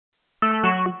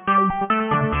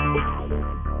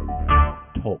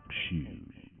Talk Shoes.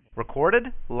 Recorded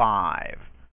live.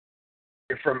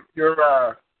 From your,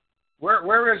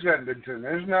 where is Edmonton?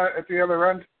 Isn't that at the other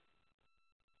end?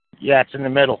 Yeah, it's in the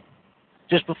middle.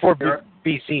 Just before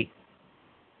BC.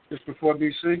 Just before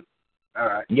BC? All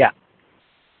right. Yeah.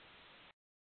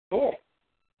 Cool.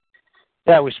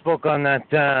 Yeah, we spoke on that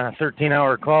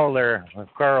 13-hour call there with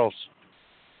Carl's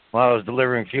while I was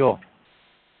delivering fuel.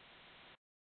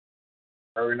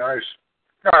 Very nice.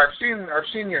 No, I've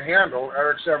seen your handle,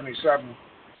 Eric77,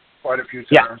 quite a few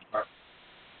times. Yeah.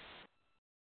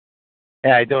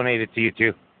 Yeah, I donated to you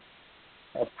too.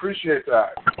 I appreciate that.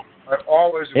 I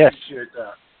always appreciate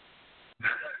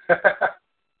that.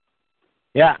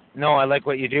 Yeah, no, I like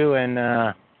what you do, and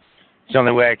it's the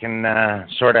only way I can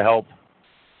sort of help.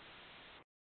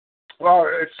 Well,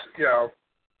 it's,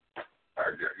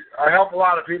 I help a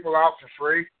lot of people out for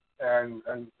free, and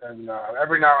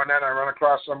every now and then I run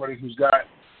across somebody who's got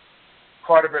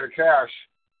quite a bit of cash,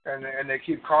 and they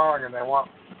keep calling and they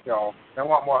want more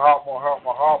help,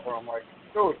 and I'm like,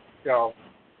 dude,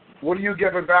 what are you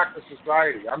giving back to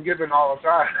society? I'm giving all the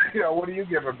time. What are you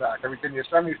giving back? I mean, can you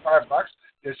send me $5?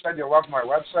 You said you love my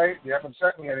website. You haven't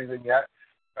sent me anything yet.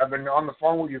 I've been on the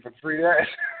phone with you for 3 days.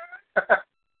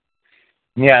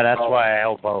 Yeah, that's why I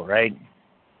help out, right?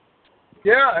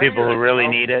 Yeah. People who really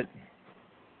need it.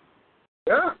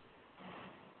 Yeah.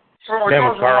 So Same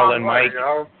with Carl and Mike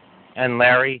and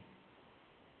Larry.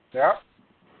 Yeah.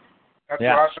 That's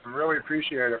awesome. Really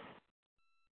appreciate it.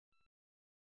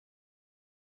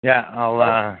 Yeah,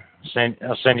 I'll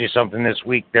send you something this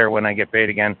week there when I get paid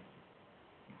again.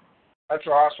 That's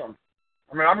awesome.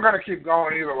 I mean, I'm going to keep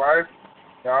going either way,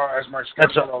 as my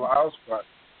schedule allows, but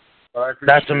I appreciate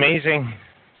That's amazing.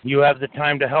 You have the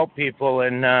time to help people,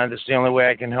 and that's the only way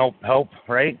I can help,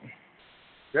 right?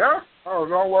 Yeah. Oh,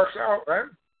 it all works out, right?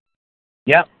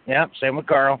 Yep. Same with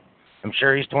Carl. I'm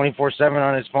sure he's 24/7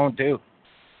 on his phone too,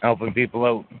 helping people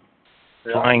out,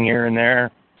 flying here and there.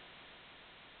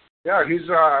 Yeah, he's.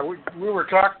 We were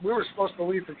supposed to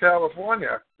leave for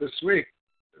California this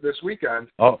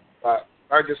weekend. Oh.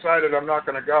 I decided I'm not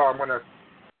going to go. I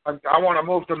want to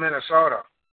move to Minnesota.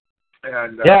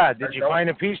 And did you find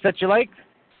a piece that you liked?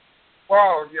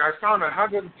 Well, I found a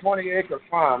 120-acre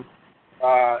farm.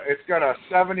 It's got a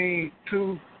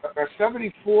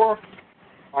 74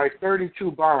 by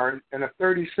 32 barn and a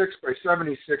 36 by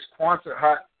 76 Quonset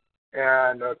hut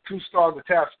and a 2-stall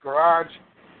detached garage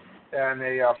and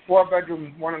a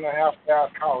 4-bedroom,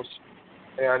 1.5-bath house.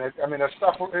 And it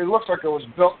looks like it was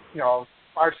built, 5-6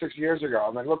 years ago.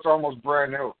 I mean, it looks almost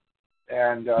brand new.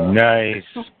 And nice.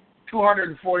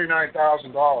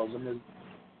 $249,000. I mean,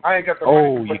 I ain't got the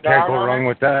money to put you can't go wrong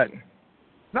with that.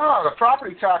 No, the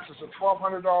property taxes are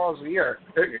 $1,200 a year.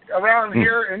 Around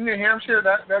here in New Hampshire,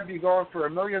 that'd be going for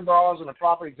 $1 million, and the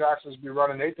property taxes be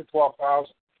running $8,000 to $12,000.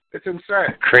 It's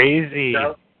insane. Crazy.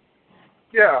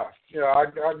 Yeah.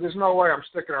 There's no way I'm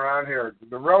sticking around here.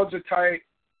 The roads are tight.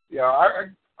 I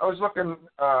was looking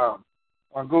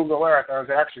on Google Earth. I was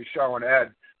actually showing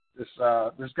Ed this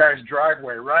guy's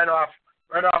driveway right off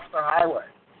the highway.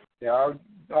 On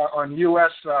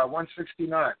US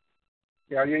 169.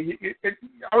 I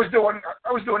was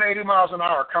doing 80 miles an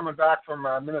hour coming back from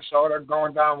Minnesota,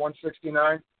 going down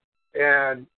 169,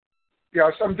 and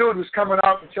some dude was coming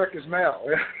out to check his mail.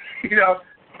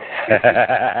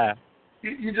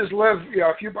 You just live.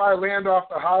 If you buy land off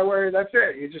the highway, that's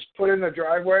it. You just put in the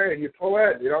driveway and you pull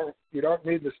in. You don't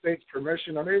need the state's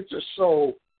permission. I mean, it's just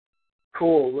so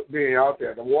cool being out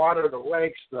there. The water, the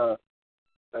lakes, the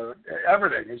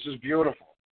everything. It's just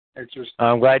beautiful. It's just.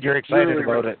 I'm glad you're excited really,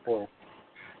 about really it. Cool.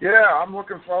 Yeah, I'm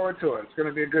looking forward to it. It's going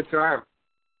to be a good time.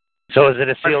 So is it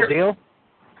a sealed deal?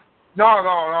 No.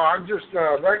 I'm just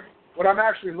what I'm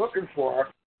actually looking for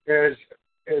is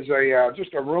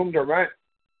just a room to rent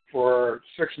for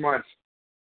 6 months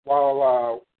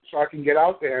while so I can get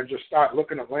out there and just start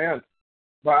looking at land.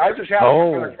 But I just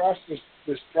haven't come across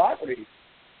this property.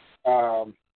 I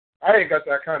ain't got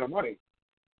that kind of money.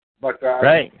 But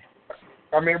right.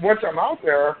 I mean, once I'm out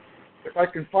there, if I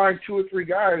can find 2 or 3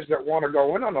 guys that want to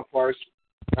go in on the place,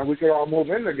 and we could all move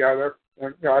in together,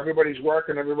 and everybody's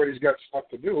working, everybody's got stuff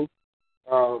to do.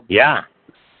 Yeah,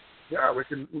 we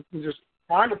can just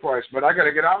find a place, but I got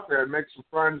to get out there and make some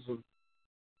friends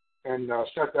and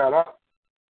set that up.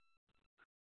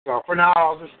 So for now,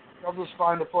 I'll just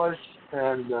find a place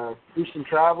and do some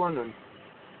traveling and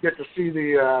get to see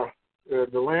the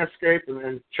landscape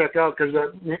and check out, because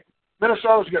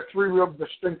Minnesota's got 3 real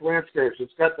distinct landscapes.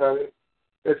 It's got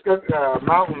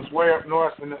mountains way up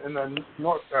north in the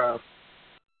north,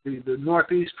 the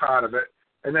northeast part of it,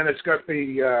 and then it's got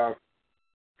the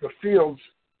fields.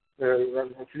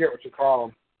 I forget what you call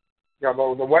them. the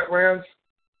wetlands.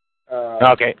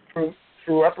 Okay.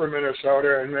 Through upper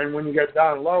Minnesota, and then when you get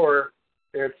down lower,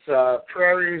 it's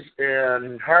prairies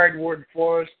and hardwood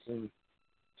forests, and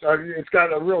so it's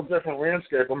got a real different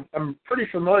landscape. I'm pretty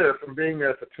familiar from being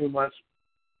there for 2 months,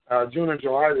 June and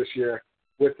July this year,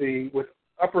 with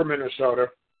upper Minnesota,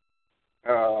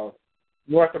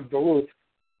 north of Duluth,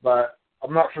 but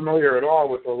I'm not familiar at all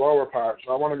with the lower part,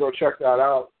 so I want to go check that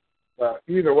out. But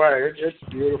either way, it's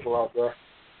beautiful out there.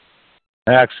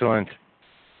 Excellent.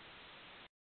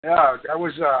 Yeah, I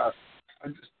was. I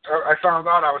found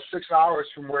out I was 6 hours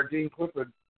from where Dean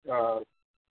Clifford,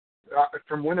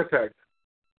 from Winnipeg.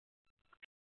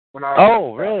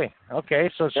 Really?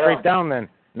 Okay, so straight down then.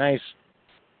 Nice.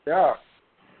 Yeah.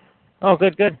 Oh,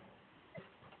 good.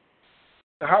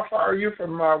 How far are you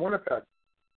from Winnipeg?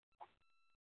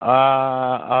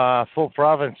 Full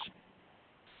province.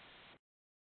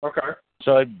 Okay.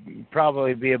 So it'd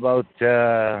probably be about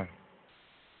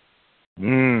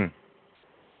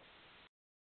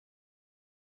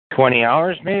 20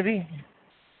 hours, maybe?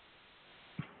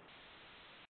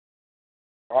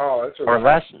 Oh, that's or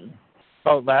less.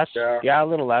 Oh, less? Yeah, a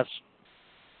little less.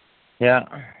 Yeah.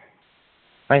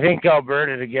 I think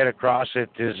Alberta, to get across it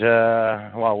is,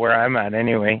 where I'm at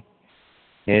anyway,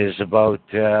 is about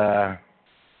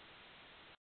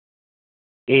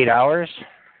 8 hours.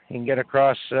 You can get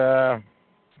across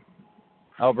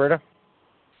Alberta.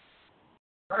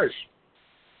 Nice.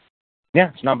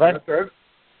 Yeah, it's not bad.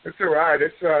 It's all right.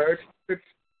 It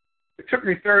took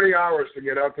me 30 hours to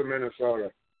get out to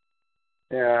Minnesota.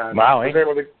 And wow, I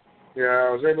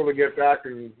was able to get back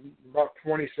in about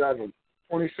 26,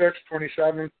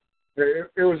 27. It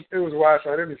was less.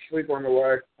 I didn't sleep on the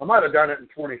way. I might have done it in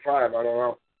 25. I don't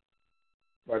know.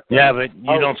 But but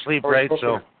you don't sleep, right?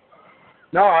 So.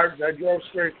 No, I drove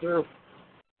straight through.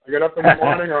 I got up in the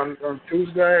morning on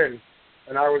Tuesday,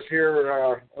 and I was here.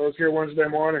 Wednesday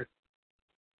morning.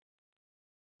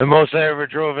 The most I ever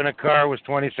drove in a car was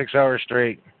 26 hours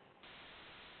straight.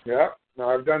 Yeah, no,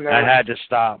 I've done that. I had to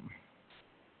stop.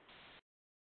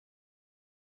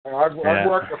 I've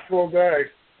worked a full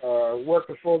day. Worked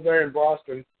a full day in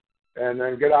Boston, and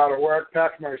then get out of work,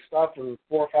 pack my stuff, and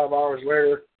 4 or 5 hours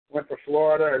later went to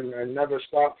Florida and never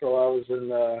stopped till I was in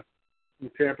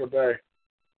Tampa Bay.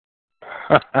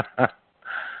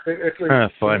 It's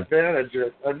an advantage.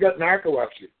 I've got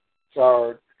narcolepsy,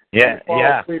 so I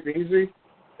fall asleep easy.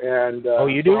 And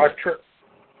you do?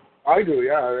 I do,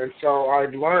 yeah. And so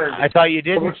I've learned. I thought you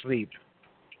didn't sleep.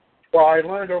 Well, I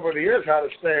learned over the years how to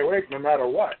stay awake no matter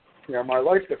what. My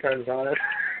life depends on it.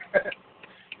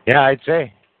 Yeah, I'd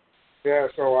say. Yeah,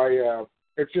 so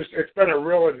it's been a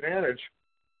real advantage,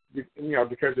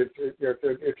 because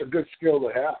it's a good skill to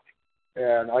have.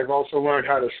 And I've also learned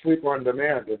how to sleep on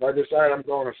demand. If I decide I'm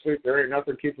going to sleep, there ain't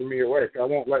nothing keeping me awake. I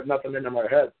won't let nothing into my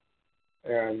head.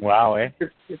 And wow, eh?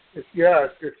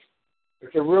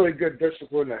 It's a really good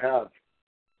discipline to have.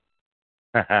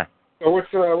 So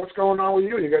what's going on with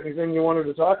you? You got anything you wanted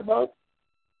to talk about?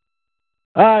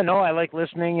 No, I like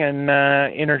listening and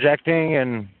interjecting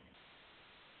and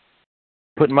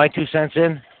putting my 2 cents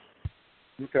in.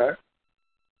 Okay.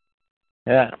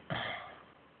 Yeah.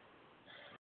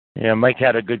 Yeah, Mike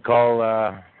had a good call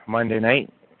Monday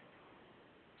night.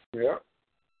 Yeah.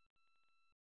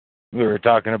 We were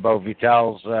talking about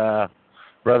Vital's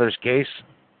brother's case.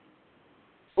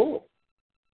 Cool.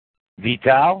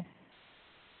 Vital?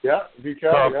 Yeah,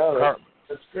 Vital,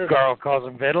 that's good. Carl calls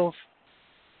him Vittles?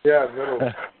 Yeah,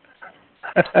 Vittles.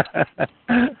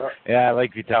 Yeah, I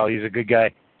like Vital. He's a good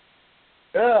guy.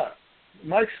 Yeah.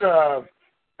 Mike's,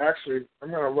 actually, I'm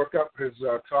going to look up his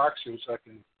talk show so I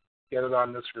can get it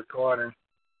on this recording.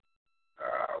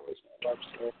 Where's my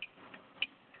website?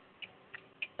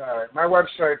 All right, my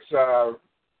website's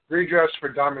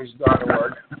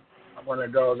redressfordummies.org. I'm going to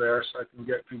go there so I can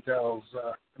get Vital's,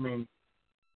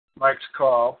 Mike's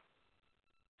call.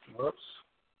 Whoops.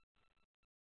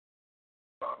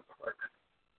 Oh, quick.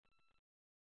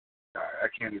 I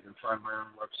can't even find my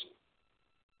own website.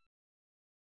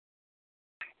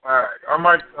 All right, on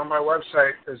my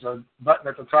website there's a button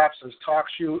at the top that says Talk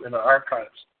Show and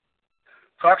Archives.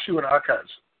 Talk Show and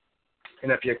Archives.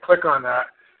 And if you click on that,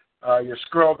 you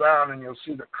scroll down and you'll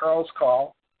see the Carl's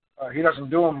call. He doesn't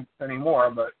do them anymore,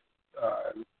 but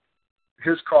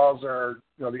his calls are,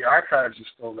 the archives are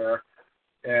still there.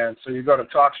 And so you go to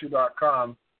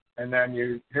talkshow.com, and then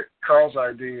you hit Carl's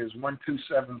ID is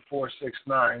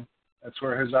 127469. That's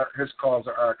where his calls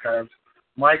are archived.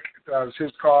 Mike does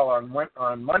his call on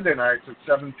Monday nights at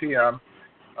 7 p.m.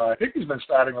 I think he's been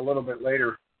starting a little bit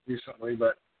later recently,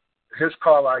 but his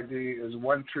call ID is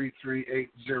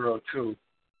 133802.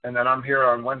 And then I'm here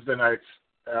on Wednesday nights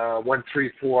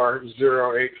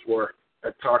 134-084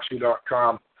 at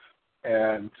TalkShoe.com,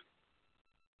 and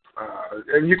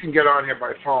you can get on here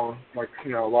by phone, like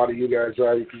a lot of you guys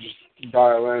are. You can just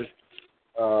dial in.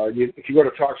 If you go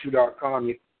to TalkShoe.com,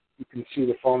 you can see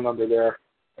the phone number there,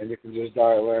 and you can just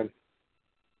dial in.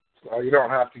 So you don't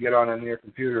have to get on your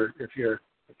computer if you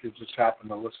just happen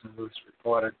to listen to this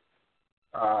recording.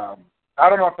 I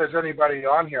don't know if there's anybody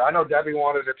on here. I know Debbie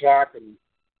wanted to talk, and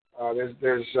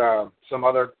there's some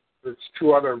other. There's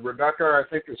two other. Rebecca, I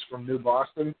think, is from New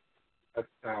Boston. I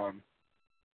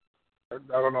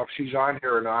don't know if she's on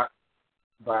here or not,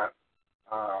 but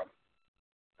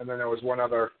and then there was one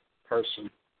other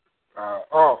person.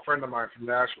 A friend of mine from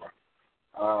Nashville.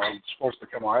 Supposed to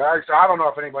come on. I don't know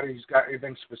if anybody's got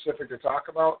anything specific to talk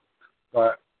about,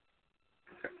 but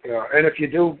and if you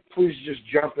do, please just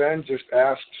jump in, just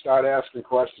start asking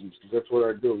questions, because that's what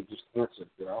I do, just answer,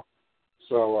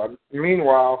 So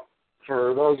meanwhile,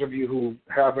 for those of you who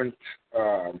haven't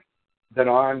been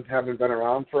around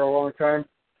for a long time,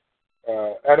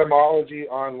 Etymology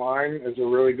Online is a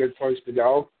really good place to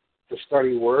go to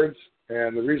study words,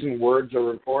 and the reason words are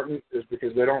important is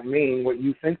because they don't mean what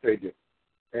you think they do.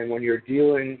 And when you're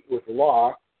dealing with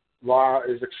law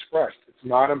is expressed. It's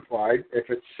not implied. If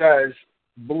it says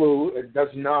blue, it does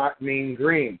not mean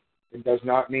green. It does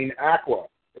not mean aqua.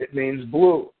 It means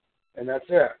blue, and that's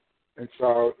it. And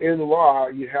so in law,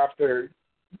 you have to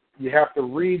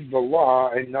read the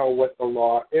law and know what the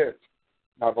law is.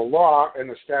 Now, the law and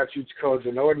the statutes, codes,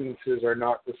 and ordinances are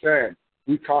not the same.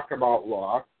 We talk about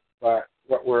law, but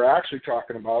what we're actually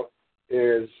talking about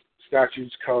is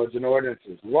statutes, codes, and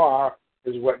ordinances. Law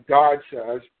is what God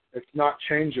says. It's not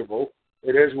changeable.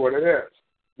 It is what it is.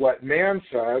 What man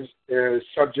says is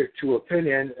subject to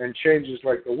opinion and changes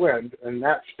like the wind, and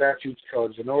that's statutes,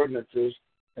 codes, and ordinances.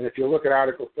 And if you look at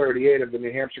Article 38 of the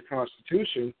New Hampshire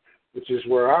Constitution, which is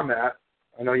where I'm at,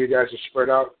 I know you guys are spread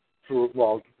out through,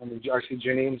 I see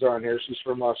Janine's on here. She's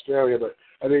from Australia, but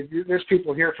I mean, there's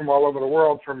people here from all over the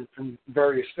world, from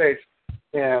various states,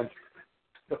 and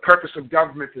the purpose of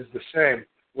government is the same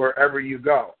wherever you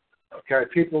go. Okay,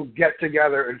 people get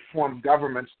together and form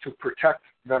governments to protect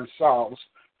themselves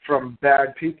from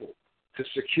bad people, to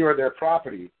secure their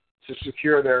property, to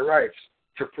secure their rights,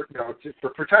 for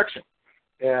protection.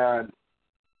 And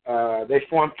they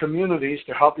form communities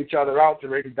to help each other out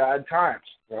during bad times.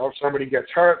 If somebody gets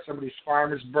hurt, somebody's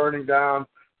farm is burning down,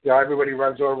 everybody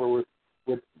runs over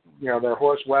with their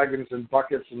horse wagons and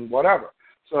buckets and whatever.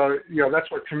 So,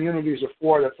 that's what communities are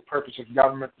for. That's the purpose of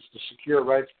government, is to secure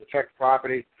rights, protect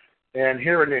property. And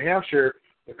here in New Hampshire,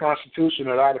 the Constitution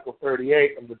at Article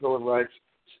 38 of the Bill of Rights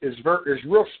is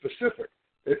real specific.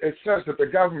 It says that the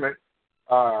government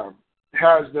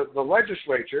has the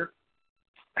legislature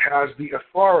has the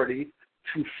authority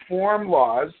to form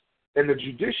laws, and the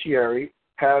judiciary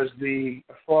has the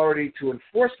authority to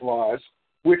enforce laws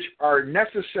which are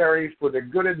necessary for the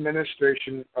good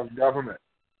administration of government.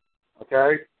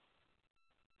 Okay?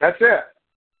 That's it.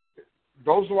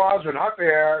 Those laws are not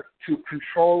there to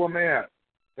control a man.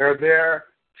 They're there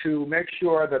to make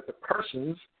sure that the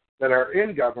persons that are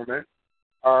in government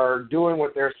are doing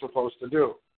what they're supposed to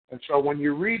do. And so when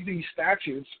you read these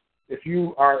statutes, if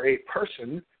you are a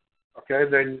person, okay,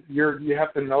 then you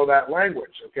have to know that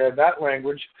language. Okay, that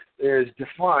language is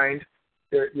defined.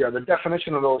 The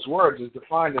definition of those words is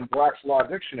defined in Black's Law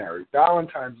Dictionary,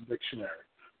 Ballantyne's Dictionary,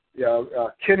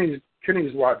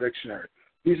 Kinney's Law Dictionary.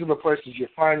 These are the places you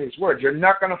find these words. You're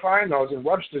not going to find those in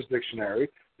Webster's Dictionary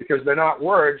because they're not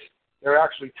words, they're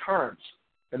actually terms,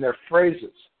 and they're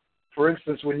phrases. For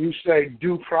instance, when you say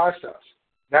due process,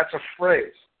 that's a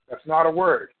phrase. That's not a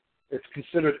word. It's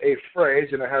considered a phrase,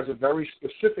 and it has a very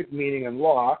specific meaning in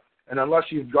law, and unless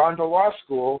you've gone to law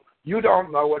school, you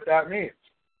don't know what that means.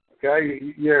 Okay?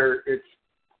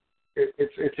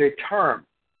 It's a term.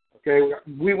 Okay?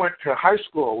 We went to high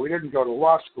school. We didn't go to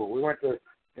law school. We went to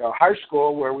high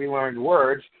school where we learned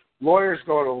words. Lawyers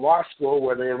go to law school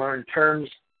where they learn terms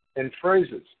and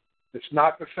phrases. It's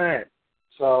not the same.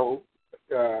 So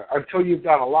until you've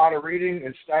done a lot of reading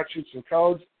in statutes and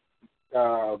codes,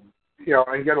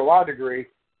 and get a law degree,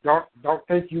 don't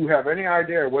think you have any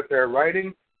idea what they're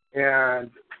writing. And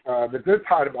the good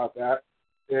part about that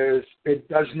is it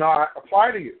does not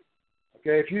apply to you.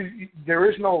 Okay, there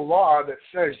is no law that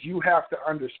says you have to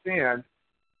understand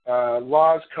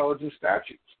laws, codes, and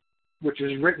statutes, which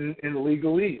is written in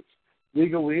legalese.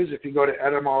 Legalese, if you go to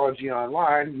Etymology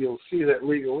Online, you'll see that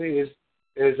legalese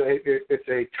it's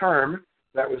a term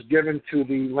that was given to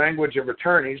the language of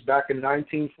attorneys back in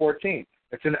 1914.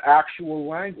 It's an actual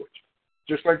language,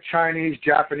 just like Chinese,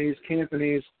 Japanese,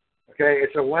 Cantonese. Okay,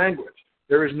 it's a language.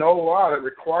 There is no law that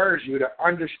requires you to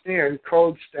understand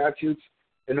codes, statutes,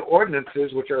 and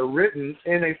ordinances which are written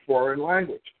in a foreign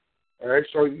language. All right,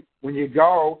 so when you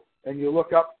go and you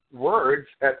look up words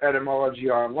at etymology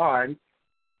online,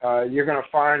 you're going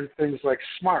to find things like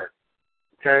smart.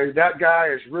 Okay, that guy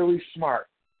is really smart.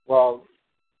 Well,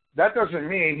 that doesn't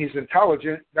mean he's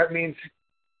intelligent. That means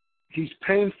he's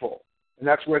painful, and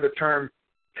that's where the term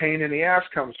pain in the ass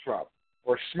comes from,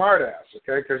 or smart ass,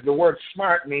 okay, because the word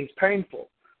smart means painful.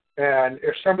 And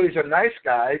if somebody's a nice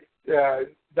guy,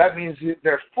 that means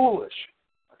they're foolish,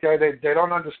 okay, they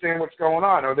don't understand what's going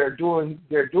on, or they're doing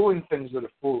things that are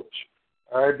foolish,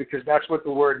 all right, because that's what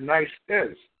the word nice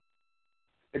is.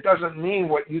 It doesn't mean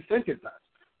what you think it does.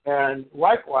 And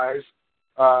likewise,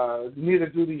 neither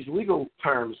do these legal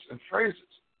terms and phrases.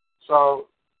 So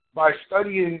by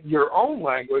studying your own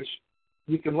language,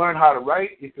 you can learn how to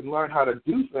write, you can learn how to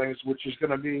do things, which is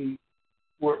going to be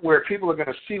where people are going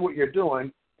to see what you're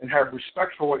doing and have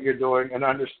respect for what you're doing and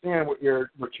understand what you're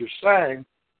saying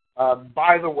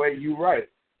by the way you write.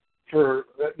 For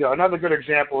another good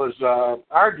example is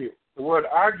argue. The word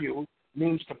argue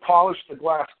means to polish the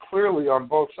glass clearly on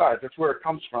both sides. That's where it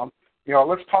comes from.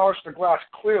 Let's polish the glass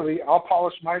clearly. I'll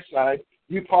polish my side.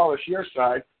 You polish your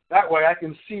side. That way I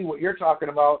can see what you're talking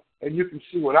about and you can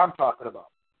see what I'm talking about.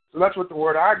 So that's what the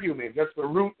word argue means. That's the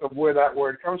root of where that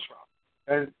word comes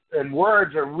from. And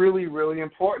words are really, really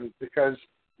important because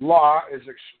law is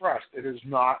expressed. It is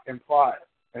not implied.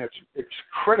 And it's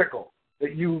critical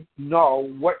that you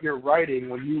know what you're writing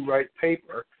when you write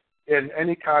paper in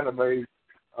any kind of an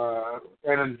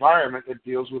environment that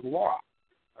deals with law.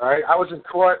 All right? I was in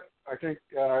court, I think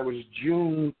it was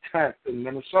June 10th in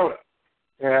Minnesota,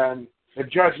 and the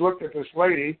judge looked at this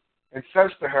lady and says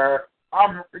to her,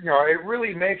 it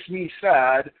really makes me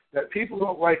sad that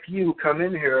people like you come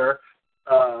in here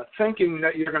thinking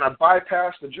that you're going to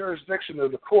bypass the jurisdiction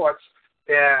of the courts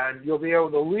and you'll be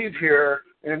able to leave here.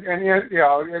 And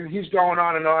he's going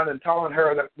on and telling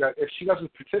her that if she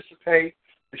doesn't participate,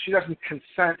 if she doesn't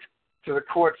consent to the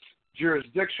court's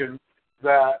jurisdiction,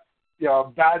 that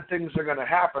bad things are going to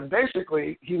happen.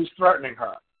 Basically, he was threatening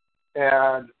her,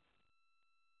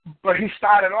 but he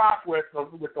started off with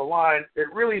the line,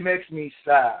 "It really makes me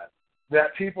sad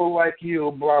that people like you,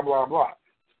 blah blah blah."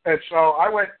 And so I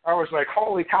was like,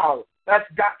 "Holy cow, that's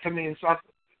got to mean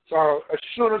something." So as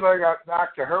soon as I got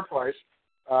back to her place,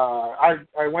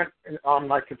 I went on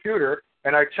my computer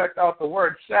and I checked out the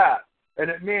word "sad,"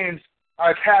 and it means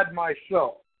I've had my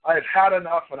fill. I've had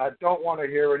enough, and I don't want to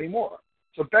hear anymore.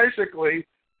 So basically,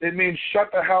 it means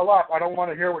shut the hell up. I don't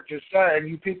want to hear what you're saying.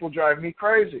 You people drive me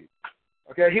crazy.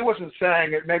 Okay, he wasn't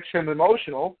saying it makes him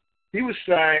emotional. He was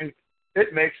saying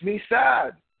it makes me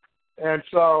sad. And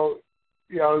so,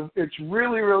 it's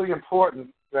really, really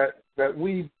important that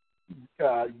we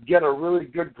get a really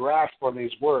good grasp on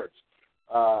these words.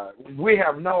 We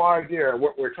have no idea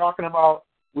what we're talking about.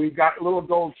 We've got little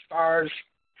gold stars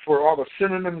for all the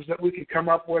synonyms that we could come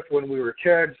up with when we were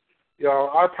kids.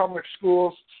 Our public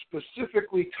schools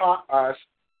specifically taught us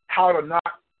how to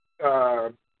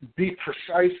not be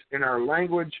precise in our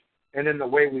language and in the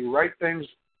way we write things.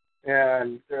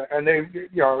 And they,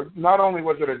 not only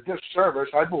was it a disservice,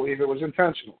 I believe it was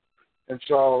intentional. And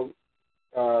so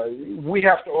we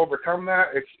have to overcome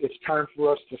that. It's time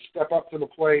for us to step up to the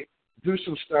plate, do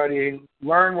some studying,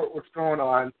 learn what's going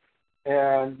on,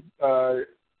 and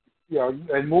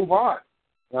and move on.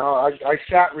 I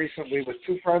sat recently with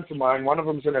two friends of mine. One of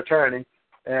them's an attorney,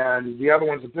 and the other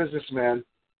one's a businessman.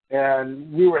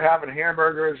 And we were having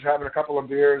hamburgers, having a couple of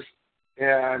beers,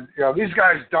 and these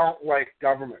guys don't like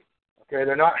government. Okay,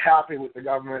 they're not happy with the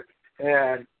government,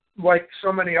 and like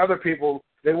so many other people,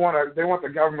 they want the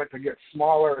government to get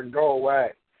smaller and go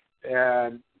away.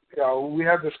 And we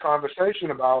had this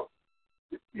conversation about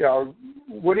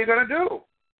what are you going to do?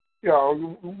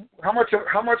 How much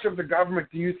of the government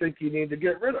do you think you need to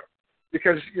get rid of?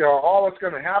 Because all that's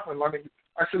going to happen.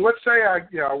 I said, let's say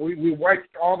we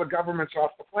wiped all the governments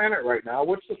off the planet right now.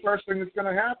 What's the first thing that's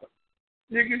going to happen?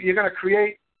 You're going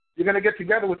to get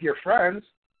together with your friends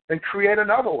and create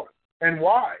another one. And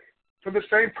why? For the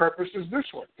same purpose as this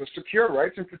one, to secure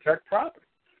rights and protect property.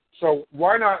 So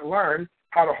why not learn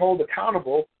how to hold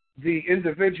accountable the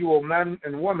individual men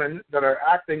and women that are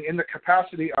acting in the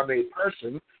capacity of a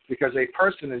person, because a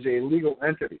person is a legal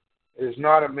entity. It is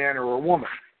not a man or a woman.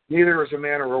 Neither is a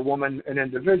man or a woman an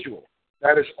individual.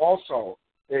 That is also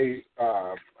a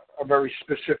very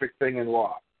specific thing in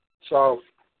law. So,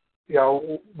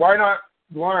 why not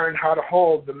learn how to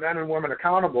hold the men and women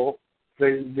accountable,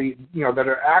 that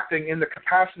are acting in the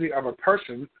capacity of a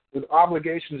person with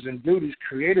obligations and duties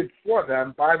created for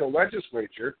them by the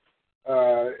legislature,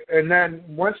 And then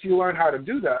once you learn how to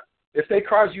do that, if they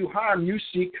cause you harm, you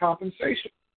seek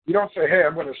compensation. You don't say, hey,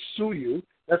 I'm going to sue you.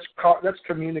 That's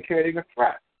communicating a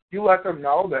threat. You let them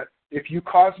know that if you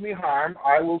cause me harm,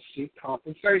 I will seek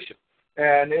compensation.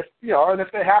 And if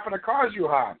they happen to cause you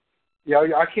harm,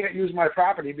 I can't use my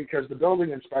property because the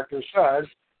building inspector says,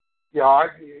 you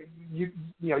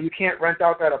can't rent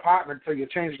out that apartment until you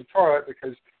change the toilet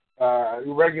because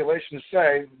regulations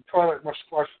say the toilet must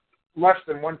flush less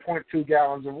than 1.2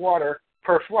 gallons of water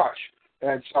per flush.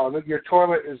 And so your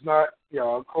toilet is not,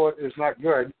 is not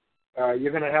good.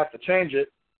 You're going to have to change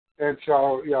it. And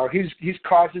so, he's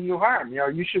causing you harm.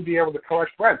 You should be able to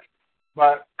collect rent.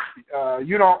 But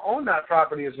you don't own that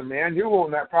property as a man. You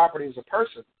own that property as a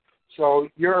person. So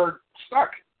you're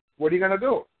stuck. What are you going to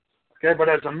do? Okay, but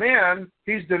as a man,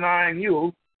 he's denying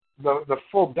you the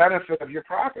full benefit of your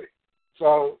property.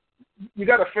 So you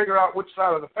got to figure out which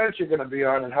side of the fence you're going to be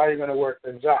on and how you're going to work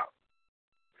things out.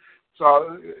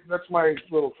 So that's my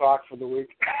little talk for the week.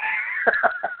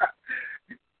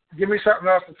 Give me something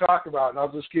else to talk about, and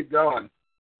I'll just keep going.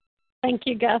 Thank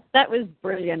you, Gus. That was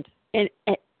brilliant. And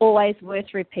always worth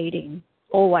repeating.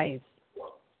 Always.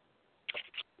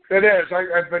 It is.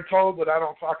 I've been told that I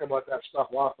don't talk about that stuff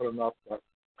often enough. But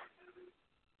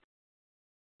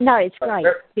no, it's great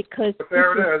because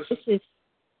this is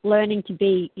learning to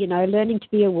be, learning to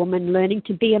be a woman, learning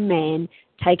to be a man,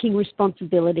 taking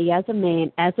responsibility as a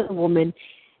man, as a woman,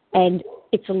 and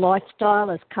it's a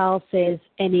lifestyle, as Carl says,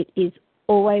 and it is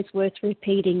always worth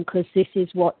repeating because this is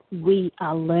what we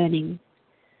are learning.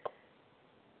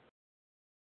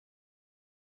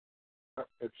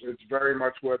 It's very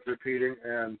much worth repeating,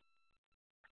 and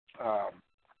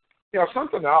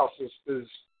something else is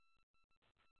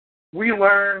we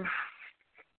learn,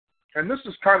 and this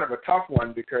is kind of a tough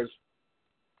one because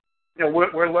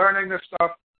we're learning this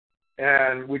stuff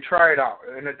and we try it out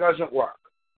and it doesn't work,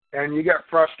 and you get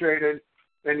frustrated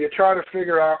and you try to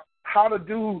figure out how to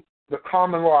do the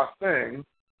common law thing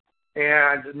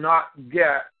and not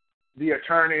get the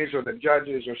attorneys or the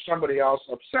judges or somebody else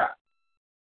upset.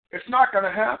 It's not going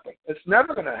to happen. It's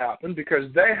never going to happen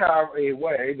because they have a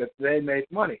way that they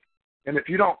make money. And if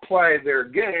you don't play their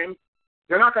game,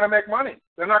 they're not going to make money.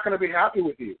 They're not going to be happy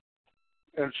with you.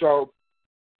 And so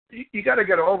you got to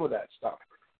get over that stuff.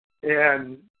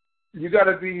 And you got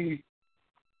to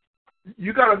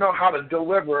know how to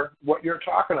deliver what you're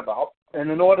talking about. And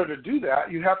in order to do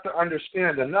that, you have to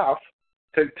understand enough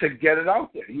to get it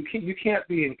out there. You can't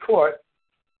be in court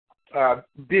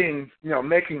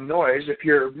making noise. If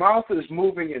your mouth is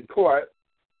moving in court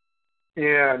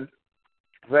and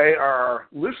they are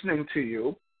listening to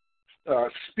you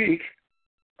speak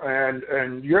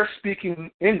and you're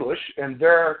speaking English and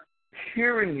they're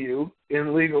hearing you in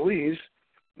legalese,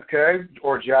 okay,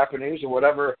 or Japanese or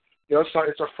whatever, so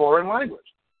it's a foreign language.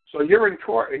 So you're in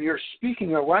court and you're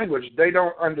speaking a language they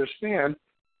don't understand.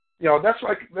 That's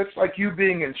like you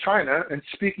being in China and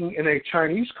speaking in a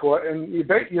Chinese court, and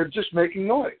you're just making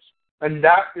noise. And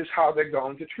that is how they're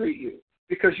going to treat you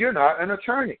because you're not an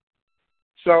attorney.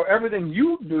 So everything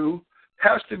you do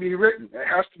has to be written. It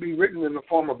has to be written in the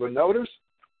form of a notice.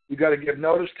 You got to give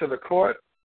notice to the court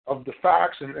of the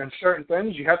facts and certain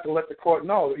things. You have to let the court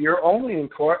know that you're only in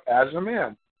court as a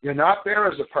man. You're not there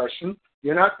as a person.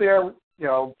 You're not there,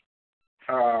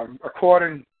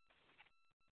 according.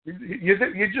 You're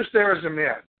just there as a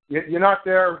man. You're not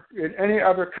there in any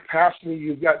other capacity.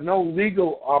 You've got no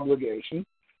legal obligation.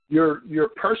 Your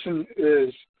person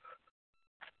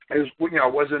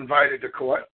was invited to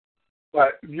court,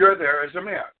 but you're there as a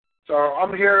man. So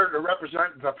I'm here to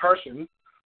represent the person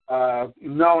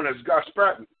known as Gus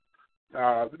Breton,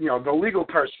 the legal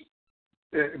person.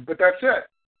 But that's it.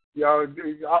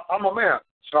 I'm a man,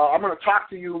 so I'm going to talk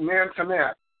to you man to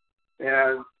man,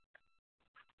 and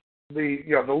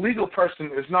the legal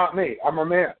person is not me. I'm a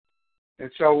man.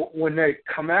 And so when they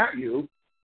come at you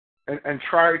and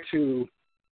try to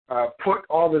put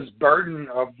all this burden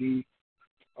of the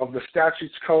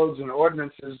statutes, codes, and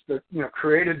ordinances that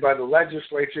created by the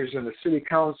legislatures and the city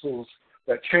councils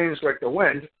that change like the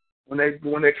wind, when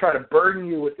they try to burden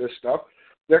you with this stuff,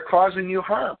 they're causing you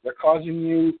harm. They're causing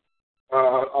you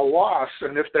a loss.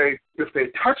 And if they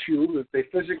touch you, if they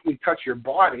physically touch your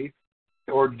body,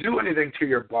 or do anything to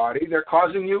your body, they're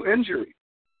causing you injury.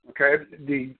 Okay?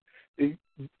 The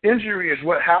injury is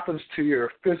what happens to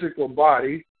your physical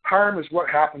body. Harm is what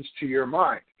happens to your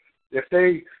mind. If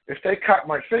they cut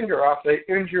my finger off, they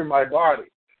injure my body.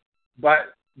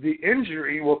 But the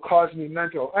injury will cause me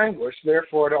mental anguish,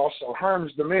 therefore it also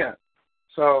harms the man.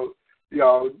 So,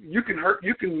 you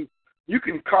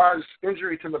can cause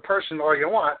injury to the person all you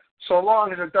want. so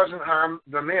long as it doesn't harm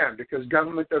the man, because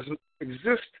government doesn't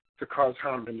exist to cause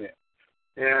harm to man.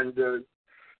 And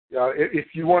if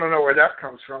you want to know where that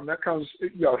comes from, that comes,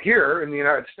 here in the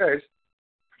United States,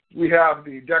 we have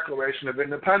the Declaration of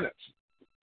Independence.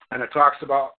 And it talks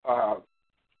about,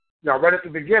 right at the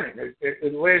beginning,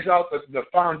 it lays out the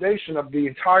foundation of the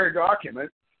entire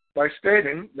document by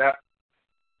stating that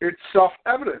it's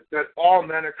self-evident that all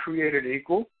men are created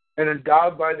equal and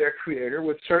endowed by their Creator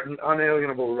with certain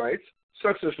unalienable rights,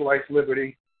 such as life,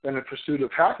 liberty, and the pursuit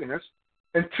of happiness.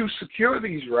 And to secure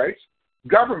these rights,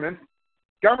 governments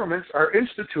are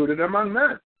instituted among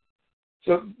men.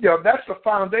 So, that's the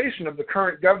foundation of the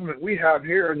current government we have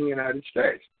here in the United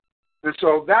States. And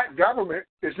so that government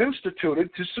is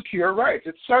instituted to secure rights.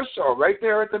 It says so right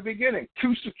there at the beginning.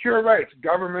 To secure rights,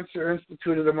 governments are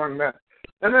instituted among men.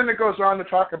 And then it goes on to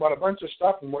talk about a bunch of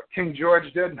stuff and what King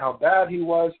George did and how bad he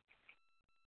was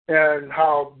and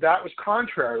how that was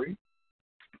contrary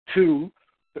to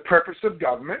the purpose of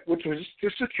government, which was to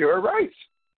secure rights.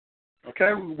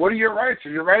 Okay? What are your rights?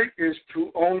 Your right is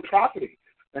to own property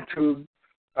and to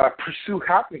pursue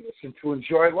happiness and to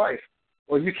enjoy life.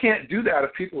 Well, you can't do that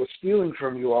if people are stealing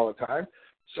from you all the time.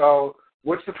 So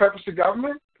what's the purpose of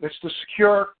government? It's to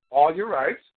secure all your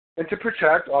rights and to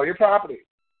protect all your property.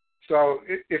 So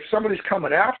if somebody's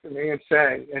coming after me and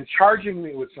saying and charging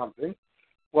me with something,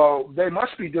 well, they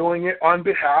must be doing it on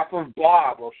behalf of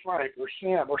Bob or Frank or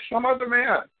Sam or some other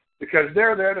man, because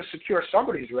they're there to secure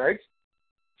somebody's rights.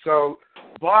 So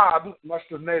Bob must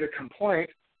have made a complaint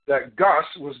that Gus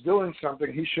was doing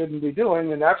something he shouldn't be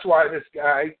doing, and that's why this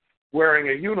guy wearing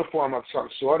a uniform of some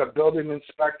sort, a building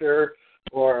inspector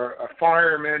or a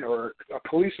fireman or a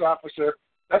police officer,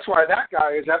 that's why that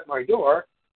guy is at my door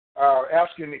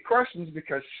asking me questions,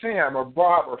 because Sam or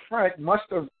Bob or Frank must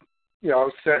have,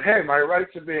 said, hey, my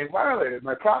rights are being violated,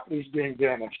 my property's being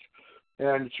damaged,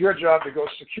 and it's your job to go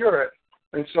secure it.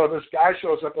 And so this guy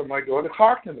shows up at my door to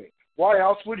talk to me. Why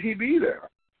else would he be there?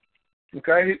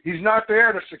 Okay, he's not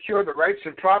there to secure the rights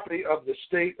and property of the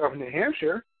state of New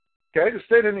Hampshire. Okay, the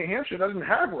state of New Hampshire doesn't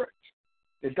have rights.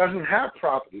 It doesn't have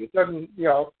property. It doesn't,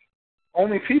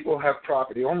 only people have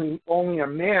property. Only a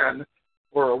man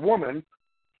or a woman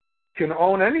can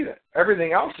own anything.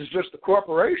 Everything else is just a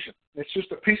corporation. It's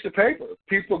just a piece of paper.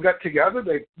 People got together,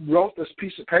 they wrote this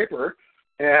piece of paper,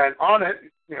 and on it,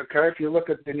 if you look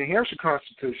at the New Hampshire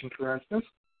Constitution, for instance,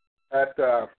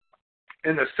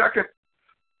 in the second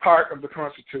part of the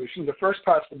Constitution, the first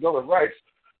part's the Bill of Rights,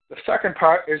 the second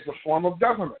part is the form of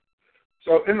government.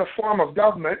 So in the form of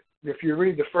government, if you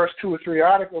read the first 2 or 3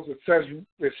 articles, it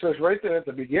says right there at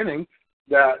the beginning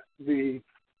that the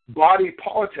body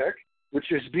politic,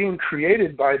 which is being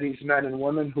created by these men and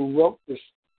women who wrote this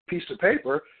piece of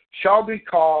paper, shall be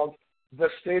called the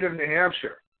state of New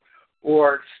Hampshire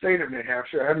or state of New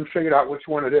Hampshire. I haven't figured out which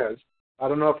one it is. I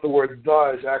don't know if the word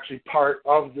 "the" is actually part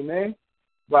of the name,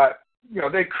 but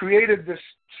they created this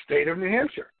state of New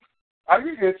Hampshire. I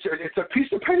think it's a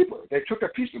piece of paper. They took a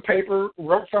piece of paper,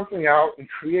 wrote something out, and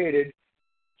created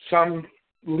some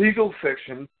legal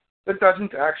fiction that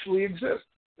doesn't actually exist.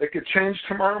 It could change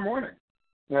tomorrow morning,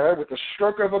 with the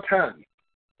stroke of a pen.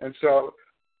 And so,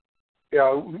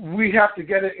 we have to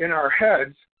get it in our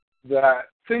heads that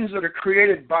things that are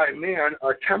created by man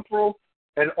are temporal,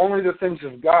 and only the things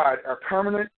of God are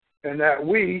permanent, and that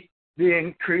we,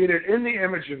 being created in the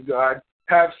image of God,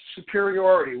 have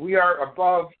superiority. We are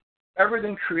above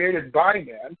everything created by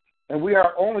man, and we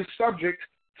are only subject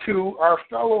to our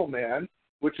fellow man,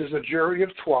 which is a jury of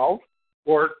 12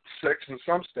 or 6 in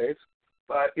some states.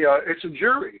 But it's a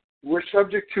jury. We're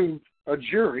subject to a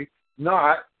jury,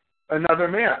 not another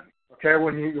man. Okay,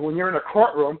 when you're in a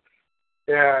courtroom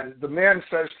and the man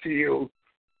says to you,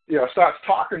 starts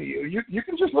talking to you, you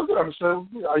can just look at him and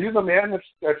say, are you the man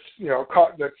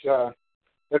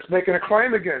that's making a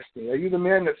claim against me? Are you the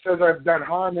man that says I've done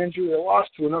harm, injury, or loss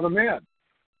to another man?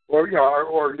 Or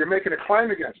or you're making a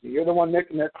claim against me. You're the one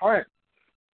making that claim.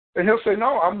 And he'll say,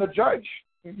 no, I'm the judge,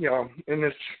 in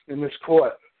this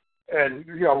court. And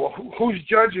well, whose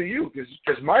judge are you?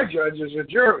 Because my judge is a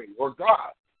jury or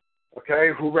God. Okay,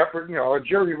 a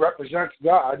jury represents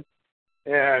God,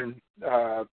 and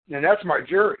that's my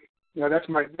jury. That's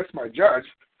my judge.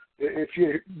 If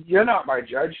you're not my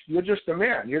judge, you're just a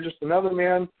man. You're just another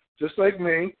man, just like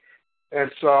me. And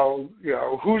so,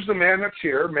 who's the man that's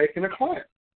here making a claim?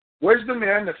 Where's the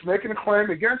man that's making a claim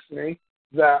against me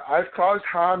that I've caused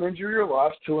harm, injury, or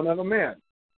loss to another man?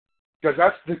 Because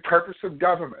that's the purpose of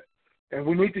government. And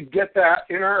we need to get that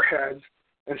in our heads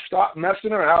and stop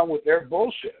messing around with their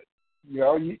bullshit.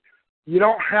 You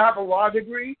don't have a law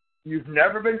degree. You've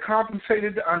never been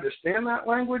compensated to understand that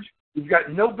language. You've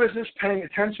got no business paying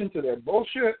attention to their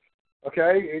bullshit.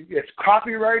 Okay, it's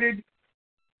copyrighted.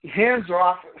 Hands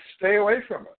off. Stay away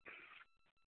from it.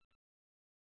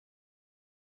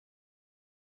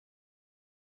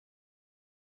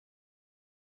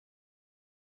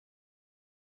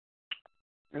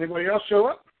 Anybody else show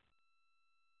up?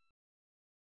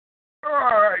 All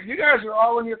right, you guys are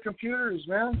all on your computers,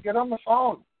 man. Get on the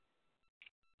phone.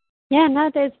 Yeah,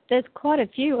 no, there's quite a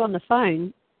few on the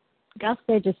phone. Gus,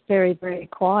 they're just very, very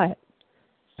quiet.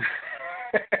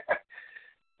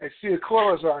 I see the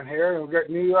callers on here. We've got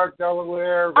New York,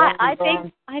 Delaware. I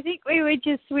think we were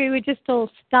just all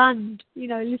stunned,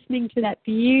 listening to that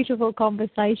beautiful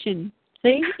conversation.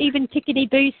 See, even Tickety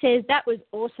Boo says that was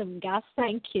awesome, Gus.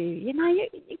 Thank you.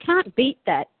 You can't beat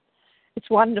that. It's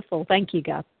wonderful. Thank you,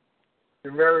 Gus.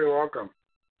 You're very welcome.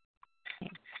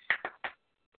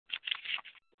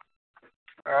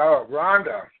 Oh,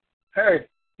 Rhonda. Hey,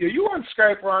 are you on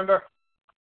Skype, Rhonda?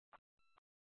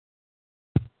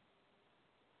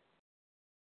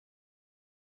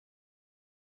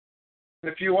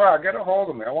 If you are, get a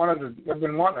hold of me. I've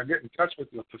been wanting to get in touch with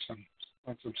you for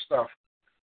some stuff.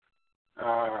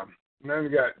 And then we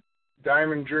got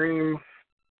Diamond Dream,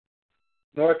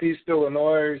 Northeast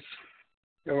Illinois,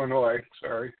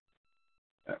 sorry.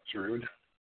 That's rude.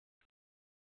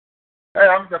 Hey,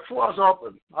 the floor's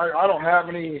open. I don't have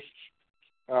any,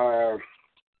 I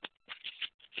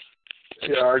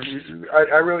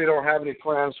really don't have any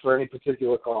plans for any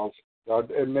particular calls.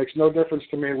 It makes no difference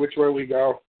to me which way we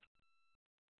go.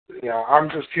 I'm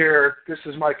just here. This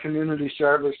is my community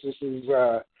service. This is,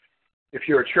 if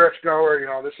you're a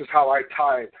churchgoer, this is how I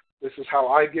tithe. This is how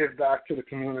I give back to the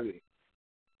community.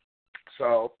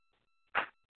 So,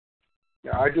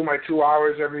 I do my 2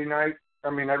 hours every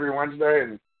Wednesday,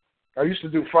 and I used to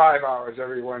do 5 hours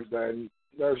every Wednesday, and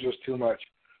that was just too much.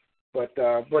 But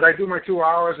I do my 2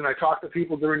 hours, and I talk to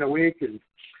people during the week, and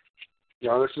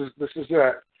this is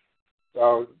it.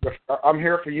 So I'm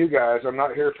here for you guys. I'm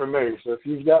not here for me. So if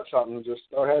you've got something, just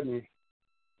go ahead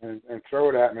and throw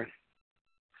it at me.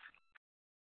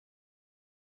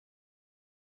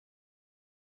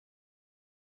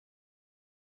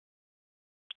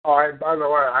 All right, by the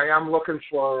way, I am looking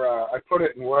for, I put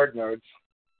it in Word Notes.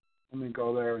 Let me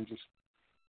go there and just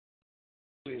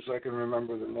see if I can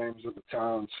remember the names of the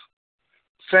towns.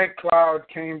 St. Cloud,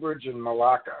 Cambridge, and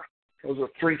Malacca. Those are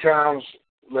 3 towns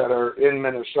that are in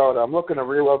Minnesota. I'm looking to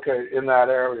relocate in that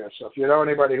area. So if you know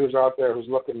anybody who's out there who's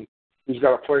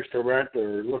got a place to rent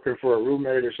or looking for a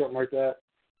roommate or something like that,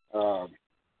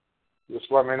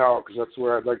 just let me know, because that's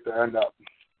where I'd like to end up.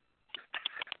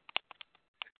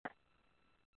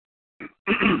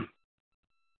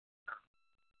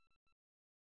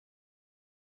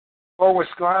 Or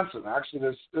Wisconsin.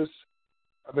 Actually,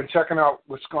 I've been checking out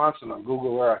Wisconsin on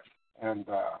Google Earth, and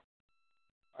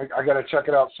I got to check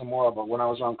it out some more. But when I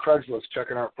was on Craigslist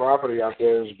checking out property out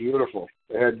there, it was beautiful.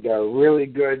 They had really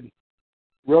good,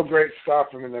 real great stuff.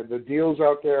 I mean, the deals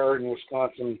out there in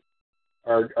Wisconsin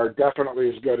are definitely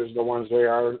as good as the ones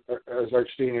as I've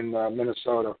seen in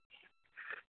Minnesota.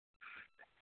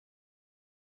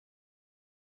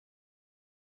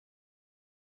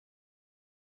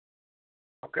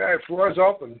 Okay, floor's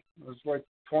open. There's like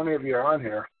 20 of you on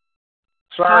here.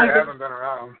 Sorry, I haven't been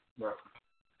around. But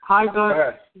hi, Gus. Go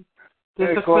ahead.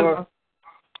 Hey, Claudia.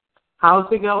 How's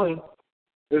it going?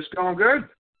 It's going good.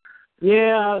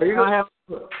 Yeah, I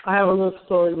have a little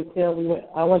story to tell you.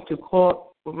 I went to court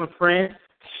with my friend,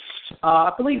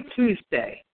 I believe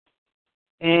Tuesday,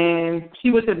 and she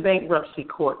was in bankruptcy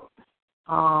court.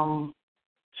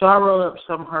 So I wrote up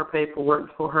some of her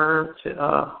paperwork for her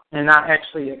and I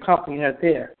actually accompanied her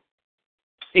there.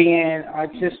 And I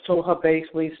just told her,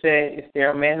 basically said, if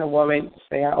they're a man or woman,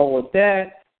 say I owe her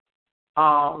that.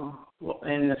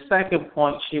 And the second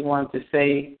point she wanted to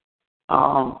say,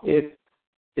 if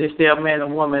they're a man or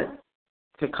woman,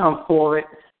 to come forward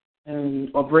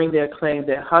or bring their claim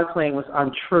that her claim was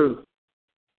untrue.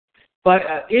 But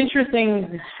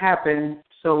interesting happened.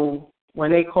 So when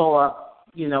they call up,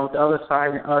 the other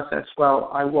side and us as well,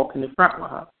 I walk in the front with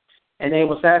her. And they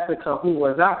was asking her, who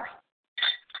was I?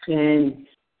 And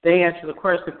they answered the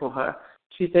question for her.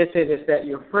 She said, is that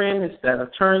your friend? Is that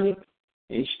attorney?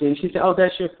 And she said, oh,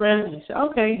 that's your friend? And he said,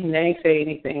 okay. And they didn't say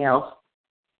anything else.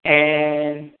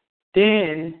 And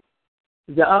then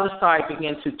the other side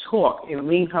began to talk, and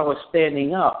me and her was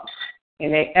standing up.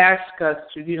 And they asked us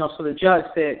to, so the judge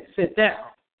said, sit down.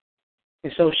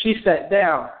 And so she sat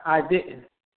down. I didn't.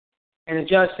 And the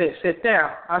judge said, sit down.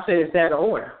 I said, is that an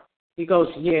order? He goes,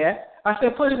 yeah. I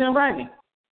said, put it in writing.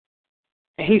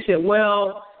 And he said,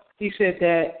 well, he said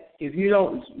that if you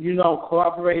don't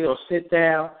cooperate or sit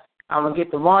down, I'm going to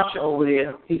get the marshal over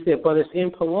there. He said, but it's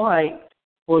impolite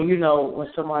for, when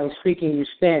somebody's speaking, you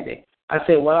standing. I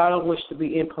said, well, I don't wish to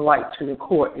be impolite to the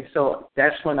court. And so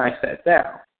that's when I sat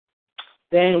down.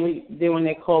 Then when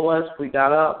they called us, we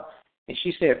got up. And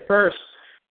she said, first,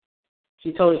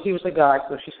 she told us he was a guy.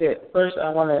 So she said, first,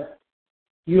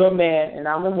 you're a man and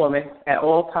I'm a woman. At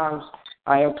all times,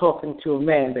 I am talking to a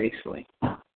man, basically.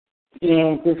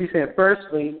 And then she said,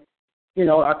 firstly,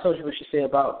 I told you what she said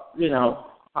about,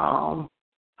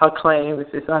 her claim,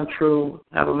 if it's untrue,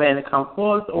 have a man to come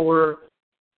forth, or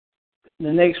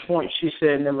the next point she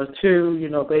said, number two,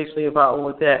 basically about all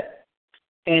of that.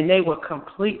 And they were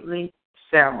completely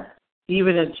silent.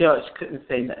 Even the judge couldn't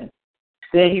say nothing.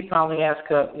 Then he finally asked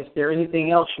her, is there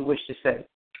anything else you wish to say?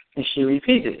 And she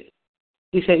repeated it.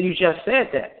 He said, you just said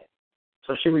that.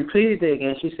 So she repeated it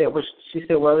again. She said,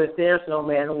 well, if there's no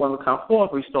man or woman come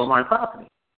forth, restore my property.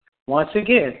 Once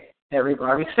again,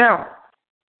 everybody silent.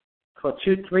 For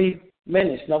 2-3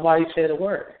 minutes, nobody said a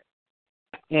word.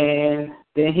 And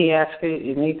then he asked her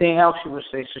anything else she would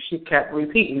say, so she kept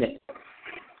repeating it.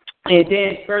 And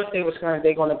then first they're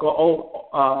going to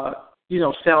go,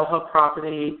 sell her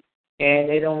property, and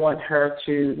they don't want her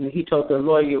to. He told the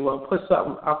lawyer, well, put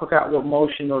something. I forgot what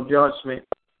motion or judgment,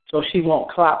 so she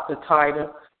won't clock the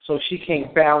title, so she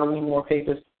can't file any more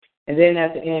papers. And then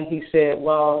at the end, he said,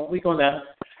 well, we're going to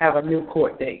have a new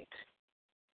court date.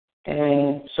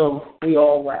 And so we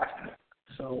all laughed.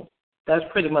 So that's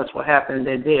pretty much what happened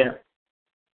there.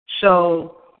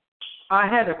 So I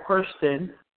had a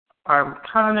question. I'm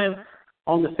kind of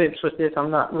on the fence with this.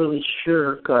 I'm not really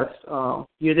sure because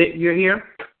you're here?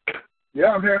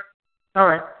 Yeah, I'm here. All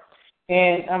right.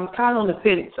 And I'm kind of on the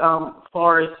fence as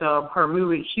far as her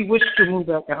moving. She wished to move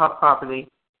back to her property,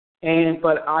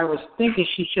 but I was thinking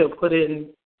she should put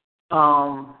in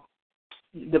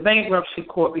the bankruptcy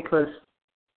court because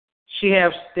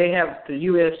they have the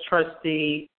U.S.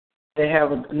 trustee, they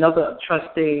have another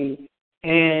trustee,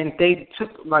 and they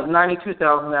took like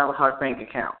 $92,000 out of her bank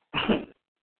account.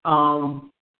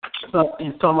 And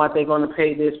talking about they're going to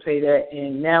pay this, pay that,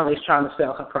 and now they're trying to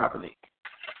sell her property.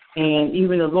 And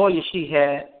even the lawyer she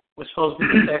had was supposed to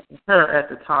be protecting her at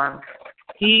the time.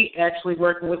 He actually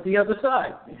working with the other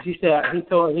side. He said he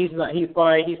told her he's not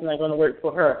going to work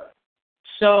for her.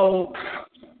 So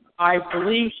I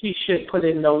believe she should put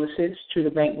in notices to the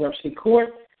bankruptcy court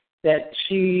that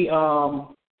she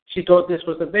thought this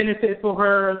was a benefit for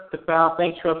her to file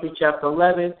bankruptcy Chapter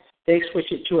 11. They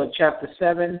switched it to a Chapter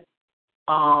 7.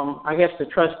 I guess the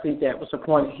trustee that was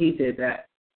appointed, he did that.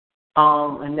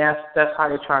 And that's how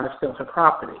they're trying to steal her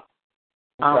property.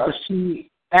 Because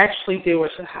there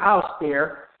was a house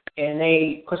there, and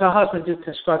because her husband did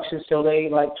construction, so they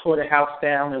tore the house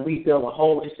down and rebuilt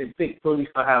it's a big,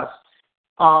 beautiful house.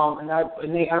 I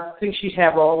think she'd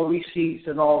have all the receipts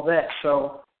and all that.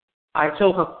 So I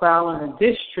told her file in the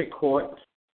district court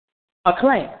a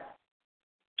claim,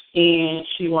 and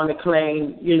she wanted to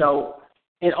claim,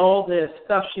 and all the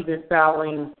stuff she's been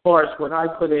filing, as far as what I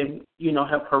put in,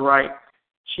 help her right.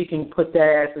 She can put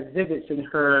that as exhibits in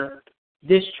her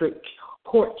district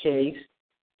court case,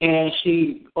 and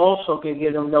she also can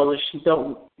give them notice she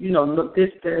don't,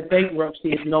 this bankruptcy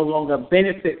is no longer a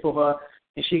benefit for her,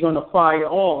 and she's going to fire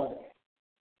all of it.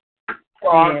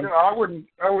 Well, I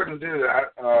wouldn't do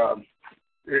that.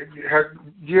 Do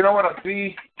you know what a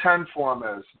B-10 form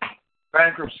is?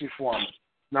 Bankruptcy form,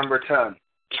 number 10.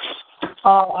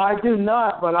 I do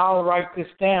not, but I'll write this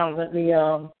down. Let me.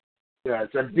 Yeah,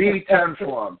 it's a B-10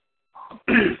 form.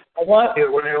 What?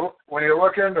 When you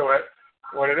look into it,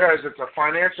 what it is, it's a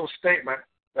financial statement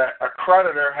that a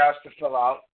creditor has to fill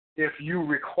out if you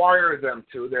require them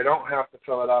to. They don't have to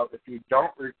fill it out if you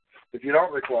don't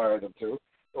require them to.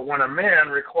 But when a man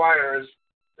requires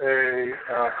a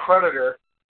creditor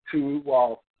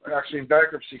to, actually in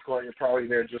bankruptcy court, you're probably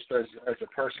there just as a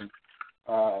person.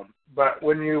 But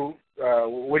when you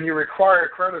require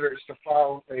creditors to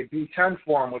file a B-10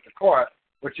 form with the court,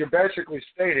 what you're basically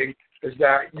stating is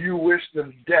that you wish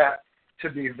the debt to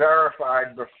be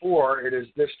verified before it is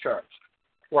discharged,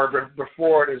 or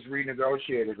before it is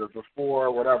renegotiated, or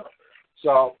before whatever.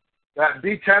 So that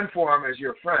B-10 form is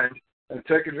your friend, and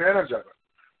take advantage of it.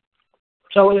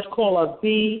 So it's called a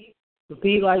B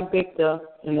like Victor,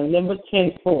 and the number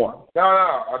 10 form. No,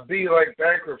 a B like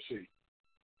bankruptcy.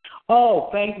 Oh,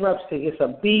 bankruptcy. It's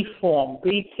a B form,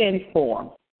 B-10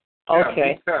 form.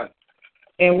 Okay. Yeah, B-10.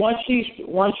 And once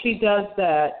she does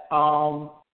that,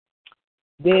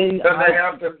 then they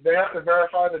have to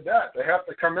verify the debt. They have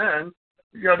to come in.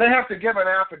 They have to give an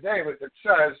affidavit that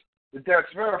says the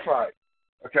debt's verified.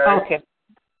 Okay. Okay.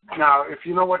 Now, if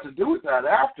you know what to do with that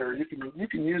after, you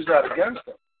can use that against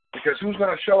them. because who's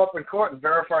going to show up in court and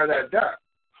verify that debt?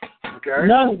 Okay?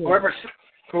 None of them.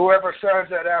 Whoever signs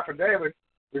that affidavit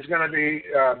is going to be,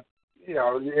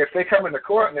 if they come into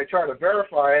court and they try to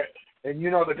verify it, and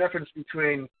you know the difference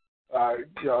between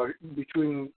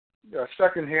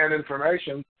secondhand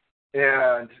information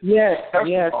and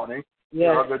testimony,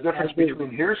 the difference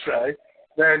between hearsay,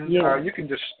 then you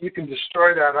can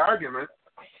destroy that argument.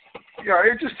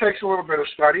 It just takes a little bit of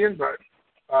studying, but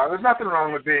there's nothing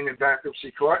wrong with being in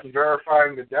bankruptcy court and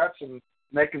verifying the debts and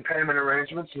making payment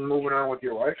arrangements and moving on with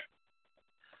your life.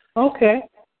 Okay.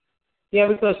 Yeah,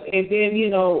 because and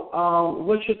then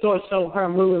what's your thoughts on her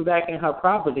moving back in her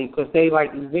property? Because they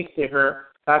evicted her,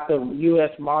 got the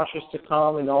U.S. Marshals to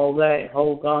come and all that,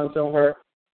 hold guns on her,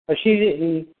 but she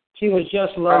didn't. She was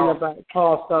just learning about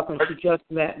car stuff, and she just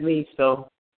met me. So.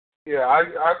 Yeah,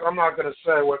 I'm not going to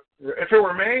say what. If it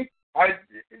were me,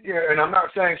 and I'm not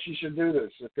saying she should do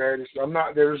this. Okay,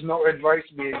 there's no advice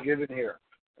being given here.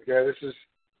 Okay, this has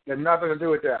nothing to do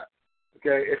with that.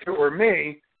 Okay, if it were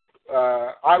me,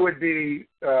 I would be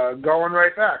going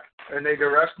right back, and they'd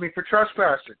arrest me for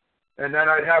trespassing, and then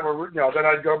I'd have then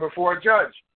I'd go before a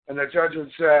judge, and the judge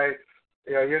would say,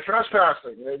 you're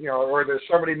trespassing, or there's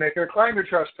somebody making a claim you're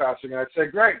trespassing, and I'd say,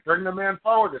 great, bring the man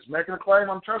forward. He's making a claim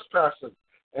I'm trespassing,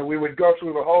 and we would go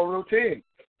through the whole routine.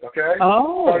 Okay.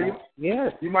 Oh, so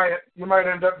yes. You might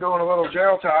end up doing a little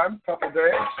jail time, a couple of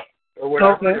days, or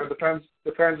whatever. Okay.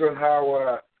 Depends on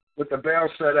how what the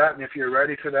bail's set at, and if you're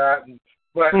ready for that.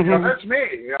 But that's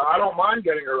me. I don't mind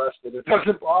getting arrested. It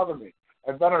doesn't bother me.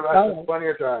 I've been arrested plenty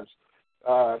of times.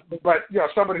 But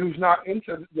somebody who's not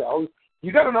into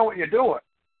you got to know what you're doing.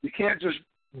 You can't just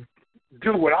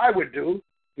do what I would do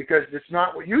because it's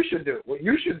not what you should do. What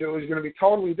you should do is going to be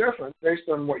totally different based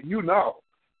on what you know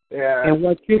and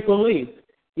what you believe.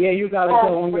 Yeah, you got to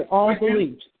go on your own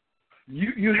beliefs.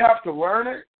 You have to learn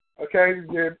it. Okay,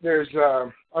 there's.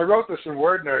 I wrote this in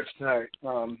Word Nerdz tonight.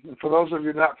 And for those of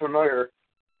you not familiar,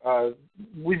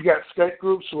 we've got Skype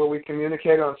groups where we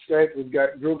communicate on Skype. We've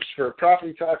got groups for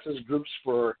property taxes, groups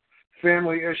for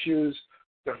family issues,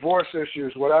 divorce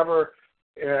issues, whatever.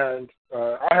 And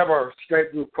I have our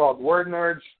Skype group called Word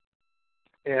Nerdz.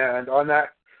 And on that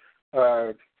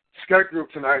Skype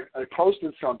group tonight, I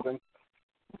posted something.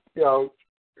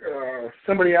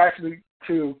 Somebody asked me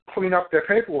to clean up their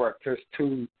paperwork,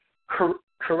 to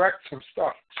correct some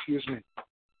stuff. Excuse me.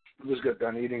 I just got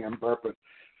done eating and burping.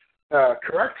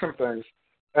 Correct some things.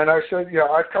 And I said,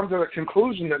 I've come to the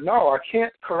conclusion that, no, I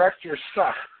can't correct your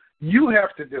stuff. You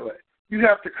have to do it. You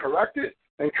have to correct it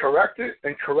and correct it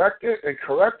and correct it and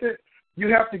correct it. You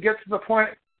have to get to the point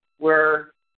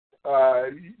where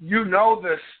you know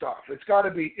this stuff. It's got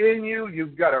to be in you.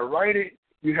 You've got to write it.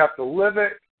 You have to live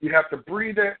it. You have to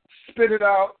breathe it, spit it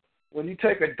out. When you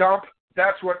take a dump,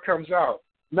 that's what comes out.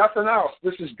 Nothing else.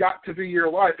 This has got to be your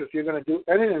life if you're going to do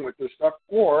anything with this stuff,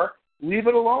 or leave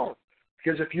it alone.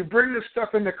 Because if you bring this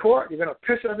stuff into court, you're going to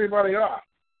piss everybody off.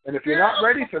 And if you're not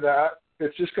ready for that,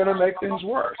 it's just going to make things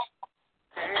worse.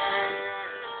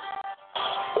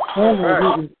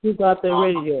 Right. You got the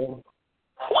radio.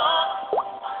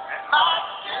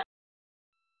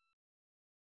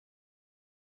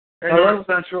 Hey, North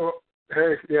Central.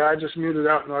 Hey, I just muted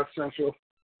out North Central.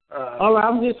 All right,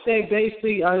 I'm just saying,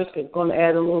 basically, I'm just going to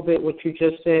add a little bit what you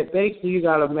just said. Basically, you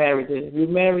got to marry it. If you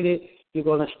married it, you're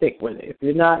going to stick with it. If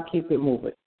you're not, keep it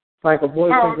moving. Like a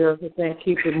boyfriend girl saying,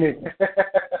 keep it moving.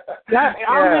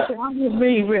 I'm just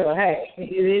being real. Hey,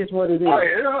 it is what it is.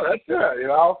 Oh,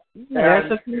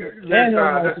 that's it,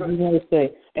 Analyze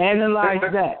say. Analyze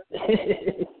that.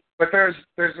 But there's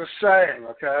a saying,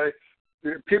 okay?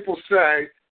 People say,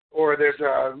 or there's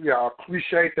a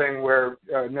cliche thing where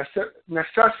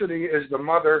necessity is the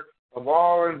mother of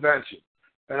all invention.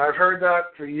 And I've heard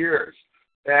that for years.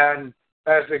 And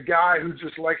as a guy who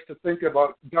just likes to think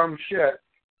about dumb shit,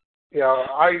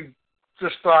 I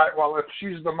just thought, well, if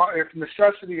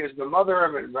necessity is the mother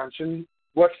of invention,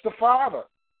 what's the father?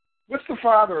 What's the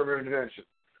father of invention?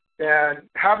 And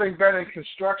having been in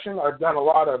construction, I've done a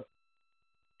lot of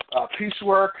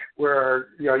piecework where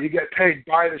you get paid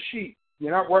by the sheet.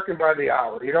 You're not working by the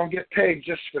hour. You don't get paid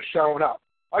just for showing up.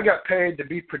 I got paid to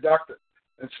be productive.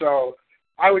 And so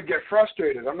I would get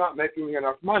frustrated. I'm not making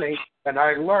enough money, and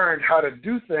I learned how to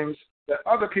do things that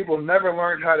other people never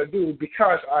learned how to do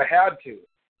because I had to.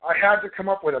 I had to come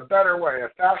up with a better way, a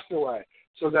faster way,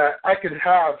 so that I could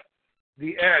have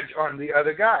the edge on the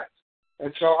other guys.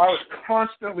 And so I was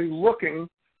constantly looking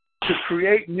to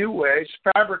create new ways,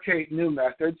 fabricate new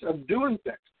methods of doing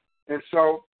things. And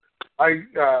so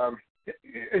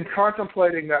in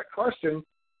contemplating that question,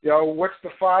 what's the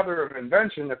father of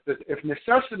invention? If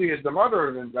necessity is the mother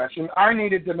of invention, I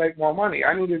needed to make more money.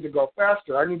 I needed to go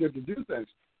faster. I needed to do things.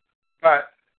 But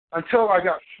until I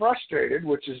got frustrated,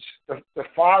 which is the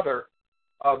father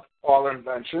of all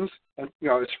inventions, and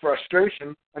it's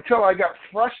frustration, until I got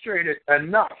frustrated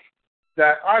enough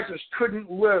that I just couldn't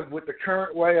live with the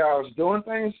current way I was doing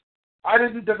things, I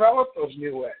didn't develop those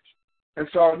new ways. And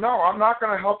so, no, I'm not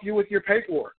going to help you with your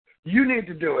paperwork. You need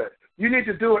to do it. You need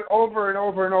to do it over and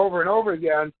over and over and over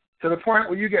again to the point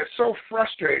where you get so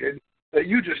frustrated that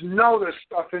you just know this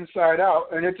stuff inside out,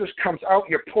 and it just comes out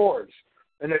your pores.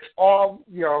 And it's all,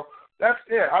 that's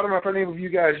it. I don't know if any of you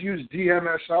guys use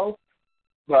DMSO,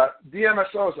 but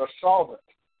DMSO is a solvent.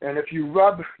 And if you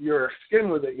rub your skin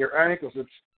with it, your ankles, it's,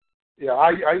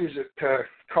 I use it to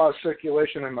cause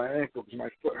circulation in my ankles. My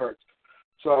foot hurts.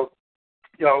 So,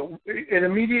 it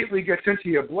immediately gets into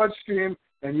your bloodstream,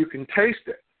 and you can taste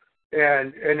it.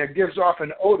 And it gives off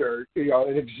an odor.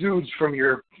 It exudes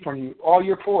from all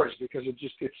your pores because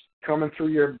it's coming through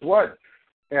your blood.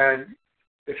 And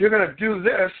if you're going to do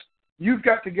this, you've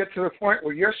got to get to the point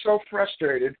where you're so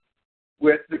frustrated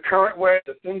with the current way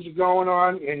that things are going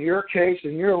on in your case,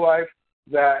 in your life,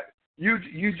 that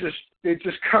it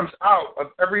just comes out of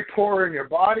every pore in your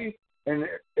body, and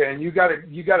you got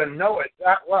to know it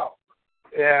that well,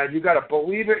 and you got to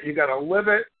believe it, you got to live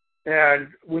it, and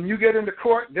when you get into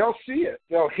court, they'll see it,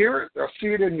 they'll hear it, they'll see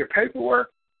it in your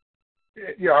paperwork.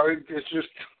 It's just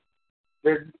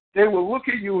they will look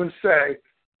at you and say,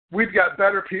 we've got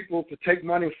better people to take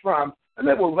money from, and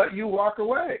they will let you walk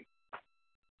away.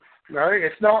 Right?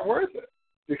 It's not worth it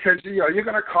because you're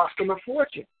going to cost them a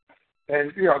fortune.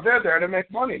 And, they're there to make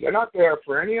money. They're not there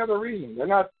for any other reason. They're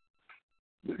not,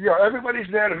 everybody's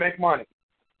there to make money.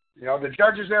 The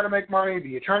judge is there to make money.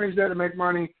 The attorney's there to make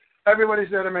money. Everybody's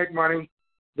there to make money.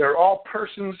 They're all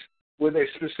persons with a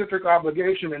specific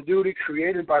obligation and duty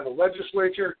created by the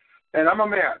legislature. And I'm a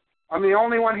man. I'm the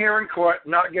only one here in court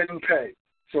not getting paid.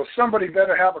 So somebody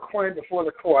better have a claim before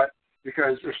the court,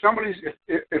 because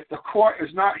if the court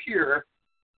is not here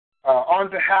on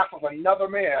behalf of another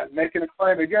man making a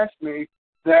claim against me,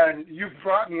 then you've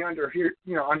brought me under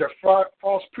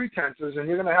false pretenses, and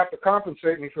you're going to have to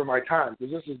compensate me for my time,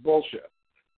 because this is bullshit.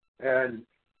 And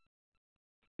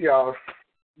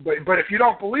but if you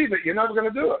don't believe it, you're never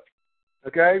going to do it.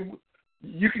 Okay,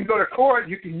 you can go to court,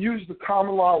 you can use the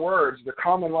common law words, the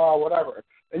common law whatever,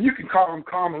 and you can call them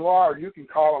common law, or you can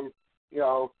call them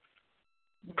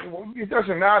it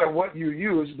doesn't matter what you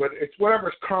use, but it's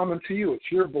whatever's common to you.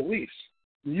 It's your beliefs.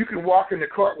 You can walk into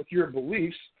court with your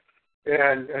beliefs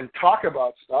and talk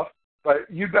about stuff, but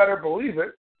you better believe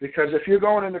it, because if you're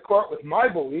going into court with my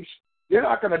beliefs, you're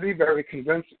not going to be very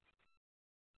convincing.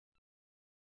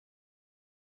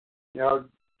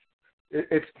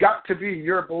 It's got to be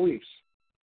your beliefs,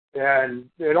 and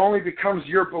it only becomes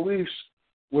your beliefs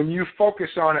when you focus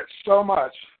on it so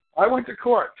much. I went to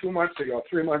court 3 months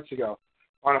ago,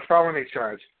 on a felony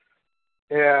charge.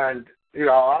 And,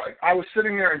 I was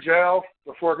sitting there in jail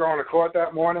before going to court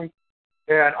that morning,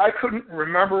 and I couldn't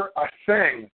remember a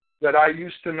thing that I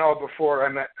used to know before I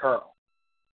met Carl.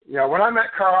 When I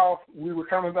met Carl, we were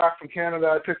coming back from Canada.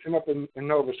 I picked him up in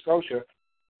Nova Scotia.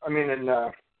 I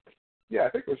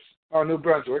think it was New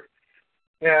Brunswick.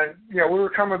 And, we were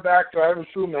coming back, driving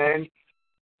through Maine.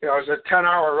 It was a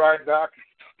 10-hour ride back,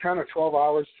 10 or 12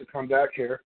 hours to come back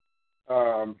here.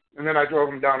 And then I drove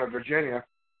him down to Virginia.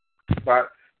 But,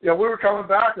 we were coming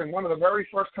back, and one of the very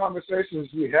first conversations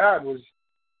we had was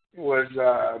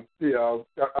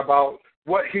about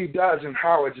what he does and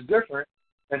how it's different,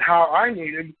 and how I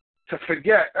needed to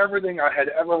forget everything I had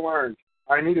ever learned.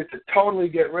 I needed to totally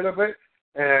get rid of it,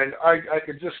 and I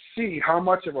could just see how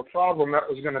much of a problem that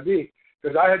was going to be,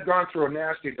 because I had gone through a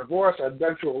nasty divorce. I'd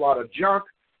been through a lot of junk,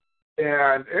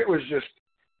 and it was just,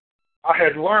 I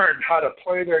had learned how to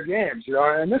play their games,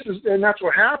 and that's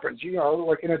what happens,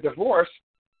 like in a divorce,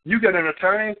 you get an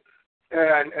attorney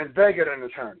and they get an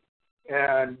attorney,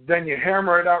 and then you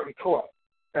hammer it out in court,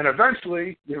 and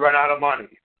eventually you run out of money,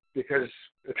 because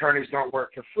attorneys don't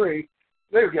work for free.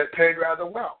 They get paid rather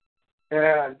well.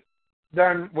 And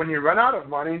then when you run out of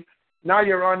money, now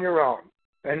you're on your own.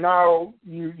 And now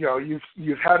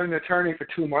you've had an attorney for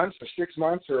 2 months or 6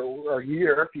 months or a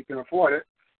year, if you can afford it,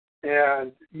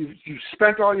 and you've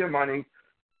spent all your money,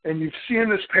 and you've seen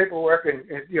this paperwork, and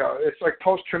it's like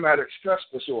post-traumatic stress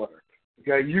disorder.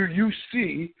 Okay, you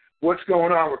see what's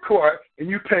going on with court, and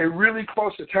you pay really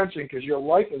close attention because your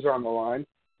life is on the line.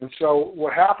 And so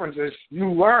what happens is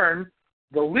you learn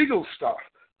the legal stuff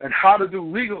and how to do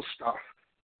legal stuff.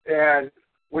 And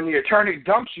when the attorney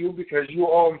dumps you because you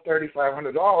owe him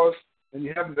 $3,500 and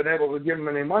you haven't been able to give him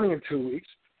any money in 2 weeks,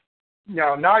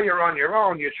 now you're on your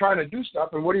own. You're trying to do stuff,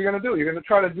 and what are you going to do? You're going to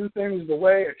try to do things the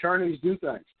way attorneys do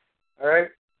things, all right?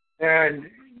 And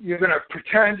you're going to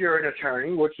pretend you're an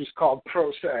attorney, which is called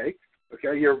pro se.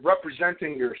 Okay, you're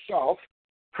representing yourself,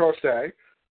 pro se,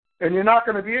 and you're not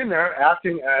going to be in there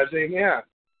acting as a man,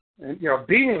 and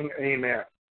being a man,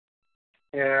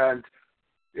 and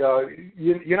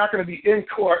you're not going to be in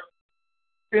court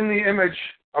in the image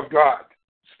of God,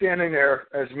 standing there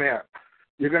as man.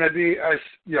 You're going to be as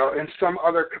in some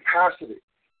other capacity,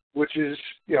 which is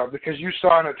because you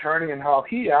saw an attorney and how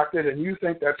he acted, and you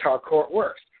think that's how court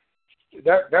works.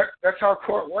 That's how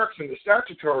court works in the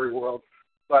statutory world.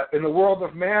 But in the world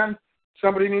of man,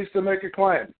 somebody needs to make a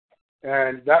claim.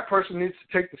 And that person needs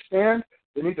to take the stand.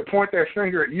 They need to point their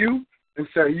finger at you and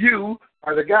say, you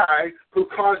are the guy who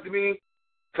caused me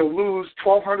to lose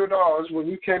 $1,200 when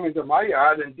you came into my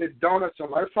yard and did donuts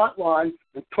on my front lawn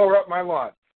and tore up my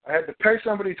lawn. I had to pay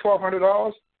somebody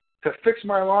 $1,200 to fix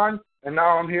my lawn, and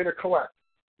now I'm here to collect.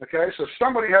 Okay, so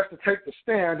somebody has to take the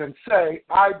stand and say,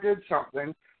 I did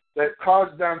something that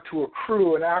caused them to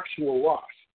accrue an actual loss,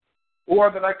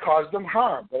 or that I caused them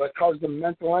harm, that I caused them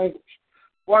mental anguish,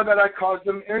 or that I caused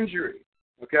them injury.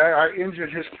 Okay, I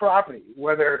injured his property,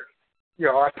 whether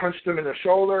I punched him in the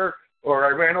shoulder or I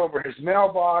ran over his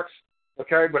mailbox.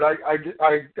 Okay, but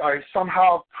I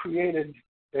somehow created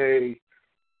an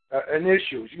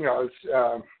issue.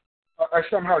 I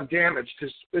somehow damaged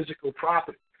his physical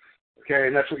property. Okay,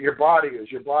 and that's what your body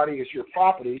is. Your body is your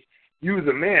property. You,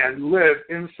 the man, live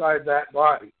inside that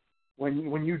body.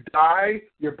 When you die,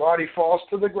 your body falls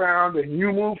to the ground and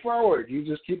you move forward. You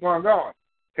just keep on going.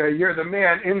 Okay, you're the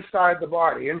man inside the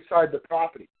body, inside the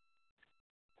property.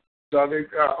 So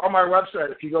on my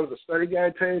website, if you go to the study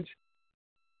guide page,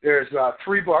 there's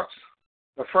 3 books.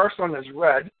 The first one is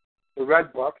the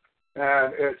Red Book,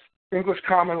 and it's English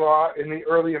Common Law in the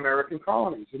Early American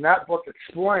Colonies. And that book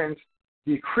explains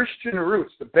the Christian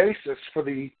roots, the basis for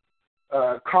the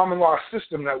common law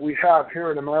system that we have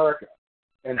here in America,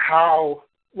 and how,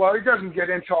 well, it doesn't get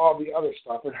into all the other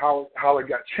stuff and how it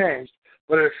got changed,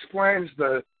 but it explains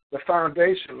the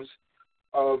foundations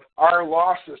of our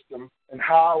law system and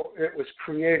how it was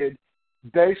created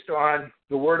based on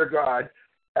the Word of God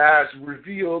as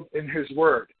revealed in His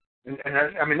Word. And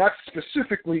I mean, that's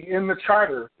specifically in the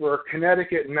charter for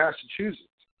Connecticut and Massachusetts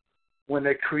when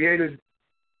they created,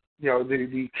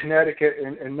 the Connecticut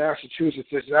and Massachusetts.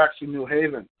 It's actually New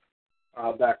Haven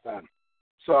back then.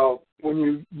 So when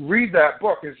you read that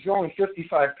book, it's only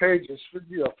 55 pages,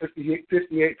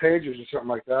 58 pages or something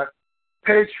like that.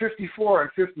 Page 54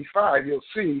 and 55, you'll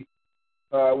see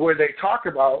where they talk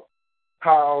about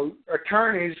how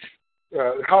attorneys,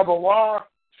 how the law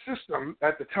system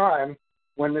at the time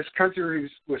when this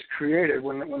country was created,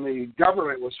 when the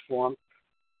government was formed,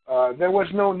 there was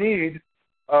no need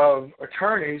of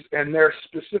attorneys and their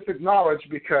specific knowledge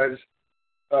because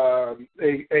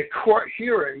a court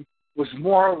hearing was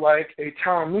more like a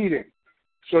town meeting.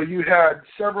 So you had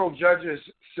several judges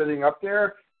sitting up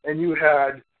there, and you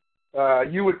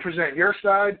would present your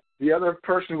side, the other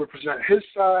person would present his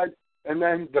side, and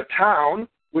then the town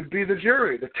would be the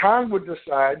jury. The town would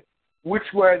decide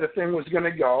which way the thing was going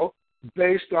to go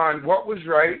based on what was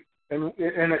right, and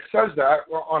it says that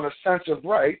on a sense of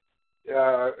right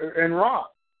and wrong.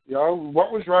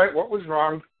 What was right, what was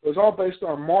wrong, it was all based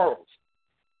on morals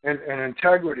and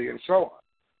integrity and so on.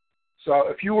 So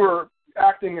if you were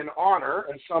acting in honor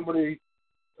and somebody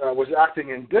was acting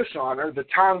in dishonor, the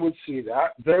town would see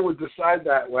that. They would decide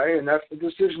that way, and that's the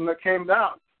decision that came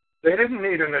down. They didn't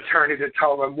need an attorney to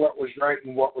tell them what was right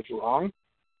and what was wrong.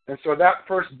 And so that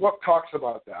first book talks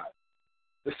about that.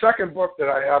 The second book that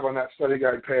I have on that study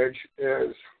guide page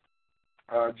is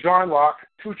John Locke,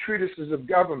 2 Treatises of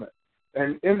Government.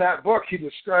 And in that book, he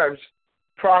describes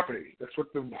property. That's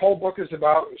what the whole book is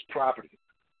about, is property.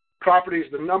 Property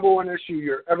is the number one issue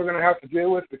you're ever going to have to deal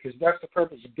with because that's the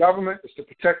purpose of government, is to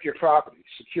protect your property,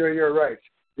 secure your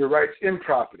rights in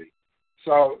property.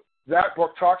 So that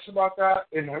book talks about that.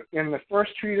 In the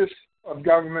first treatise of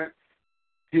government,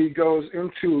 he goes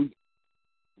into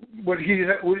what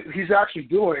he's actually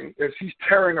doing is he's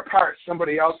tearing apart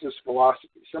somebody else's philosophy.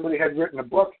 Somebody had written a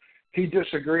book, he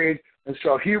disagreed, and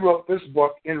so he wrote this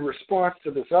book in response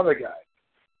to this other guy.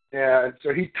 And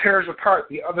so he tears apart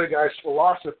the other guy's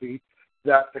philosophy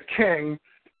that the king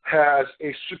has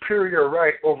a superior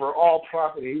right over all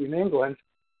property in England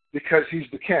because he's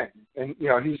the king. And,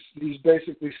 he's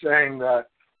basically saying that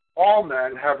all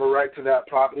men have a right to that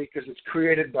property because it's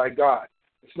created by God.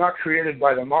 It's not created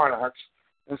by the monarchs.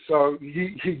 And so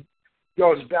he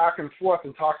goes back and forth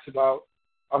and talks about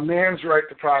a man's right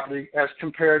to property as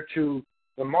compared to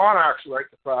the monarch's right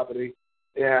to property.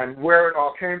 and where it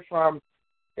all came from.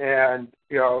 And,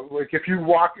 like if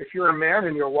you're a man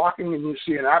and you're walking and you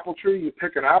see an apple tree, you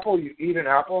pick an apple, you eat an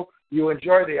apple, you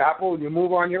enjoy the apple, and you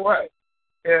move on your way.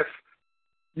 If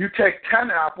you take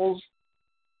 10 apples,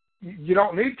 you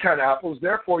don't need 10 apples,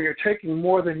 therefore you're taking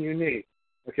more than you need.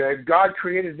 Okay? God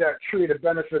created that tree to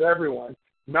benefit everyone,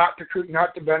 not to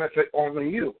benefit only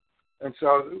you. And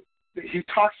so he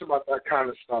talks about that kind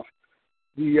of stuff.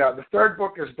 The third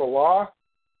book is The Law,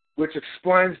 which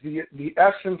explains the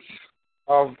essence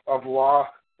of law.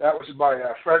 That was by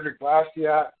Frederick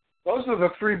Bastiat. Those are the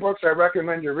 3 books I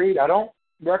recommend you read. I don't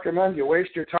recommend you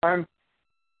waste your time,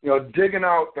 digging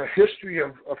out the history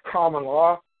of common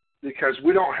law, because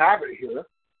we don't have it here.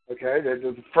 Okay,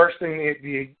 the first thing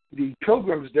the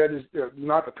Pilgrims did is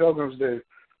not the Pilgrims, the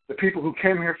people who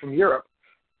came here from Europe.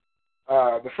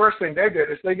 The first thing they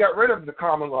did is they got rid of the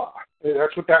common law.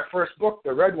 That's what that first book,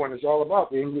 the red one, is all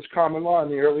about, the English common law in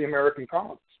the early American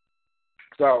colonies.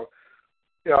 So,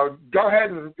 go ahead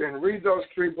and read those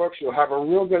 3 books. You'll have a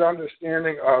real good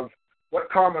understanding of what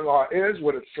common law is,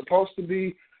 what it's supposed to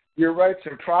be, your rights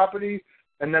and property,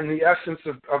 and then the essence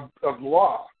of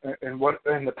law and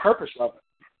the purpose of it,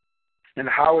 and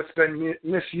how it's been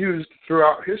misused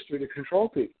throughout history to control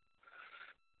people.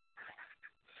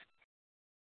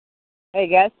 Hey,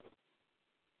 guys.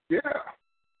 Yeah.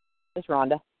 It's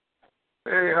Rhonda.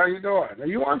 Hey, how you doing? Are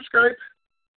you on Skype?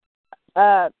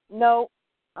 No,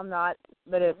 I'm not.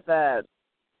 But if I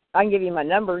can give you my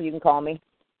number, you can call me.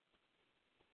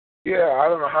 Yeah, I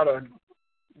don't know how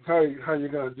you're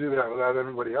gonna do that without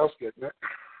everybody else getting it.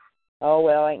 Oh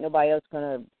well, ain't nobody else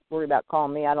gonna worry about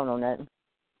calling me. I don't know nothing.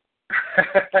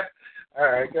 All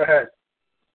right, go ahead.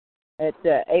 It's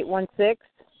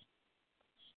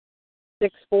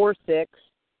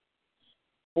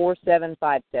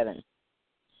 816-646-4757.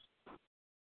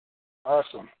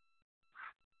 Awesome.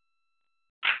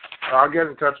 I'll get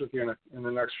in touch with you in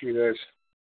the next few days.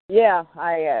 Yeah,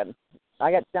 I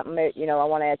got something that, I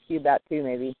want to ask you about too,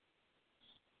 maybe.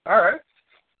 All right.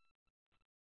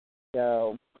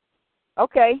 So,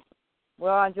 okay.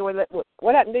 Well, I enjoyed it.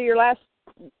 What happened to your last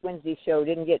Wednesday show?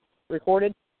 Didn't get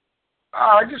recorded?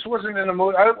 I just wasn't in the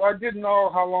mood. I didn't know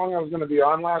how long I was going to be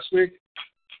on last week,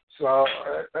 so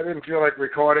I didn't feel like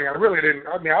recording. I really didn't.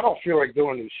 I mean, I don't feel like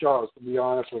doing these shows, to be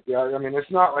honest with you. I mean, it's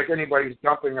not like anybody's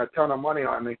dumping a ton of money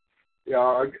on me.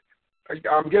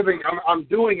 I'm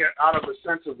doing it out of a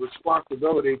sense of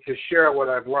responsibility to share what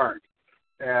I've learned,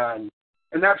 and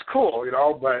that's cool,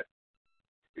 But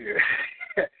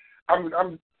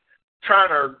I'm trying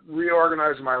to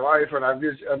reorganize my life, and I've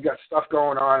got stuff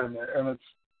going on, and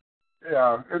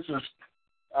it's just,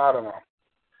 I don't know.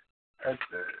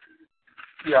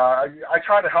 I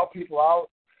try to help people out,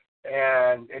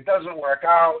 and it doesn't work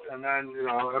out, and then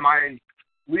am I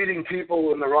leading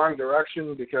people in the wrong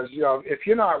direction? Because if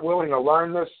you're not willing to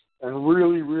learn this and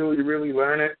really, really, really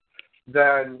learn it,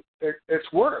 then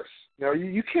it's worse.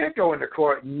 You can't go into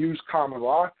court and use common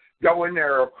law. Go in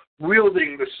there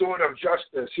wielding the sword of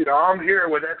justice. I'm here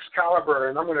with Excalibur,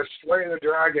 and I'm going to slay the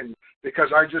dragon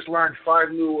because I just learned 5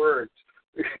 new words.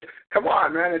 Come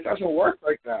on, man. It doesn't work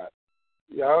like that.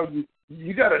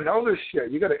 You got to know this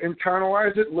shit. You got to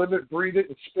internalize it, live it, breathe it,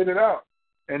 and spit it out.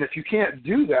 And if you can't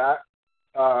do that,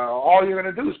 all you're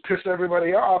going to do is piss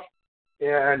everybody off,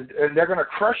 and they're going to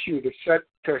crush you to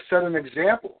set an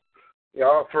example,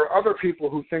 for other people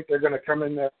who think they're going to come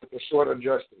in there with the sword of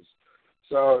justice.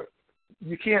 So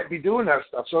you can't be doing that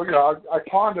stuff. So, I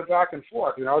ponder back and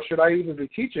forth, should I even be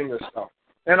teaching this stuff?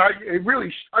 And I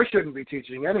shouldn't be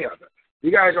teaching any of it.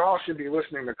 You guys all should be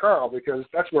listening to Carl, because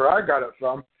that's where I got it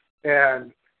from.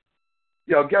 And,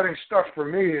 getting stuff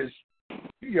from me is,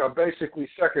 basically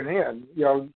secondhand.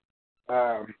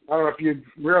 I don't know if you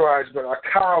realize, but a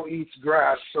cow eats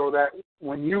grass, so that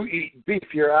when you eat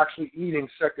beef, you're actually eating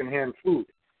secondhand food,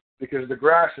 because the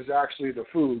grass is actually the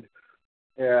food,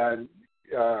 and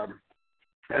on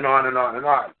and on and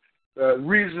on. The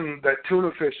reason that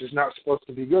tuna fish is not supposed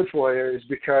to be good for you is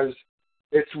because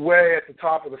it's way at the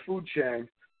top of the food chain,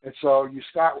 and so you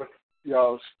start with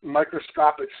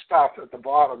microscopic stuff at the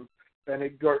bottom, and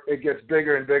it gets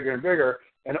bigger and bigger and bigger,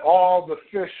 and all the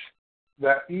fish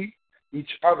that eat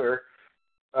each other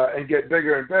and get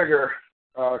bigger and bigger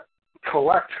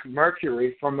collect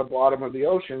mercury from the bottom of the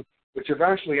ocean, which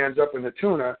eventually ends up in the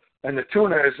tuna, and the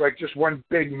tuna is like just one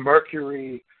big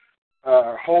mercury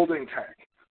holding tank.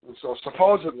 And so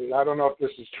supposedly, I don't know if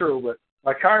this is true, but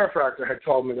my chiropractor had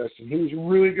told me this, and he was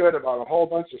really good about a whole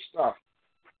bunch of stuff.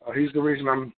 He's the reason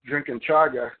I'm drinking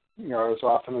chaga, as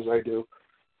often as I do.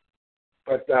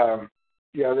 But,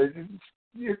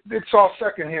 it's all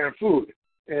secondhand food.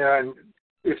 And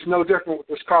it's no different with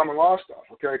this common law stuff.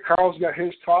 Okay, Carl's got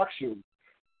his talk shoe.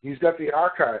 He's got the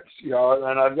archives,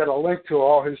 and I've got a link to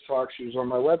all his talk shoes on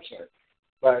my website.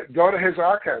 But go to his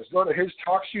archives, go to his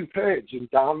talk shoe page, and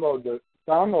download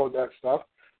that stuff.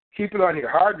 Keep it on your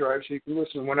hard drive so you can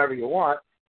listen whenever you want.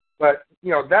 But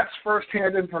that's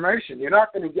firsthand information. You're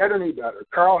not going to get any better.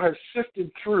 Carl has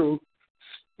sifted through,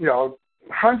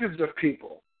 hundreds of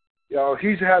people.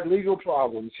 He's had legal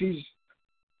problems. He's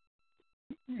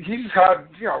had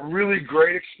really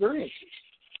great experiences.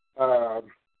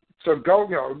 So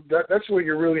go, that's where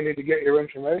you really need to get your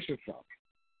information from.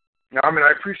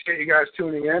 I appreciate you guys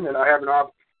tuning in, and I have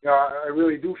I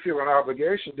really do feel an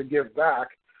obligation to give back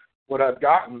what I've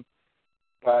gotten.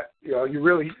 But you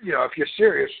really, if you're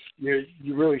serious, you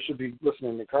really should be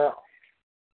listening to Carl.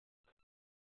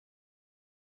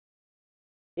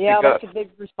 Yeah, that's a big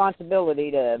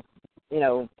responsibility to,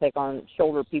 take on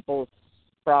shoulder people's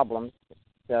problems.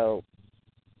 So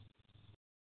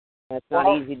that's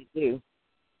not easy to do.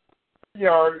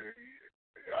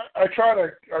 I try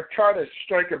to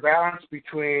strike a balance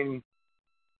between,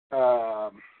 my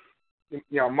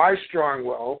strong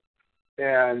will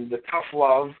and the tough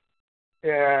love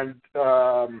and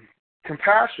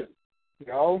compassion.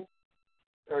 I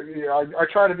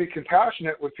try to be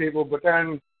compassionate with people, but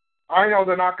then I know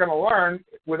they're not going to learn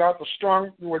without the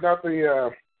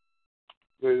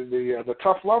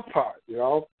tough love part.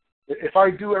 If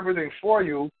I do everything for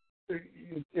you,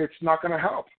 it's not going to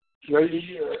help.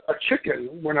 A chicken,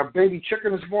 when a baby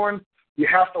chicken is born, you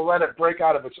have to let it break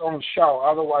out of its own shell.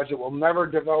 Otherwise, it will never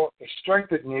develop the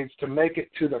strength it needs to make it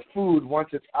to the food once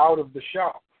it's out of the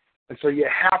shell. And so you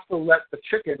have to let the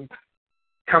chicken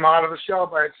come out of the shell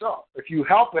by itself. If you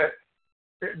help it,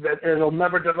 it'll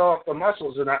never develop the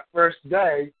muscles in that first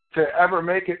day to ever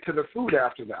make it to the food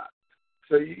after that.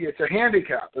 So it's a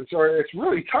handicap. And so it's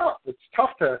really tough. It's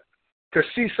tough to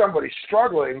see somebody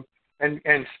struggling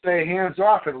and stay hands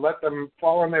off and let them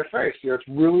fall on their face. It's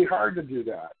really hard to do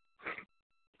that.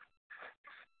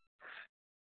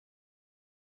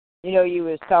 You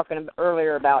was talking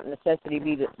earlier about necessity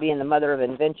being the mother of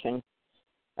invention.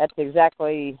 That's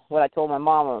exactly what I told my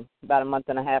mama about a month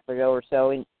and a half ago or so.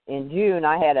 In June,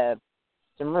 I had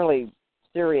some really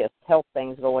serious health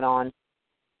things going on,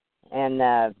 and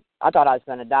I thought I was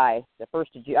going to die. The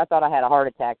 1st of June, I thought I had a heart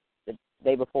attack the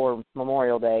day before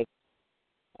Memorial Day.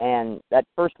 And that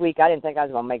first week, I didn't think I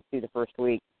was going to make it through the first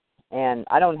week. And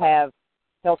I don't have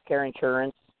health care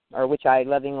insurance, or which I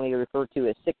lovingly refer to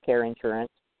as sick care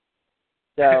insurance.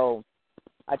 So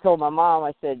I told my mom,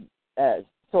 I said,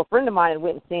 so a friend of mine had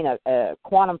went and seen a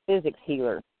quantum physics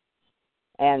healer.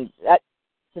 And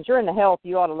since you're in the health,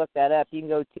 you ought to look that up. You can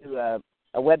go to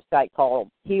a website called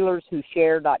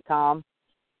healerswhoshare.com.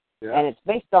 Yeah. And it's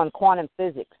based on quantum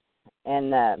physics.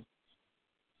 And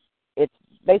it's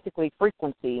basically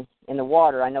frequency in the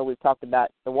water. I know we've talked about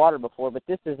the water before, but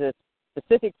this is a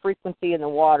specific frequency in the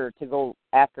water to go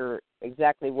after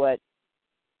exactly what,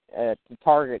 to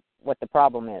target what the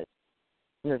problem is.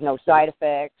 And there's no side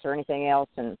effects or anything else.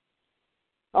 And,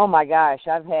 oh, my gosh,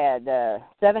 I've had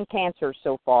 7 cancers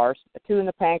so far, 2 in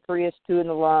the pancreas, 2 in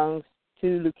the lungs,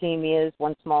 2 leukemias,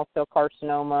 1 small cell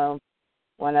carcinoma,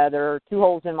 1 other, 2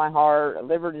 holes in my heart, a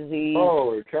liver disease,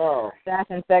 holy cow,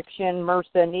 staph infection, MRSA,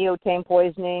 neotame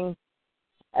poisoning,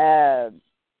 and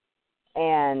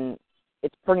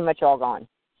it's pretty much all gone.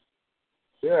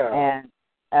 Yeah.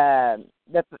 And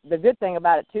the good thing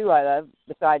about it, too, I love,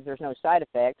 besides there's no side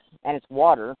effects, and it's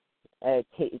water,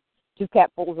 2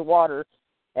 capfuls of water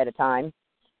at a time,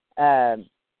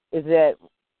 is that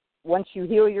once you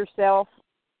heal yourself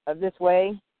of this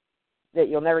way, that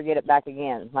you'll never get it back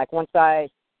again. Like once I,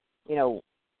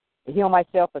 heal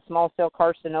myself of small cell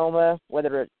carcinoma,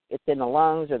 whether it's in the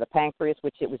lungs or the pancreas,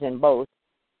 which it was in both,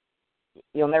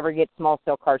 you'll never get small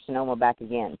cell carcinoma back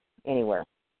again anywhere.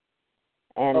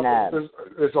 And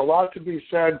there's a lot to be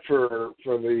said for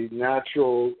the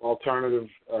natural alternative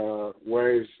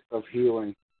ways of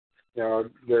healing.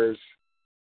 There's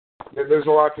a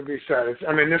lot to be said.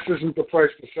 This isn't the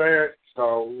place to say it,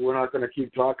 so we're not going to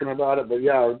keep talking about it. But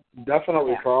yeah,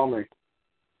 definitely call me.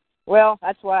 Well,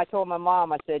 that's why I told my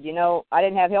mom. I said, I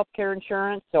didn't have health care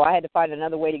insurance, so I had to find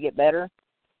another way to get better.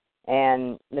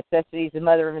 And necessity is the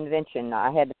mother of invention.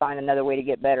 I had to find another way to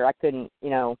get better. I couldn't,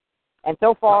 And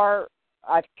so far,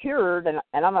 I've cured, and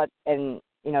I'm a, and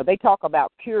they talk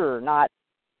about cure, not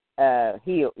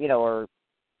heal, or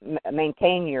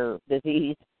maintain your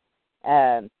disease.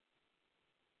 I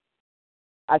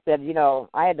said,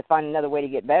 I had to find another way to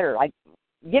get better.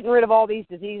 Getting rid of all these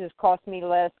diseases cost me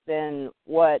less than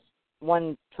what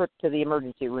 1 trip to the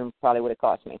emergency room probably would have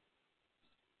cost me.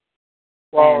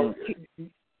 Well,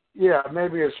 yeah,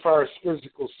 maybe as far as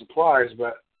physical supplies,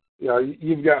 but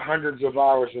you've got hundreds of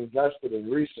hours invested in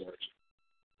research.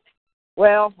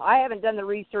 Well, I haven't done the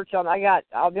research on.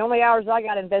 The only hours I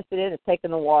got invested in is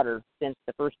taking the water since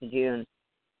the 1st of June,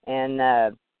 and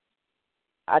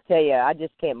I tell you, I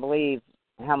just can't believe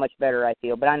how much better I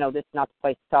feel. But I know this is not the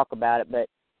place to talk about it. But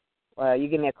you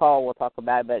give me a call, we'll talk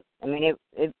about it. But I mean,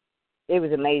 it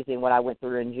was amazing what I went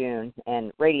through in June,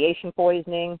 and radiation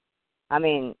poisoning. I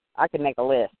mean, I could make a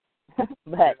list.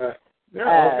 But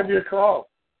I'll give you a call.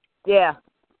 Yeah.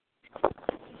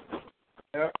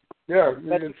 Yeah.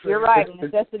 But you're right.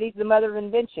 Necessity's the mother of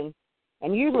invention,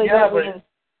 and usually.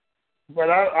 But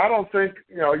I don't think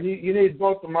you need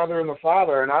both the mother and the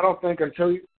father, and I don't think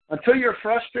until you're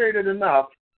frustrated enough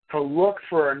to look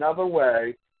for another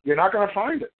way, you're not going to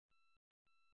find it.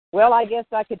 Well, I guess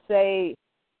I could say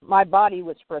my body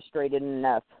was frustrated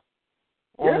enough,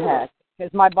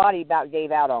 because my body about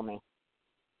gave out on me.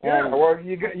 Yeah, well,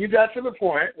 you got to the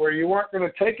point where you weren't going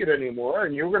to take it anymore,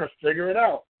 and you were going to figure it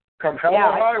out. Come hell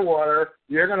or high water,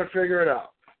 you're going to figure it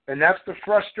out. And that's the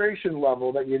frustration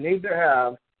level that you need to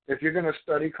have if you're going to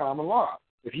study common law.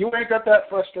 If you ain't got that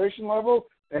frustration level,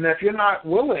 and if you're not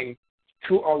willing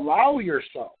to allow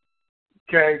yourself,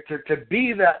 to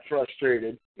be that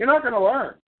frustrated, you're not going to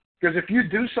learn. Because if you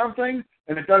do something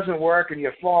and it doesn't work and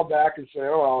you fall back and say,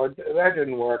 oh, well, that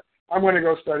didn't work, I'm going to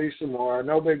go study some more,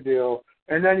 no big deal.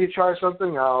 And then you try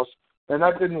something else, and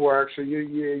that didn't work, so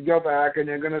you go back and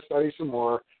you're going to study some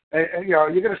more. And you're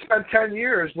going to spend 10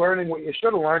 years learning what you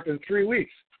should have learned in 3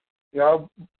 weeks.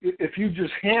 If you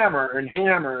just hammer and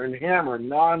hammer and hammer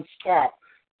nonstop,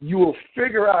 you will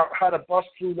figure out how to bust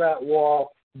through that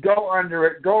wall, go under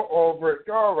it, go over it,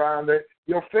 go around it.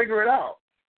 You'll figure it out.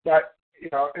 But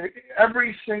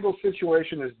every single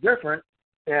situation is different,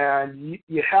 and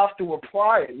you have to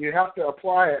apply it. You have to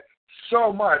apply it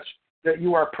so much that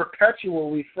you are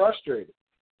perpetually frustrated.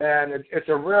 And it's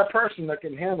a rare person that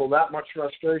can handle that much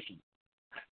frustration.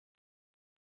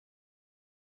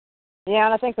 Yeah,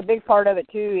 and I think a big part of it,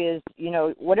 too,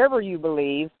 is, whatever you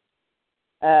believe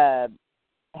has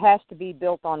to be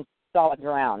built on solid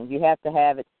ground. You have to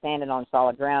have it standing on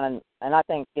solid ground. And I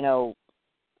think,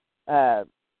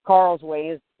 Carl's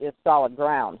way is solid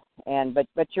ground.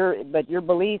 But your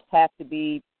beliefs have to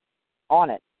be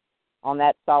on it, on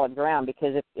that solid ground.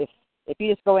 Because if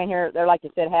you just go in here, they're like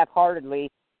you said, half-heartedly,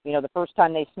 the first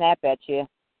time they snap at you,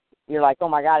 you're like, oh,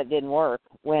 my God, it didn't work.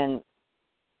 When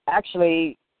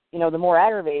actually, the more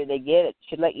aggravated they get, it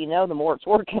should let you know the more it's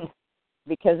working,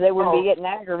 because they wouldn't be getting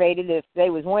aggravated if they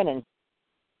was winning.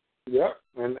 Yep,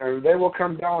 and they will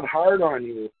come down hard on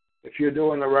you if you're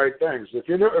doing the right things. If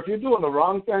you're doing the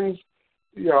wrong things,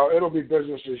 it'll be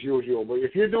business as usual. But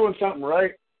if you're doing something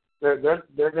right, they're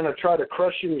going to try to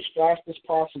crush you as fast as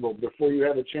possible before you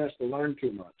have a chance to learn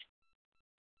too much.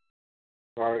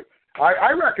 All right.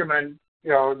 I recommend,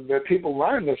 that people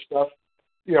learn this stuff,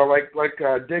 like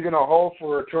digging a hole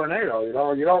for a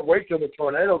tornado. You don't wait till the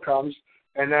tornado comes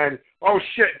and then, oh,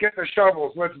 shit, get the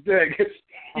shovels, let's dig.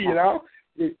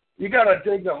 You got to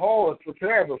dig the hole and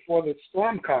prepare before the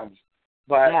storm comes.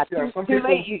 But some people,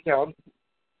 too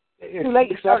late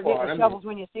to start getting the shovels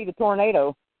when you see the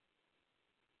tornado.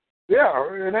 Yeah,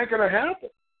 it ain't going to happen.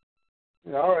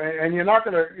 And you're not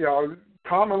going to,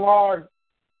 common law,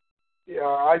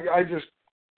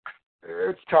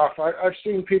 it's tough. I've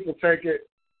seen people take it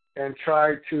and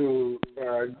try to,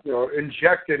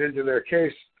 inject it into their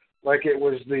case like it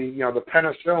was the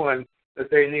penicillin that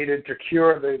they needed to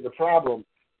cure the problem.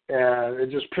 And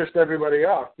it just pissed everybody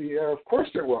off. Of course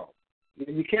it will.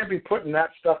 You can't be putting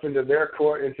that stuff into their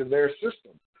court, into their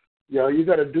system. You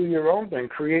got to do your own thing,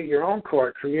 create your own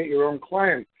court, create your own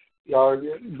claim.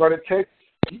 But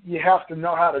you have to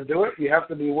know how to do it. You have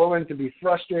to be willing to be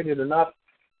frustrated enough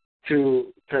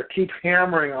to keep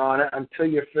hammering on it until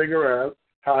you figure out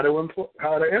how to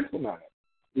implement it.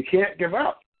 You can't give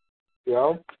up.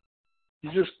 You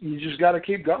just got to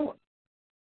keep going.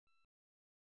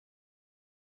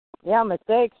 Yeah,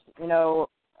 mistakes. Where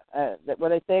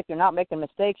they say if you're not making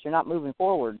mistakes, you're not moving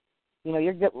forward.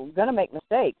 You're going to make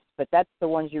mistakes, but that's the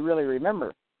ones you really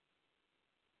remember.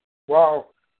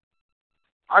 Well,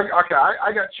 I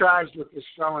got charged with this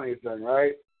felony thing,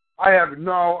 right? I have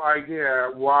no idea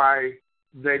why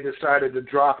they decided to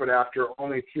drop it after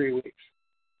only 3 weeks.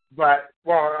 But,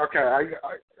 I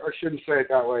shouldn't say it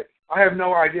that way. I have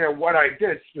no idea what I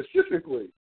did specifically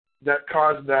that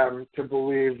caused them to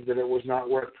believe that it was not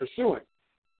worth pursuing.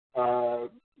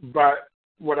 But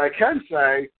what I can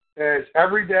say is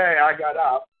every day I got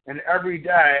up, and every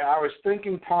day I was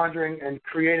thinking, pondering, and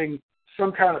creating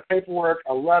some kind of paperwork,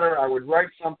 a letter. I would write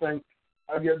something.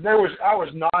 I was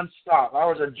nonstop. I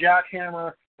was a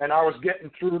jackhammer, and I was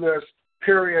getting through this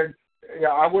period. Yeah,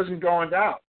 I wasn't going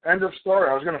down. End of story.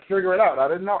 I was going to figure it out. I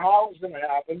didn't know how it was going to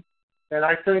happen, and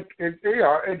I think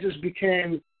it just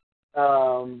became.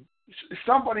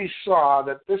 Somebody saw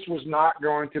that this was not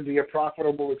going to be a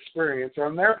profitable experience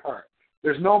on their part.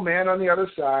 There's no man on the other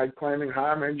side claiming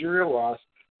harm, injury, or loss.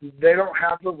 They don't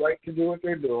have the right to do what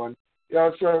they're doing.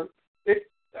 So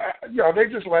they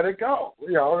just let it go.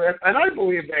 And I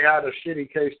believe they had a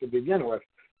shitty case to begin with,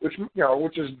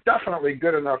 which is definitely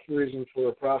good enough reason for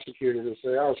a prosecutor to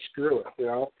say, "Oh, screw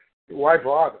it." Why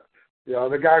bother?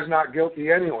 The guy's not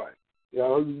guilty anyway.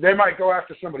 They might go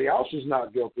after somebody else who's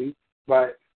not guilty,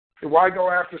 but why go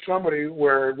after somebody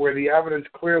where the evidence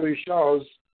clearly shows,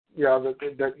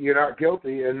 that you're not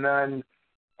guilty, and then,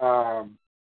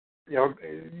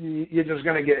 you're just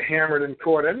going to get hammered in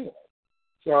court anyway.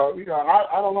 So, I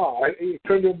don't know. It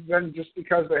could have been just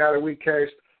because they had a weak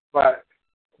case, but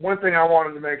one thing I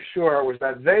wanted to make sure was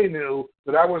that they knew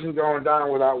that I wasn't going down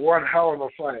without one hell of a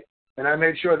fight, and I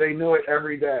made sure they knew it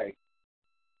every day.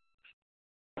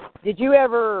 Did you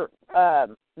ever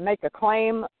make a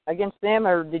claim against them,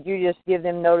 or did you just give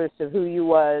them notice of who you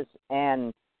was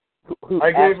and who?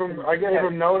 I gave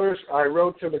them notice. I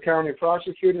wrote to the county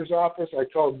prosecutor's office. I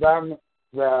told them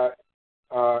that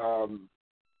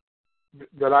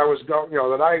that I was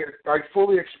that I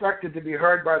fully expected to be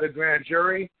heard by the grand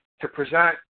jury to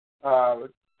present. I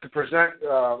forget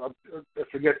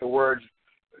the words.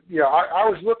 I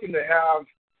was looking to have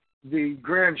the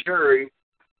grand jury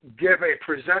give a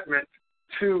presentment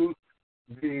to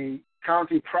the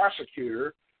county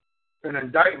prosecutor, an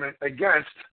indictment against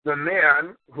the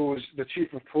man who was the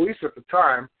chief of police at the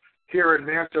time here in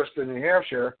Manchester, New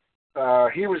Hampshire.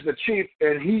 He was the chief,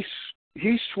 and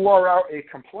he swore out a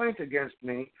complaint against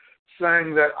me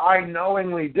saying that I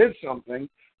knowingly did something,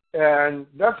 and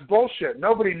that's bullshit.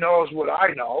 Nobody knows what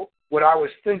I know, what I was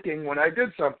thinking when I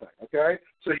did something, okay?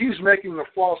 So he's making a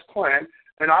false claim,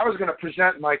 and I was going to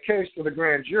present my case to the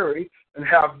grand jury and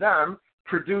have them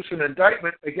produce an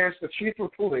indictment against the chief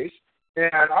of police, and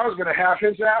I was going to have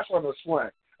his ass on the swing.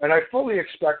 And I fully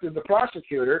expected the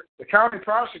prosecutor, the county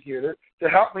prosecutor, to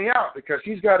help me out because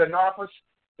he's got an office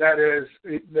that is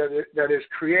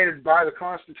created by the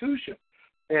Constitution,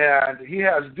 and he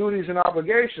has duties and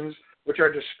obligations which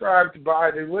are described by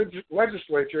the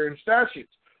legislature in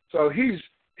statutes. So he's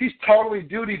totally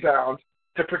duty bound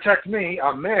to protect me,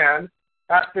 a man,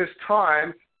 at this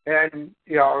time, and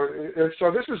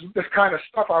so this is the kind of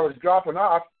stuff I was dropping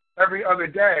off every other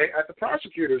day at the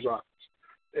prosecutor's office.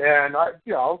 And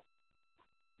you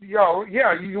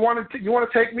want to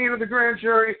take me to the grand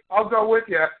jury? I'll go with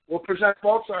you. We'll present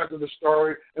both sides of the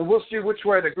story, and we'll see which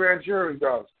way the grand jury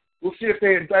goes. We'll see if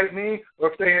they indict me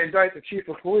or if they indict the chief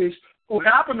of police, who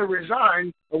happened to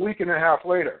resign a week and a half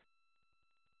later.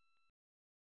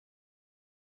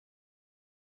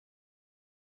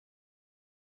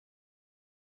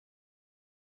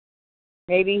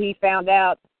 Maybe he found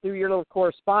out through your little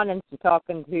correspondence and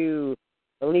talking to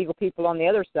the legal people on the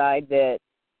other side that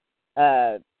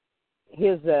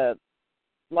his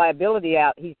liability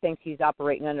he thinks he's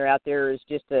operating under out there is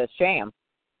just a sham.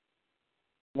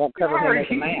 Won't cover him as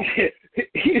a man.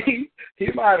 He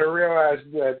might have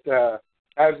realized that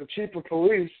as the chief of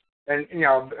police and,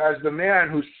 as the man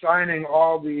who's signing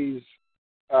all these,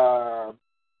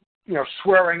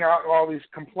 swearing out all these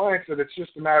complaints, that it's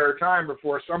just a matter of time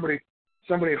before somebody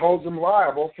holds him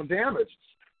liable for damages,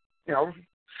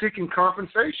 seeking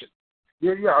compensation.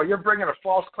 You're bringing a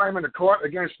false claim into court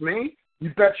against me?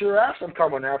 You bet your ass I'm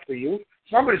coming after you.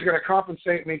 Somebody's going to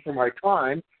compensate me for my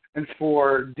time and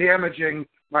for damaging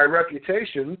my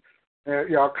reputation.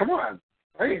 Come on.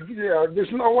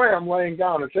 There's no way I'm laying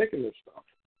down and taking this stuff.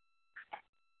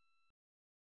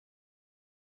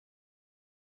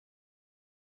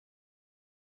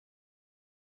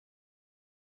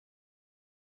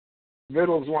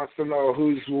 Vittles wants to know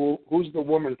who's the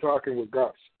woman talking with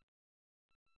Gus.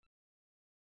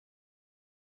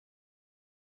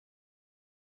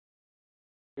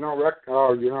 Rick?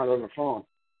 Oh, you're not on the phone.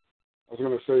 I was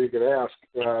going to say you could ask.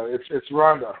 It's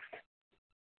Rhonda.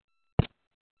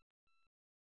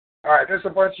 All right, there's a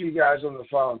bunch of you guys on the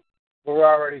phone. We're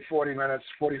already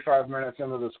 45 minutes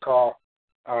into this call.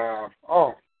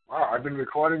 Wow, I've been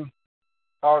recording.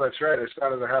 Oh, that's right. I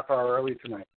started a half hour early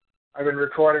tonight. I've been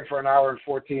recording for an hour and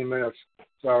 14 minutes.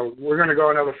 So we're going to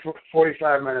go another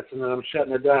 45 minutes, and then I'm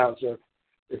shutting it down. So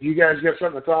if you guys got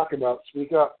something to talk about,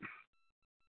 speak up.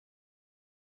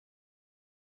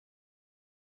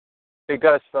 Hey,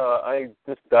 Gus, I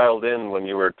just dialed in when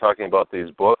you were talking about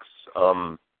these books.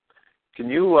 Can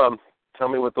you tell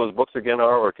me what those books again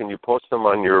are, or can you post them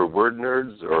on your Word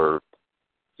Nerds or?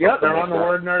 Yeah, they're on the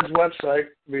Word Nerdz website,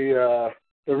 the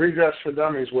Redress for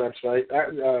Dummies website.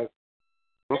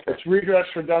 It's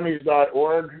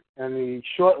redressfordummies.org, and the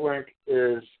short link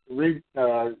is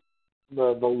the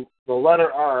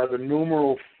letter R, the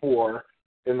numeral 4,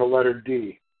 and the letter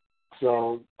D.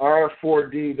 So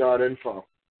r4d.info.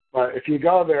 But if you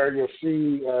go there, you'll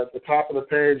see at the top of the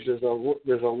page there's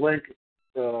a link,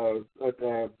 a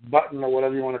button or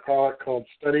whatever you want to call it, called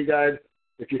Study Guide.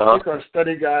 If you click on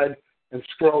Study Guide and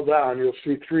scroll down, you'll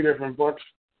see 3 different books.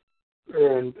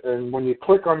 And when you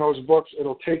click on those books,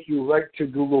 it'll take you right to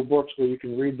Google Books where you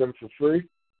can read them for free.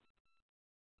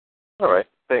 All right,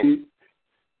 thanks.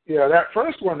 Yeah, that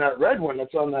first one, that red one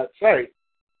that's on that site,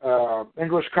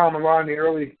 English Common Law in the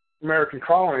Early American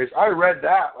Colonies, I read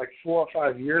that like 4 or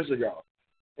 5 years ago.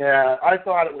 And I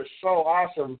thought it was so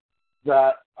awesome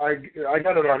that I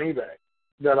got it on eBay,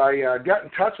 that I got in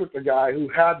touch with the guy who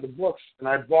had the books, and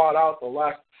I bought out the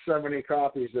last 70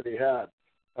 copies that he had.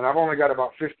 And I've only got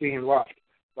about 15 left.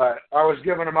 But I was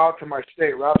giving them out to my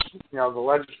state reps, the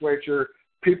legislature,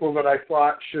 people that I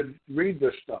thought should read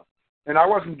this stuff. And I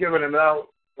wasn't giving it out,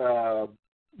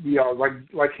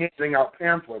 like handing out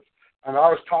pamphlets. And I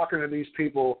was talking to these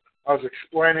people. I was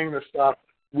explaining the stuff.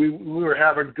 We were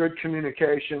having good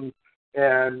communication,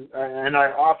 and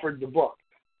I offered the book.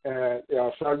 And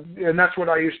that's what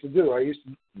I used to do. I used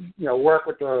to, work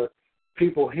with the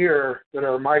people here that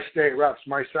are my state reps,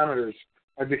 my senators.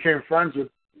 I became friends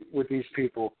with these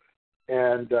people,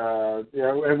 and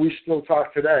and we still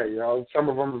talk today. Some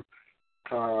of them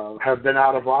have been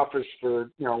out of office for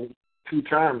 2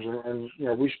 terms, and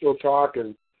we still talk,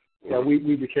 and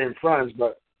we became friends.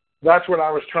 But that's what I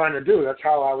was trying to do. That's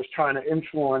how I was trying to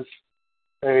influence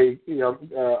a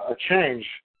change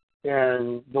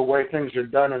in the way things are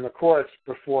done in the courts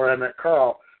before I met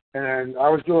Carl. And I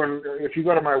was doing. If you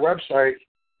go to my website,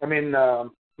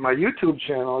 my YouTube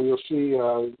channel, you'll see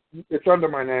it's under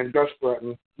my name, Gus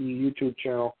Breton, the YouTube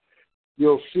channel.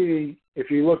 You'll see,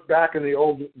 if you look back in the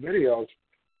old videos,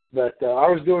 that I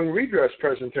was doing redress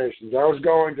presentations. I was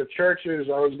going to churches.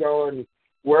 I was going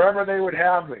wherever they would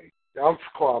have me, Elks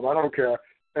Club, I don't care.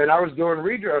 And I was doing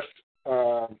redress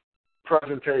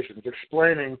presentations,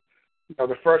 explaining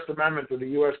the First Amendment to the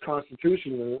U.S.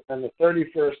 Constitution and the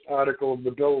 31st Article of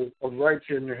the Bill of Rights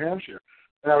here in New Hampshire.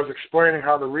 And I was explaining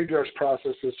how the redress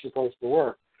process is supposed to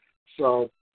work.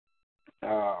 So,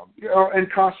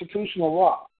 and constitutional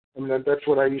law. That's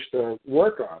what I used to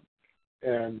work on.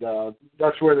 And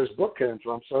that's where this book came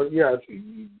from. So,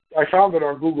 I found it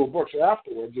on Google Books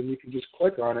afterwards, and you can just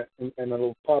click on it, and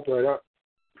it'll pop right up.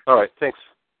 All right, thanks.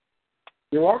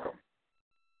 You're welcome.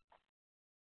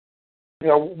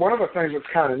 One of the things that's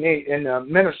kind of neat, in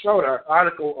Minnesota,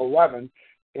 Article 11,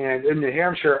 and in New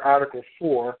Hampshire, Article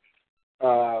 4,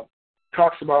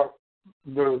 talks about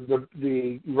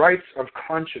the rights of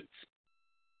conscience.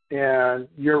 And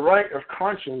your right of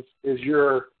conscience is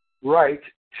your right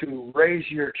to raise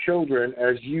your children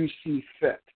as you see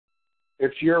fit.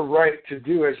 It's your right to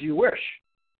do as you wish,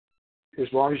 as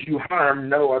long as you harm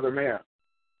no other man.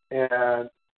 And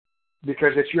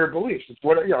because it's your beliefs. It's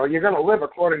what you're going to live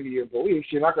according to your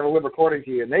beliefs. You're not going to live according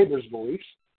to your neighbor's beliefs.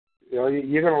 You're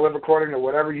going to live according to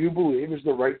whatever you believe is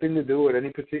the right thing to do at any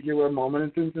particular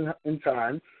moment in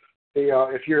time.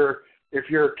 If your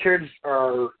kids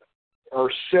are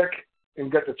sick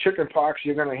and get the chicken pox,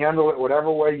 you're going to handle it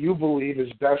whatever way you believe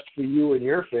is best for you and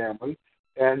your family,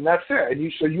 and that's it.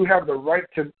 And so you have the right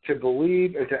to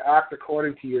believe and to act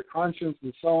according to your conscience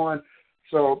and so on.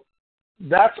 So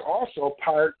that's also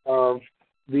part of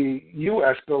the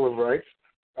U.S. Bill of Rights,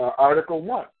 Article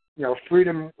 1.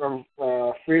 Freedom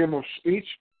of speech,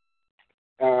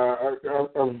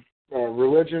 of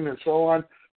religion, and so on.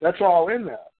 That's all in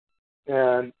there.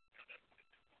 And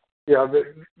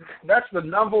that's the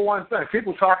number one thing.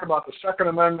 People talk about the Second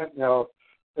Amendment,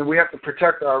 and we have to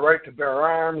protect our right to bear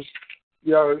arms.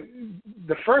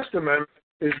 The First Amendment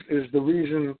is the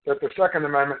reason that the Second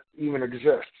Amendment even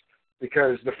exists,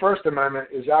 because the First Amendment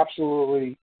is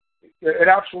absolutely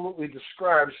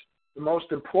describes the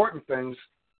most important things,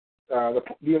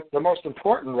 the most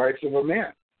important rights of a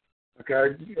man.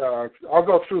 Okay, I'll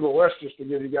go through the list just to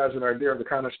give you guys an idea of the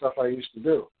kind of stuff I used to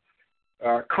do.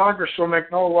 Congress shall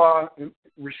make no law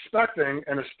respecting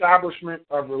an establishment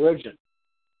of religion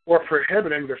or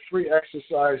prohibiting the free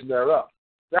exercise thereof.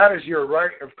 That is your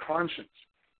right of conscience.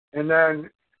 And then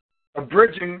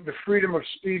abridging the freedom of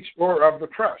speech or of the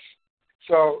press.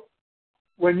 So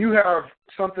when you have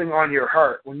something on your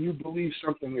heart, when you believe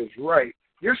something is right,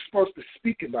 you're supposed to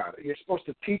speak about it. You're supposed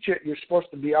to teach it. You're supposed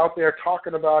to be out there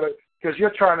talking about it because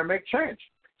you're trying to make change.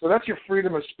 So that's your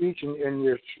freedom of speech and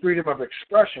your freedom of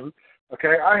expression.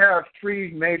 Okay, I have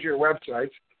 3 major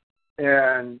websites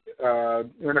and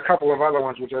a couple of other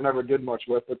ones which I never did much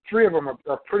with, but 3 of them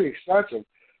are pretty extensive,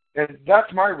 and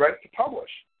that's my right to publish.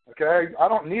 Okay, I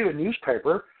don't need a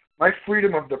newspaper. My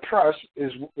freedom of the press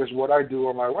is what I do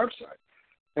on my website.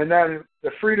 And then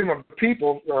the freedom of the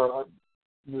people,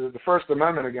 the First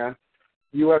Amendment again,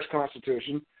 the U.S.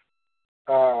 Constitution,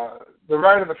 the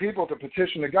right of the people to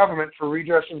petition the government for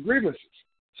redress of grievances.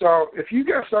 So if you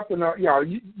get something,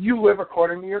 you live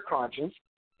according to your conscience,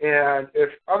 and if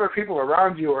other people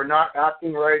around you are not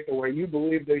acting right the way you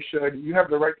believe they should, you have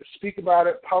the right to speak about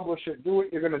it, publish it, do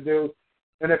what you're going to do.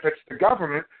 And if it's the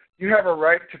government, you have a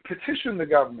right to petition the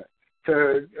government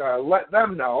to let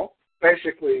them know.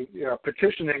 Basically,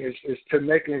 petitioning is to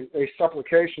make a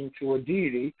supplication to a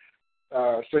deity.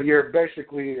 So you're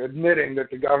basically admitting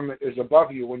that the government is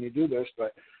above you when you do this,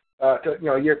 but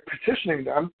you're petitioning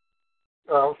them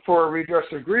for a redress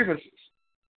of grievances.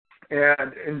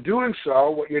 And in doing so,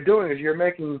 what you're doing is you're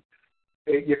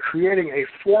creating a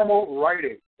formal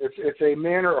writing. It's a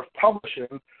manner of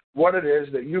publishing what it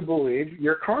is that you believe,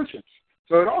 your conscience.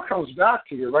 So it all comes back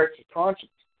to your rights of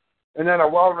conscience. And then a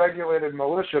well-regulated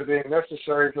militia being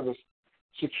necessary for the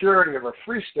security of a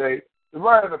free state, the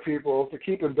right of the people to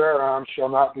keep and bear arms shall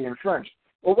not be infringed.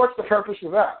 Well, what's the purpose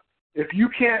of that? If you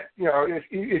can't,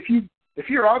 if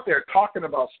you're out there talking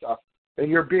about stuff and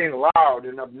you're being loud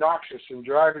and obnoxious and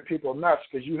driving people nuts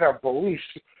because you have beliefs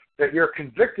that you're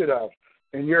convicted of,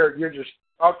 and you're just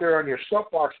out there on your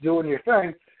soapbox doing your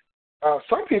thing,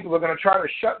 some people are going to try to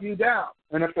shut you down.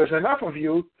 And if there's enough of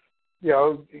you,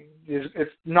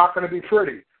 it's not going to be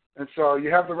pretty. And so you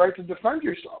have the right to defend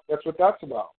yourself. That's what that's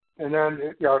about. And then,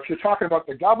 if you're talking about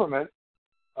the government,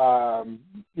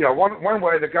 one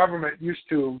way the government used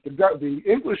to, the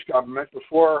English government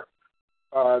before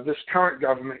this current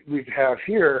government we have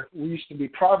here, we used to be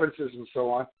provinces and so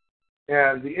on.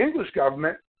 And the English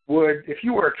government would, if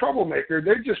you were a troublemaker,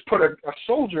 they'd just put a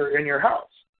soldier in your house.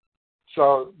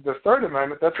 So the Third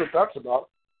Amendment, that's what that's about.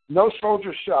 No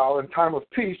soldier shall, in time of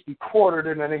peace, be quartered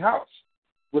in any house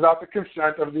without the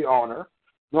consent of the owner,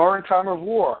 nor in time of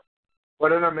war,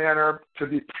 but in a manner to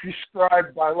be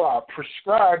prescribed by law.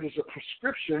 Prescribed is a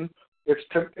prescription. It's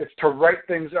to write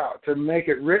things out, to make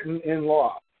it written in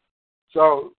law.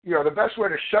 So, the best way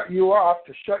to shut you off,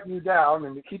 to shut you down,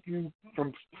 and to keep you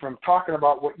from talking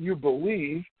about what you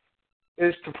believe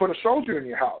is to put a soldier in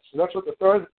your house. So that's what the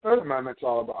Third Amendment's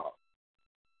all about.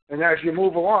 And as you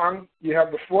move along, you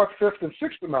have the Fourth, Fifth, and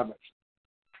Sixth Amendments.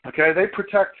 Okay, they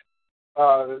protect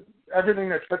everything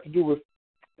that's got to do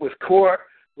with court,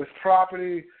 with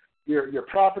property, your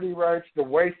property rights, the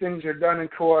way things are done in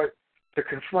court, to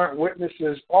confront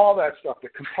witnesses, all that stuff, the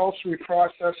compulsory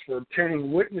process for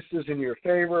obtaining witnesses in your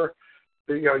favor,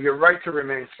 your right to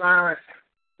remain silent.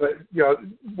 But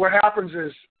what happens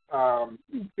is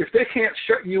if they can't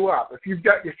shut you up, if you've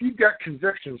got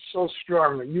convictions so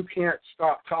strong that you can't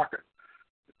stop talking,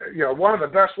 one of the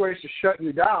best ways to shut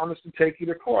you down is to take you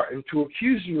to court and to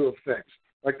accuse you of things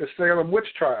like the Salem witch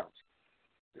trials.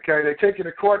 Okay, they take you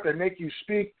to court, they make you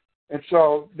speak, and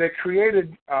so they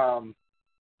created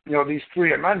these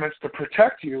 3 amendments to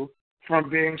protect you from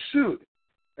being sued.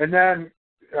 And then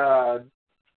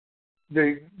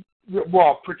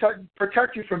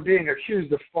protect you from being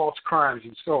accused of false crimes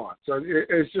and so on. So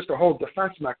it's just a whole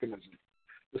defense mechanism.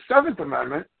 The Seventh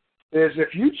Amendment is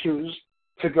if you choose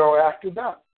to go after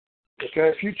them. Okay,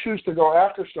 if you choose to go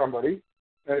after somebody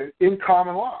in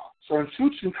common law. So in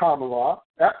suits at common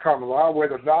law, where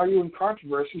the value in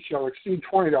controversy shall exceed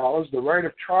 $20, the right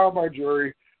of trial by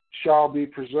jury shall be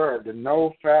preserved, and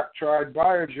no fact tried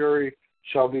by a jury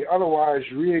shall be otherwise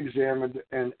re-examined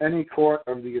in any court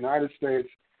of the United States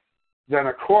than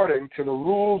according to the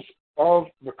rules of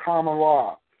the common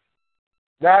law.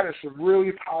 That is some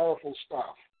really powerful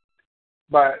stuff.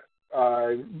 But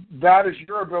that is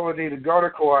your ability to go to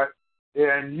court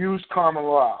and use common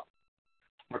law.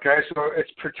 Okay, so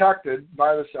it's protected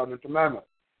by the Seventh Amendment.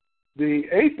 The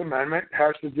Eighth Amendment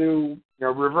has to do,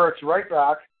 reverts right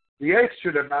back. The Eighth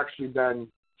should have actually been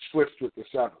switched with the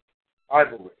Seventh, I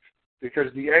believe,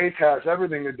 because the Eighth has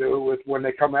everything to do with when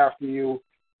they come after you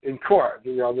in court.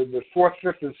 The Fourth,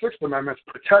 Fifth, and Sixth Amendments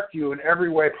protect you in every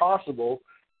way possible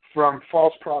from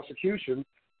false prosecution,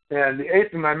 and the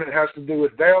Eighth Amendment has to do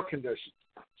with bail conditions.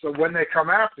 So when they come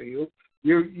after you,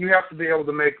 you have to be able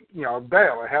to make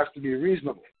bail. It has to be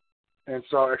reasonable. And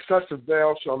so excessive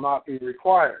bail shall not be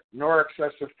required, nor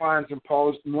excessive fines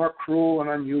imposed, nor cruel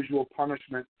and unusual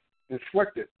punishment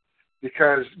inflicted,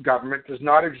 because government does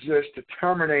not exist to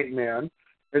terminate man.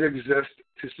 It exists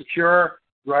to secure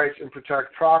rights and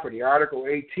protect property. Article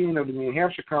 18 of the New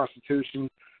Hampshire Constitution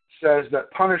says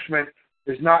that punishment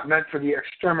is not meant for the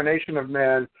extermination of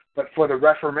man, but for the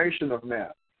reformation of man.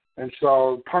 And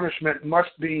so punishment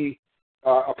must be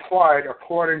applied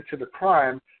according to the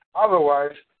crime.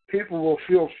 Otherwise, people will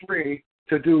feel free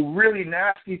to do really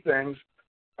nasty things,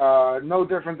 no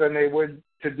different than they would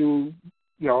to do,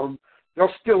 they'll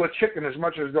steal a chicken as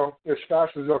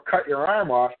fast as they'll cut your arm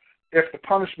off if the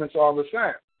punishment's all the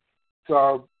same.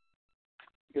 So,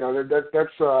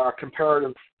 that's a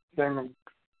comparative thing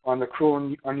on the cruel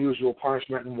and unusual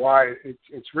punishment and why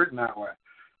it's written that way.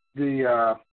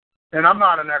 And I'm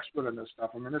not an expert in this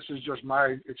stuff. I mean, this is just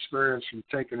my experience from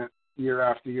taking it year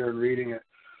after year and reading it.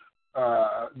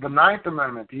 The Ninth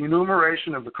Amendment, the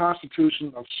enumeration of the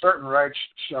Constitution of certain rights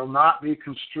shall not be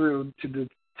construed to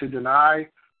deny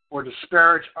or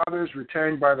disparage others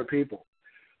retained by the people.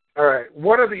 All right,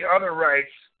 what are the other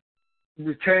rights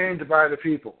retained by the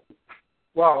people?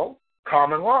 Well,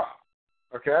 common law,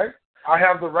 okay? I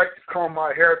have the right to comb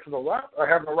my hair to the left. I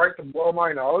have the right to blow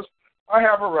my nose. I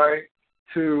have a right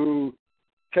to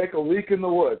take a leak in the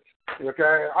woods,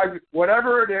 okay?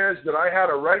 Whatever it is that I had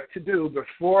a right to do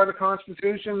before the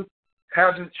Constitution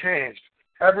hasn't changed.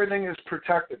 Everything is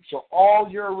protected. So all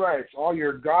your rights, all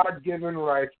your God-given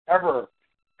rights ever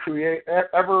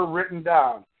written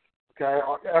down, okay?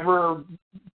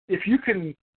 If you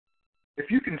can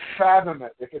fathom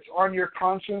it, if it's on your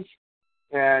conscience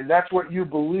and that's what you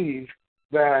believe,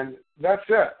 then that's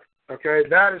it, okay?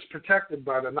 That is protected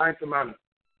by the Ninth Amendment.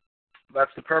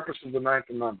 That's the purpose of the Ninth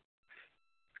Amendment.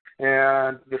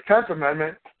 And the 10th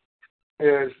Amendment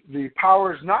is the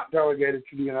powers not delegated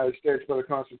to the United States by the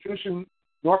Constitution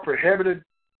nor prohibited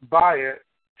by it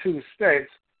to the states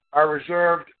are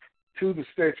reserved to the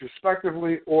states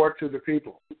respectively or to the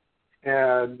people.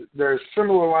 And there's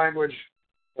similar language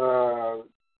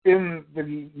in the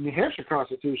New Hampshire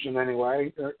Constitution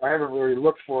anyway. I haven't really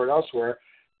looked for it elsewhere,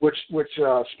 which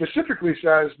specifically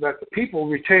says that the people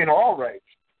retain all rights.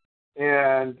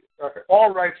 And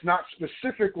all rights not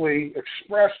specifically,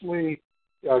 expressly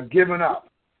given up.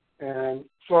 And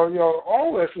so,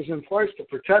 all this is in place to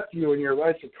protect you and your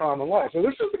rights of common law. So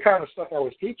this is the kind of stuff I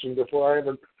was teaching before I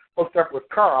even hooked up with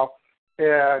Carl.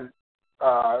 And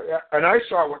I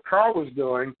saw what Carl was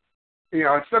doing.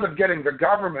 Instead of getting the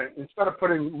government, instead of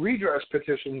putting redress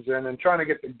petitions in and trying to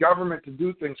get the government to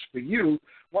do things for you,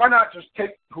 why not just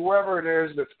take whoever it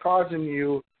is that's causing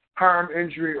you harm,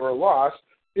 injury, or loss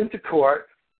into court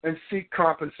and seek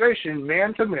compensation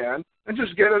man to man and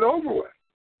just get it over with.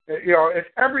 If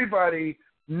everybody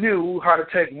knew how to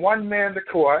take one man to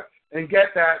court and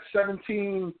get that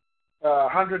 $1,700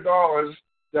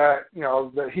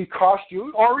 that he cost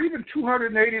you, or even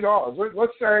 $280.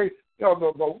 Let's say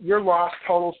your loss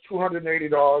totals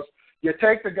 $280. You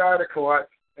take the guy to court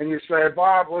and you say,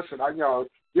 Bob, listen,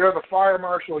 you're the fire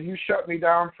marshal. You shut me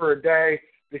down for a day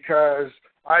because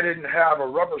I didn't have a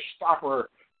rubber stopper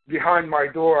behind my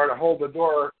door to hold the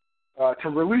door, to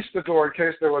release the door in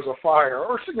case there was a fire,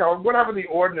 or whatever the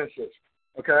ordinance is.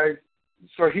 Okay,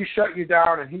 so he shut you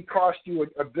down and he cost you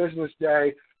a business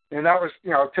day, and that was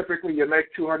typically you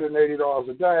make $280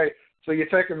 a day, so you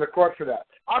take him to court for that.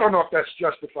 I don't know if that's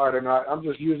justified or not. I'm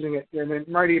just using it, and it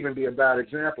might even be a bad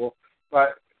example,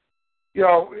 but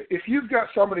if you've got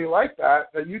somebody like that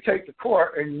you take to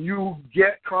court and you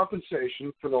get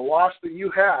compensation for the loss that you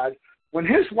had, when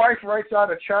his wife writes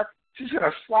out a check, she's going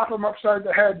to slap him upside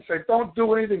the head and say, don't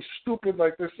do anything stupid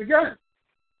like this again.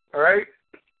 All right?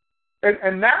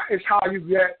 And that is how you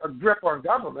get a grip on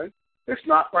government. It's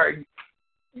not by,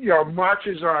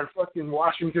 marches on fucking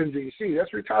Washington, D.C.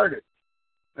 That's retarded.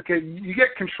 Okay? You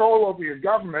get control over your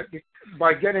government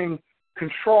by getting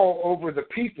control over the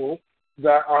people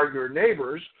that are your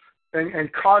neighbors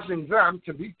and causing them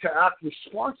to act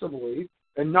responsibly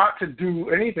and not to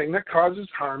do anything that causes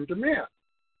harm to man.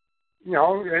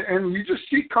 And you just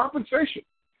seek compensation,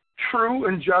 true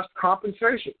and just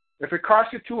compensation. If it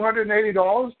costs you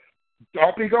 $280,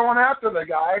 don't be going after the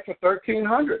guy for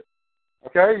 $1,300.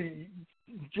 Okay,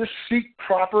 just seek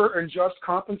proper and just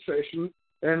compensation,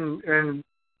 and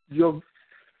you'll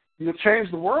change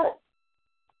the world.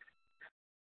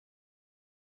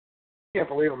 I can't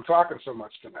believe I'm talking so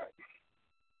much tonight.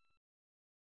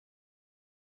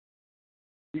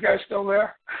 You guys still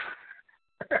there?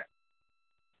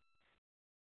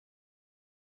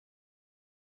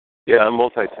 Yeah, I'm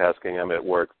multitasking. I'm at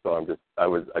work, so I'm just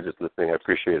listening. I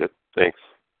appreciate it. Thanks.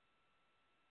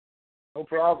 No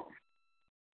problem.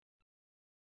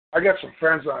 I got some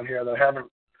friends on here that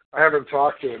I haven't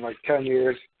talked to in like 10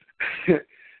 years,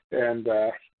 and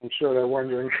I'm sure they're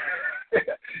wondering.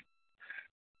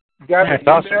 It's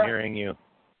awesome hearing you.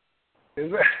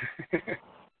 Is it?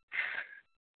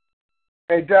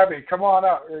 Hey, Debbie, come on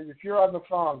up. If you're on the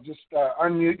phone, just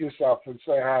unmute yourself and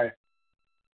say hi.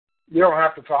 You don't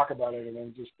have to talk about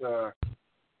anything. Just I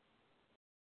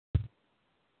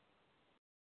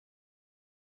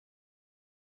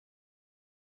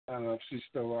don't know if she's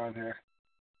still on here.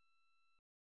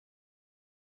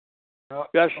 Oh,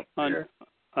 Gus, on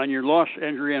your loss,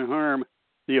 injury, and harm,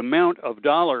 the amount of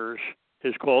dollars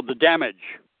is called the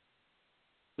damage.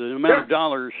 The amount of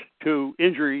dollars to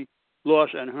injury,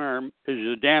 loss, and harm is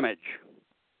the damage.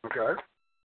 Okay.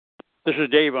 This is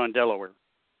Dave on Delaware.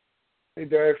 Hey,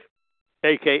 Dave.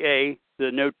 A.K.A.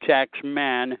 the No Tax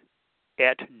Man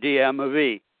at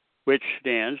DMV, which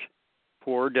stands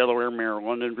for Delaware,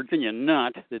 Maryland, and Virginia,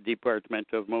 not the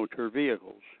Department of Motor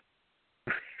Vehicles.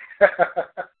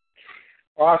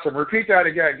 Awesome. Repeat that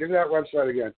again. Give me that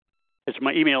website again. It's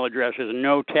my email address is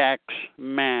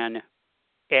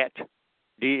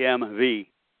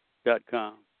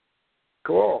notaxman@dmv.com.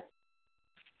 Cool.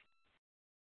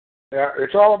 Yeah,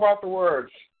 it's all about the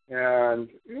words. And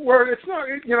well, it's not.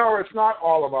 It's not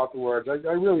all about the words.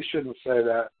 I really shouldn't say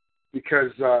that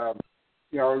because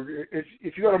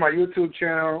if you go to my YouTube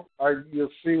channel,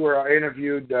 you'll see where I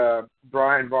interviewed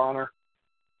Brian Bonner,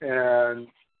 and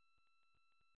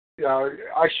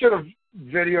I should have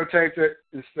videotaped it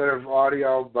instead of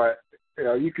audio, but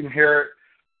you can hear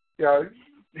it.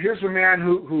 Here's a man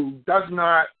who does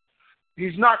not.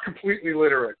 He's not completely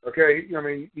literate. Okay, I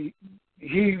mean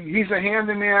he's a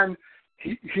handyman.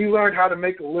 He learned how to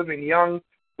make a living young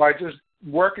by just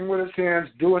working with his hands,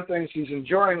 doing things. He's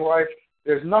enjoying life.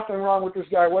 There's nothing wrong with this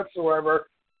guy whatsoever.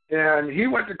 And he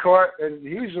went to court, and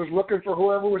he was just looking for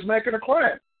whoever was making a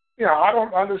claim. I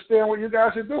don't understand what you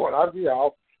guys are doing. I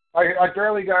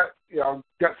barely got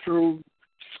through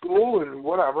school and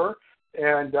whatever,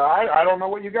 and I don't know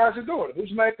what you guys are doing.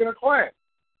 Who's making a claim?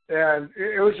 And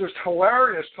it was just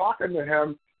hilarious talking to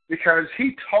him because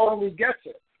he totally gets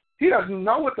it. He doesn't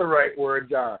know what the right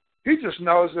words are. He just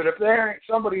knows that if there ain't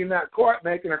somebody in that court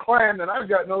making a claim, then I've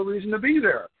got no reason to be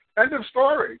there. End of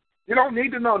story. You don't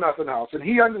need to know nothing else, and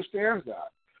he understands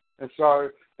that. And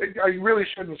so I really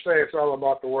shouldn't say it's all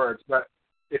about the words, but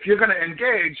if you're going to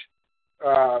engage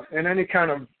in any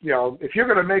kind of, if you're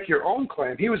going to make your own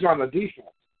claim, he was on the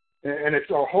defense. And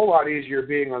it's a whole lot easier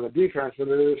being on the defense than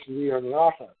it is to be on the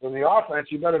offense. On the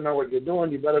offense, you better know what you're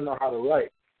doing. You better know how to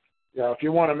write. If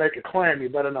you want to make a claim, you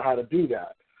better know how to do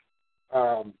that.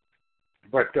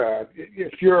 But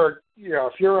if you're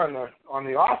on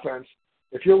the offense,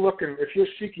 if you're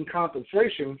seeking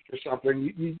compensation for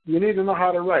something, you need to know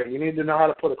how to write. You need to know how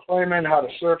to put a claim in, how to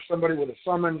serve somebody with a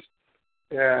summons,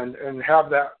 and have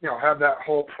that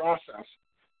whole process.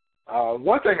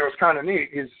 One thing that was kind of neat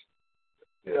is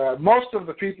most of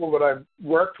the people that I've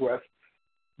worked with,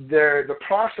 the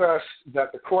process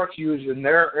that the courts use in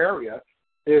their area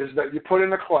is that you put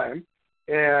in a claim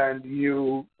and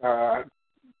you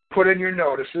put in your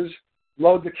notices,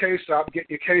 load the case up, get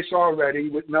your case all ready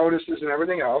with notices and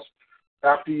everything else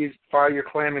after you file your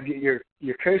claim and get your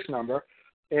case number.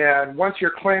 And once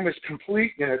your claim is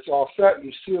complete and it's all set,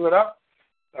 you seal it up.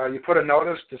 You put a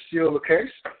notice to seal the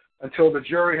case until the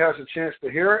jury has a chance to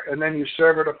hear it, and then you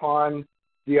serve it upon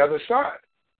the other side.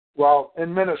 Well,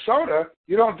 in Minnesota,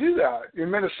 you don't do that. In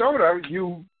Minnesota,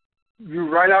 you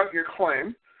write out your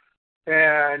claim,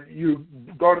 and you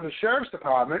go to the sheriff's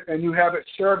department, and you have it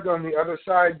served on the other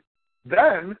side.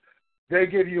 Then they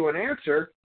give you an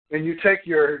answer, and you take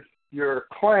your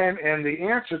claim and the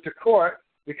answer to court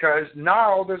because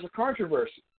now there's a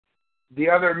controversy. The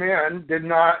other man did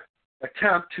not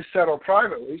attempt to settle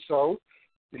privately, so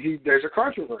there's a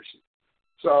controversy.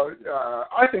 So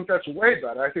I think that's way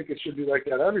better. I think it should be like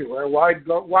that everywhere. Why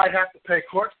have to pay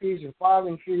court fees and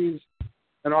filing fees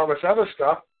and all this other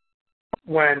stuff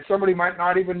when somebody might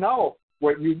not even know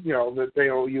what that they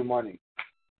owe you money?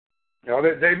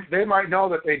 They might know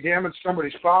that they damaged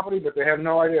somebody's property, but they have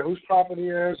no idea whose property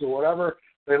it is or whatever.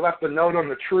 They left a note on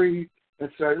the tree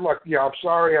and said, "Look, I'm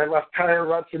sorry, I left tire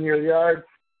ruts in your yard.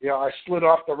 I slid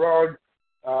off the road.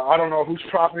 I don't know whose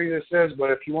property this is,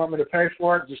 but if you want me to pay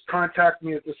for it, just contact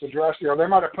me at this address." They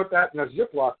might have put that in a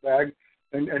Ziploc bag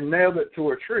and nailed it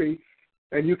to a tree,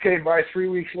 and you came by 3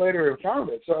 weeks later and found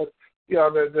it. So, you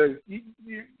have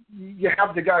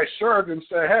the guy served and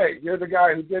say, "Hey, you're the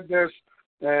guy who did this,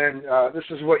 and this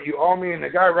is what you owe me," and the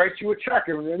guy writes you a check,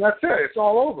 and that's it. It's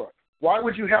all over. Why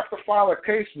would you have to file a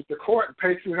case with the court and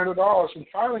pay $300 in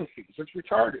filing fees? It's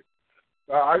retarded.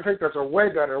 I think that's a way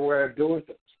better way of doing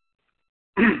things.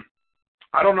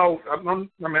 I don't know.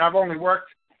 I've only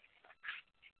worked,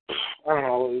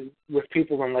 with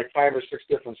people in like 5 or 6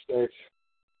 different states.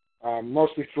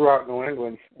 mostly throughout New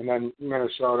England, and then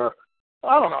Minnesota.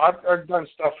 I don't know. I've done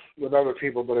stuff with other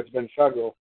people, but it's been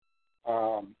federal.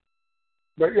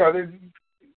 But yeah,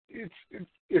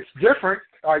 it's different.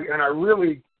 I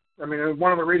mean,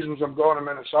 one of the reasons I'm going to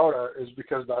Minnesota is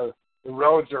because the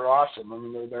roads are awesome. I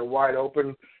mean, they're wide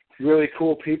open, really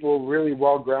cool people, really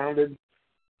well grounded,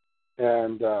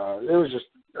 and it was just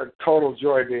a total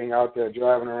joy being out there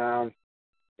driving around.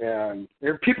 And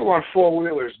there are people on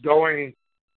four-wheelers going.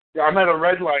 I'm at a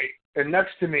red light, and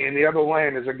next to me in the other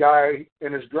lane is a guy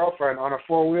and his girlfriend on a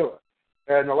four-wheeler.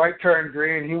 And the light turned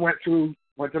green. He went to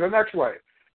the next light.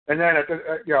 And then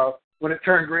when it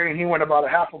turned green, he went about a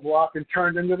half a block and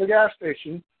turned into the gas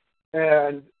station.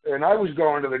 And I was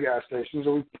going to the gas station,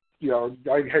 so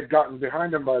I had gotten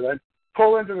behind him by then.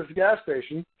 Pull into this gas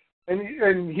station,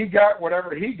 and he got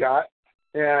whatever he got,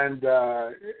 and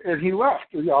he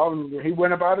left. And he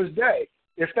went about his day.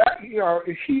 If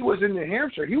he was in New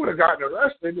Hampshire, he would have gotten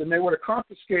arrested, and they would have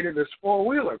confiscated his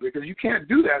four-wheeler because you can't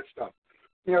do that stuff.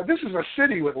 This is a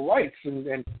city with lights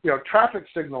and traffic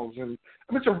signals, and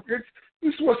I mean,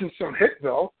 this wasn't some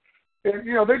hitville. And,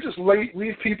 they just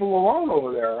leave people alone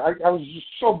over there. I was just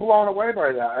so blown away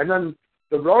by that. And then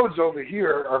the roads over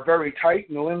here are very tight.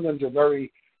 New England's are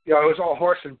very, it was all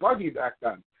horse and buggy back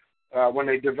then when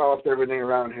they developed everything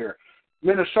around here.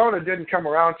 Minnesota didn't come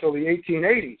around till the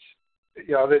 1880s.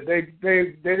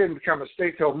 They didn't become a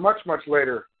state till much, much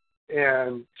later.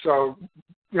 And so,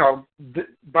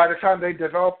 by the time they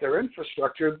developed their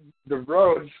infrastructure, the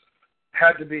roads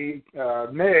had to be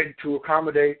made to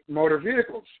accommodate motor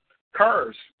vehicles,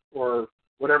 cars, or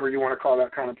whatever you want to call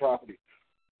that kind of property.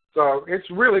 So it's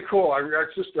really cool.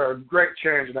 It's just a great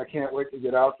change, and I can't wait to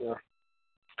get out there.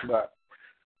 But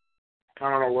I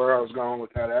don't know where I was going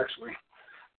with that, actually.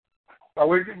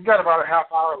 We've got about a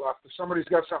half hour left. If somebody's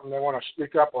got something they want to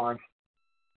speak up on.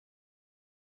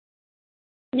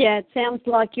 Yeah, it sounds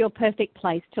like your perfect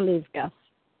place to live, Gus.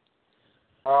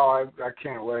 Oh, I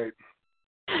can't wait.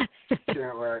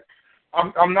 Can't wait.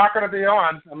 I'm not going to be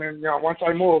on. I mean, once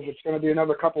I move, it's going to be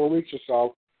another couple of weeks or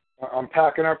so. I'm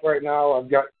packing up right now. I've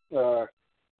got a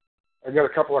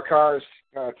couple of cars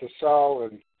to sell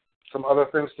and some other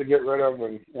things to get rid of,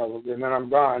 and then I'm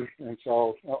gone. And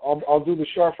so I'll do the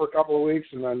show for a couple of weeks,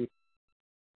 and then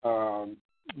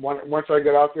once I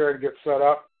get out there and get set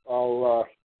up, I'll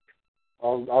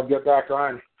get back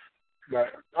on. But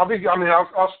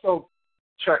I'll still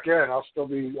check in. I'll still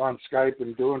be on Skype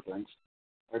and doing things.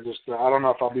 I don't know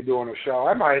if I'll be doing a show.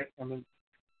 I might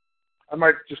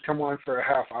just come on for a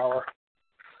half hour,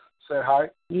 say hi.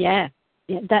 Yeah,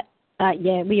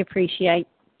 we appreciate,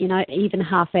 even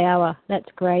half hour. That's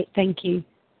great. Thank you.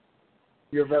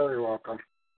 You're very welcome.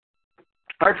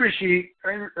 I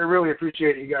really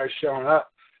appreciate you guys showing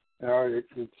up. I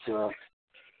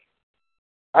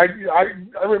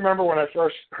remember when I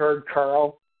first heard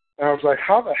Carl, and I was like,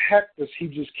 how the heck does he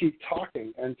just keep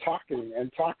talking and talking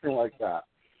and talking like that?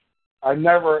 I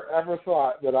never, ever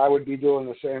thought that I would be doing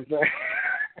the same thing.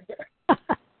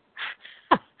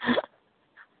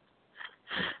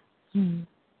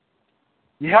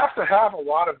 You have to have a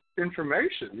lot of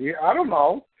information. I don't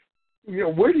know.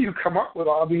 Where do you come up with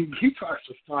all? I mean, he talks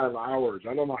for 5 hours.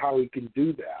 I don't know how he can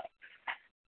do that.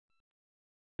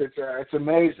 It's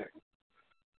amazing.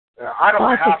 I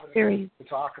don't have anything to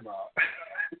talk about.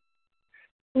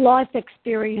 Life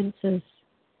experiences.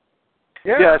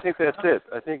 Yeah, I think that's it.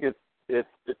 I think it's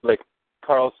like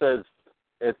Carl says,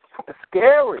 it's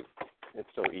scary. It's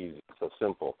so easy, so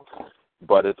simple,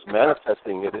 but it's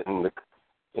manifesting it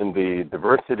in the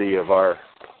diversity of our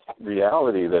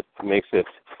reality that makes it.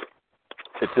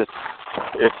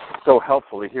 It's so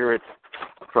helpful to hear it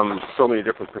from so many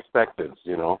different perspectives.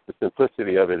 The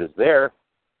simplicity of it is there,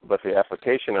 but the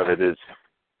application of it is,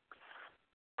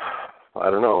 I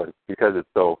don't know, because it's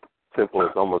so simple,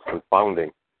 it's almost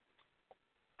confounding.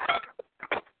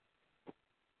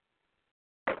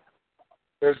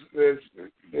 There's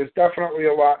definitely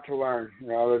a lot to learn.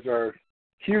 There's a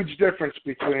huge difference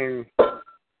between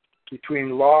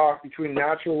law, between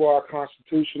natural law,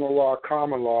 constitutional law,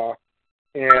 common law,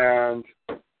 and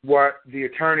what the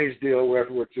attorneys deal with,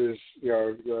 which is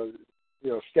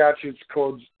statutes,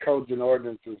 codes, and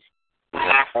ordinances.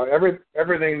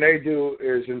 Everything they do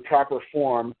is in proper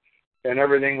form, and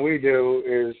everything we do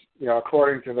is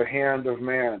according to the hand of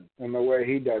man and the way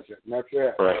he does it, and that's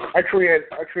it. Right. I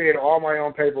create all my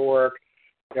own paperwork.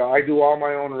 I do all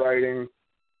my own writing.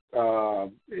 I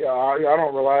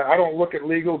don't look at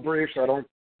legal briefs. I don't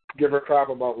give a crap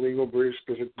about legal briefs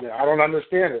because I don't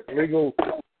understand it.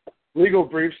 Legal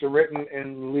briefs are written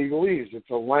in legalese. It's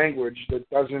a language that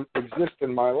doesn't exist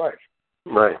in my life.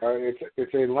 Right.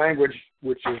 It's a language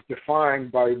which is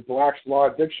defined by Black's Law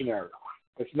Dictionary.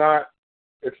 It's not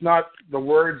the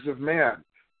words of man.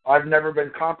 I've never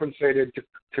been compensated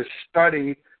to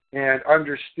study and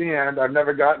understand. I've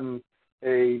never gotten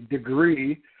a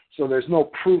degree, so there's no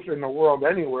proof in the world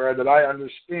anywhere that I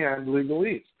understand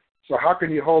legalese. So how can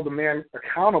you hold a man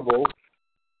accountable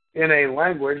in a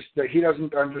language that he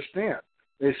doesn't understand?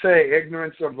 They say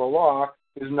ignorance of the law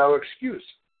is no excuse,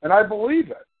 and I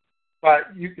believe it.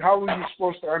 But how are you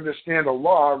supposed to understand a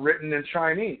law written in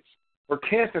Chinese or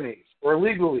Cantonese or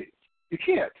legalese? You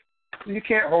can't. You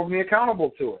can't hold me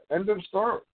accountable to it. End of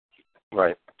story.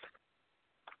 Right.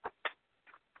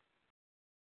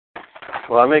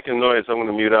 Well, I'm making noise. I'm going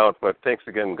to mute out. But thanks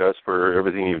again, Gus, for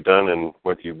everything you've done and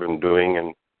what you've been doing.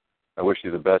 And I wish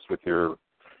you the best with your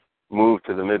move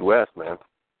to the Midwest, man.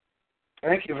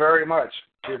 Thank you very much.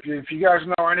 If you guys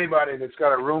know anybody that's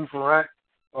got a room for rent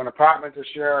or an apartment to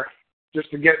share, just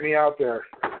to get me out there,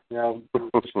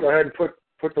 just go ahead and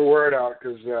put the word out,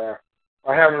 because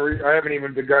I haven't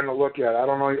even begun to look yet. I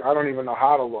don't even know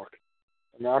how to look.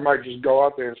 I might just go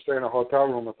out there and stay in a hotel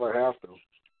room if I have to.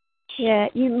 Yeah,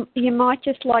 you might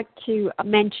just like to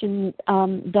mention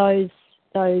those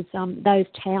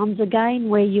towns again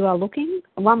where you are looking.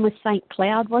 One was St.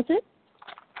 Cloud, was it?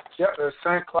 Yeah, there's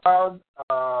St. Cloud,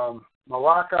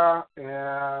 Malacca,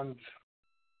 and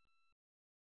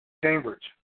Cambridge.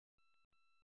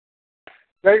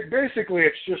 Basically,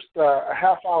 it's just a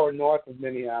half hour north of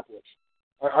Minneapolis.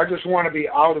 I just want to be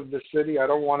out of the city. I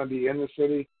don't want to be in the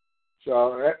city.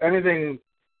 So anything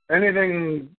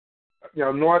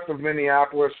north of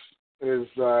Minneapolis is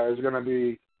going to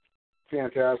be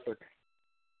fantastic.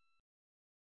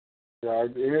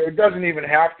 It doesn't even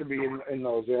have to be in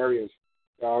those areas.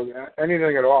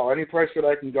 Anything at all. Any place that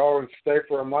I can go and stay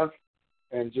for a month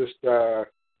and just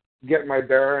get my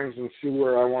bearings and see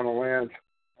where I want to land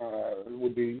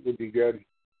would be good.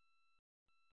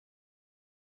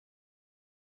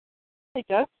 Hey,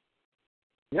 Gus.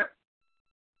 Yeah.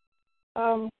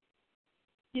 Are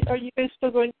you guys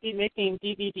still going to be making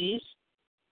DVDs?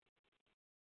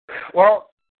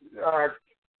 Well,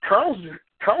 Carl's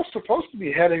supposed to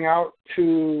be heading out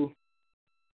to.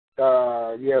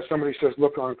 Somebody says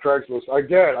look on Craigslist. I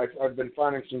did. I've been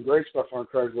finding some great stuff on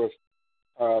Craigslist,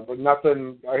 but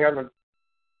nothing. I haven't.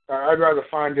 I'd rather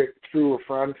find it through a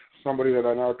friend, somebody that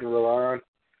I know I can rely on.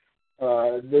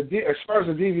 As far as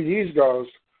the DVDs goes,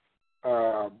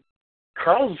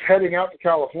 Carl's heading out to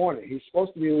California. He's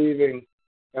supposed to be leaving,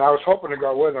 and I was hoping to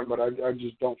go with him, but I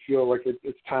just don't feel like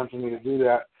it's time for me to do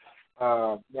that.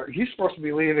 He's supposed to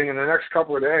be leaving in the next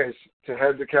couple of days to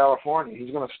head to California.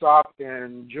 He's going to stop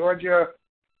in Georgia,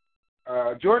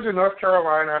 North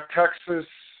Carolina, Texas,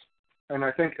 and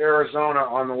I think Arizona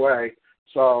on the way.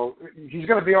 So he's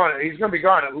going to be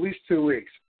gone at least 2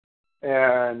 weeks,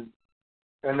 and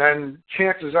then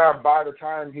chances are by the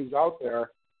time he's out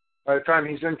there, by the time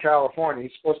he's in California,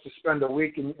 he's supposed to spend a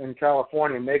week in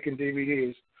California making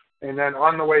DVDs, and then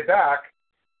on the way back.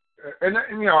 And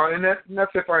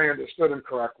that's if I understood him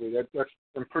correctly.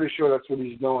 I'm pretty sure that's what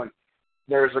he's doing.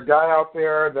 There's a guy out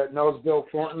there that knows Bill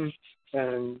Thornton,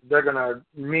 and they're gonna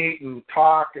meet and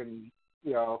talk, and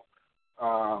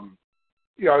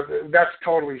that's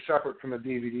totally separate from the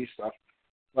DVD stuff.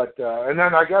 But and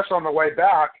then I guess on the way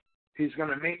back, he's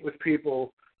gonna meet with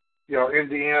people,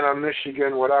 Indiana,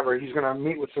 Michigan, whatever. He's gonna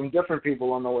meet with some different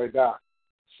people on the way back.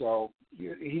 So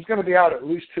he's gonna be out at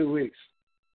least 2 weeks.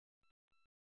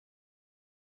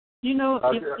 Do you know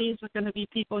if these are going to be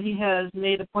people he has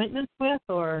made appointments with,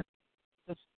 or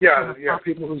just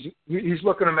people he's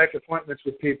looking to make appointments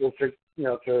with people to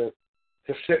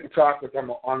sit and talk with them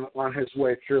on his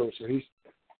way through. So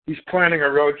he's planning a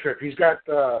road trip. He's got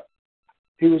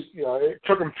it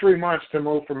took him 3 months to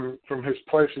move from his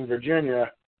place in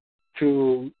Virginia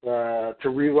to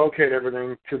relocate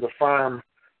everything to the farm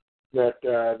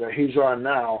that he's on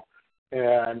now.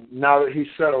 And now that he's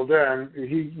settled in,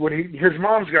 his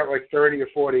mom's got like 30 or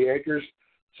 40 acres,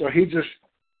 so he just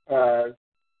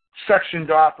sectioned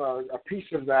off a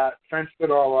piece of that, fenced it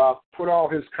all up, put all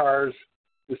his cars,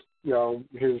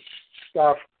 his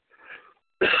stuff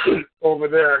over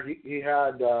there. He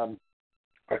had a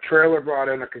trailer brought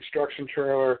in, a construction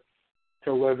trailer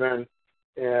to live in,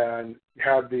 and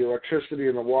had the electricity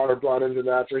and the water brought into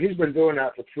that. So he's been doing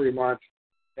that for 3 months.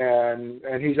 And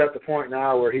he's at the point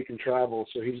now where he can travel,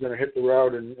 so he's going to hit the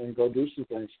road and go do some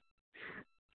things.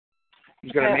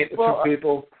 He's going to meet with some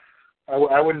people.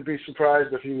 I wouldn't be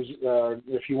surprised if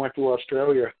he went to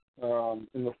Australia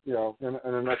in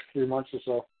the next 3 months or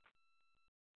so.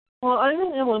 Well, I'm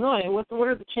in Illinois. What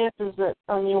are the chances that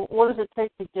what does it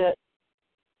take to get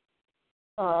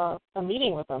a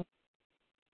meeting with him.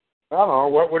 I don't know.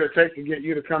 What would it take to get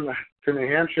you to come to New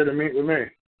Hampshire to meet with me?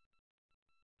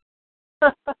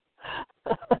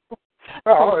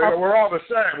 Well, we're all the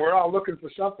same. We're all looking for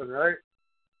something, right?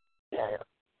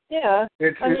 Yeah.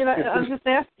 I'm just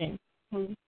asking.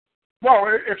 Well,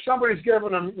 if somebody's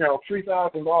giving them,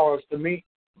 $3,000 to meet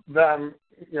them,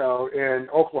 in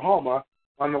Oklahoma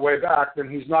on the way back, then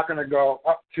he's not going to go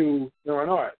up to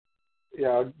Illinois,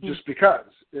 just because.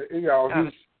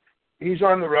 He's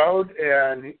on the road,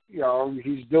 and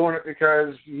he's doing it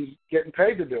because he's getting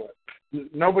paid to do it.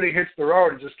 Nobody hits the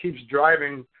road and just keeps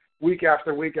driving week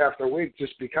after week after week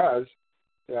just because.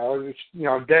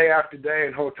 It's day after day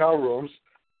in hotel rooms.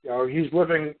 He's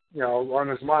living on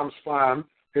his mom's farm.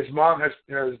 His mom has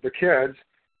the kids,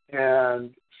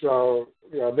 and so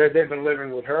they've been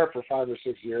living with her for 5 or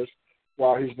 6 years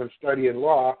while he's been studying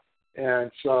law,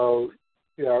 and so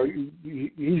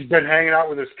he's been hanging out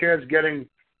with his kids, getting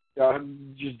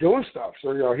just doing stuff.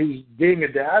 So he's being a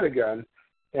dad again,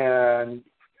 and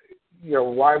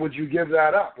why would you give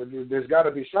that up? There's got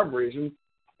to be some reason,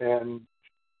 and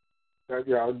that's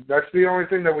the only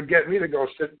thing that would get me to go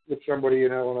sit with somebody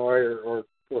in Illinois or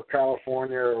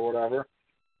California or whatever.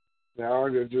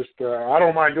 I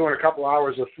don't mind doing a couple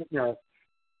hours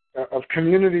of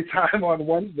community time on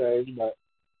Wednesdays, but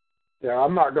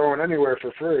I'm not going anywhere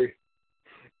for free.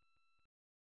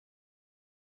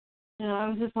 Yeah, I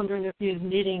was just wondering if he was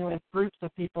meeting with groups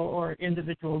of people or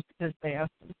individuals because they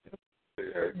asked him to.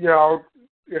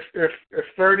 If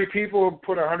 30 people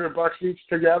put $100 each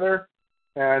together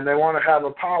and they want to have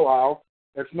a powwow,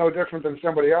 it's no different than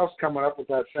somebody else coming up with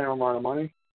that same amount of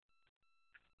money.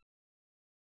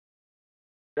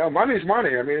 Money's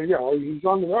money. I mean, he's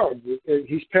on the road.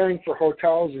 He's paying for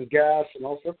hotels and gas and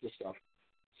all sorts of stuff.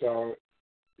 So,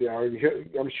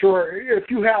 I'm sure if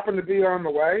you happen to be on the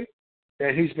way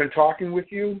and he's been talking with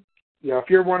you, if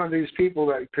you're one of these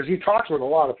people because he talks with a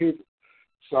lot of people.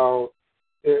 So,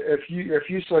 if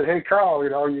you said, hey, Carl,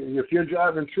 if you're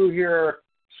driving through here,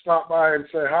 stop by and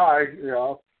say hi,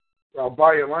 I'll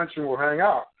buy you lunch and we'll hang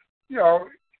out.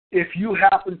 If you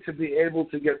happen to be able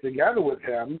to get together with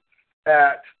him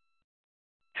at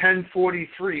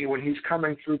 10:43 when he's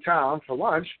coming through town for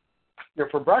lunch,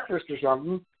 for breakfast or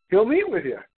something, he'll meet with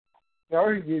you.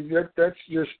 That's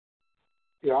just,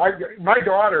 my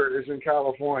daughter is in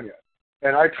California,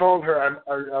 and I told her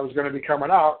I was going to be coming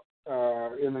out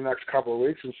in the next couple of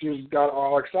weeks, and she got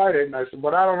all excited, and I said,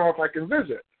 but I don't know if I can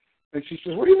visit. And she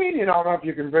says, what do you mean you don't know if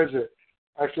you can visit?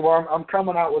 I said, well, I'm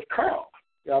coming out with Carl.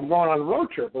 I'm going on a road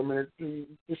trip. I mean,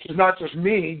 this is not just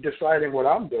me deciding what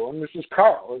I'm doing. This is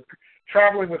Carl.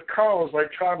 Traveling with Carl is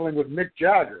like traveling with Mick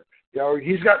Jagger.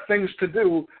 He's got things to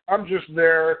do. I'm just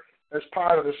there as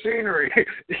part of the scenery.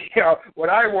 What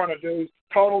I want to do is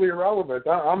totally irrelevant.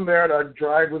 I'm there to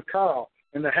drive with Carl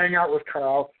and to hang out with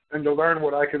Carl and to learn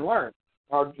what I can learn.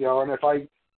 And if I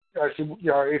said,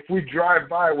 if we drive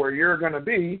by where you're going to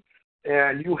be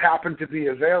and you happen to be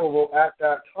available at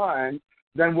that time,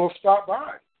 then we'll stop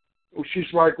by.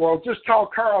 She's like, well, just tell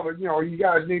Carl that, you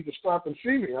guys need to stop and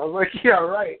see me. I was like, yeah,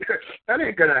 right. That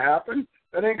ain't going to happen.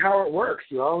 That ain't how it works.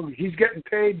 He's getting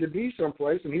paid to be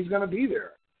someplace, and he's going to be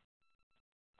there.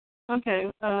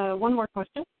 Okay, one more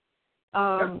question.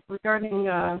 Regarding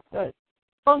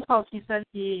phone calls, he said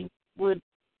he would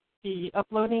be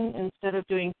uploading instead of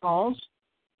doing calls.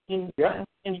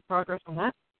 Any progress on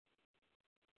that?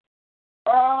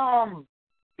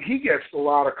 He gets a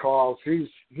lot of calls. He's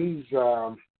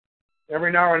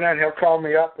every now and then he'll call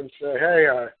me up and say, hey,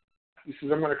 he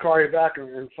says, I'm going to call you back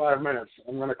in 5 minutes.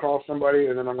 I'm going to call somebody,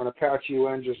 and then I'm going to patch you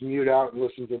in, just mute out and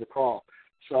listen to the call.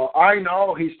 So I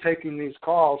know he's taking these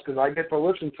calls because I get to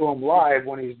listen to him live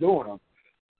when he's doing them.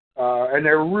 And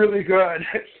they're really good,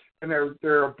 and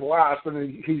they're a blast. And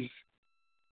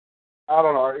I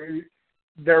don't know,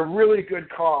 they're really good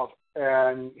calls.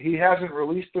 And he hasn't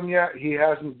released them yet. He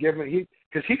hasn't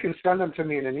because he can send them to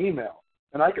me in an email,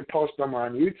 and I can post them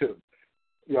on YouTube,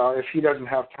 if he doesn't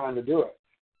have time to do it.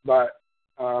 But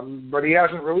he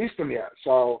hasn't released them yet.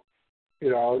 So,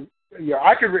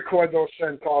 I could record those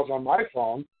send calls on my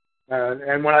phone,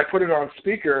 and when I put it on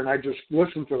speaker and I just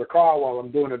listen to the call while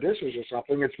I'm doing the dishes or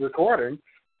something, it's recording.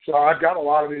 So I've got a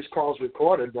lot of these calls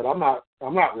recorded, but I'm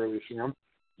not releasing them.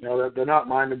 They're not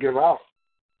mine to give out.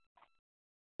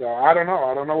 So I don't know.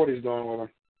 I don't know what he's doing with them.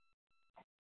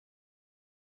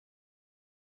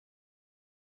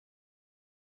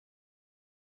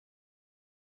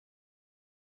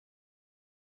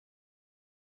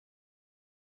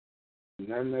 And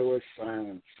then there was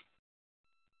silence.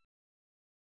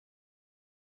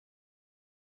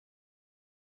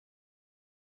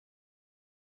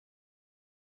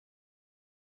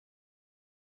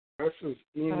 Gus's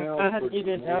email. I had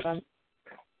muted out.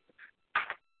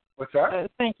 What's that?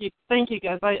 Thank you,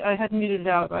 guys. I had muted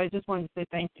out. I just wanted to say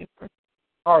thank you.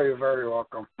 Oh, you're very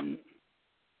welcome.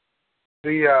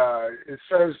 It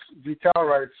says Vital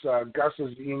writes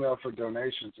Gus's email for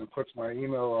donations and puts my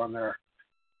email on there,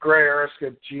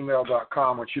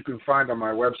 grayerisk@gmail.com, which you can find on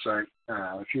my website.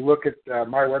 If you look at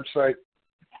my website,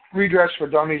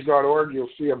 redressfordummies.org, you'll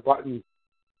see a button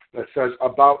that says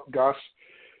About Gus,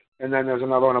 and then there's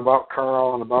another one about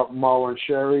Carl and about Mo and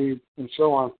Sherry and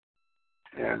so on.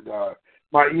 And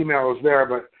my email is there,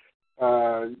 but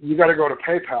you got to go to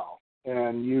PayPal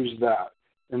and use that.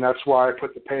 And that's why I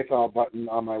put the PayPal button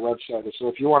on my website. So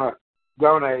if you want to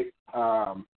donate,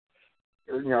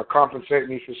 compensate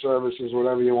me for services,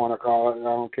 whatever you want to call it, I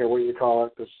don't care what you call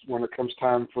it, because when it comes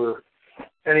time for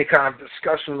any kind of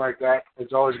discussion like that,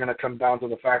 it's always going to come down to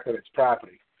the fact that it's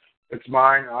property. It's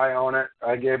mine. I own it.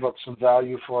 I gave up some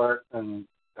value for it, and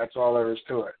that's all there is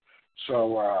to it.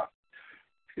 So,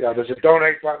 there's a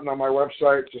donate button on my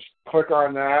website. Just click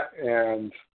on that,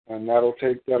 and that'll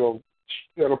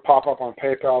pop up on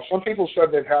PayPal. Some people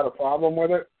said they've had a problem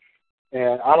with it,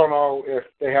 and I don't know if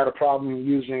they had a problem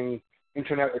using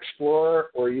Internet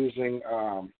Explorer or using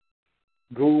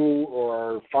Google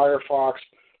or Firefox.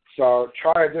 So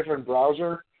try a different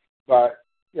browser. But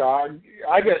I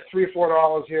get $3 or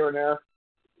 $4 here and there,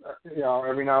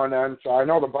 every now and then. So I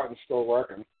know the button's still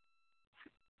working.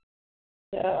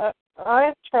 Yeah,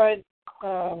 I've tried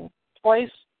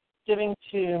twice giving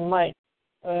to Mike.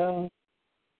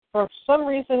 For some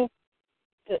reason,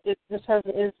 it just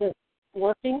isn't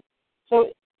working.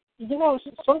 So,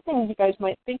 something you guys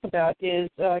might think about is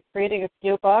creating a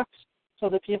PO box so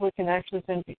that people can actually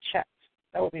send you checks.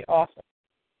 That would be awesome.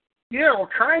 Yeah, well,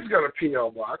 Kai's got a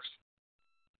PO box.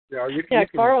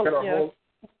 Carl.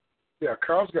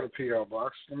 Carl's got a PO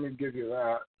box. Let me give you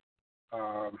that.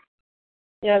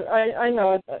 I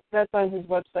know that's on his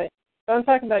website. But I'm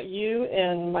talking about you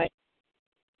and Mike.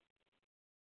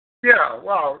 Yeah,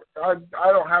 well, I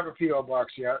don't have a P.O.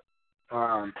 box yet,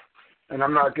 and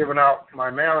I'm not giving out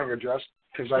my mailing address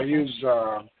because I use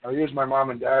my mom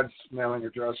and dad's mailing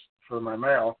address for my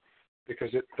mail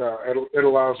because it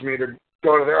allows me to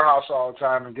go to their house all the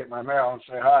time and get my mail and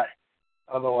say hi.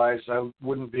 Otherwise, I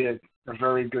wouldn't be a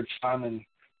very good son, and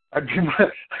I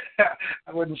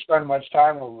wouldn't spend much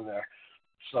time over there.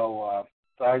 So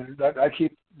I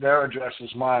keep their address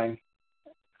as mine.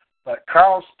 But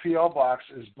Carl's P.O. Box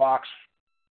is Box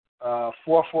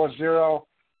 440,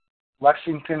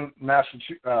 Lexington,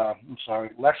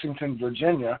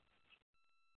 Virginia,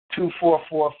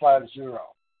 24450.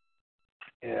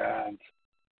 And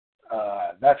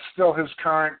that's still his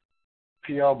current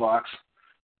P.O. Box.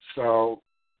 So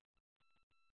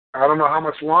I don't know how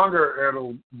much longer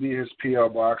it'll be his P.O.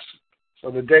 Box.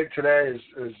 So the date today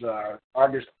is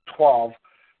August 12,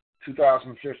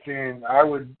 2015.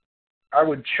 I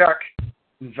would check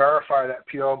and verify that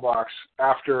P.O. box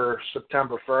after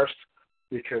September 1st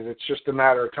because it's just a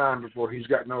matter of time before he's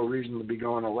got no reason to be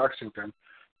going to Lexington.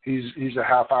 He's a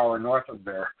half hour north of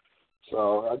there.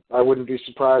 So I wouldn't be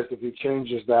surprised if he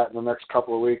changes that in the next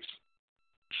couple of weeks.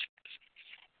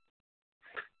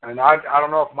 And I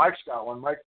don't know if Mike's got one.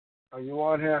 Mike, are you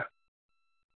on here?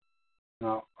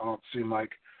 No, I don't see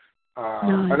Mike. No.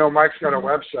 I know Mike's got a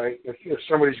website. If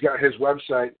somebody's got his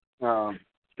website, go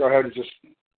ahead and just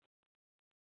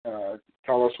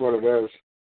tell us what it is.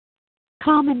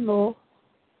 Common Law.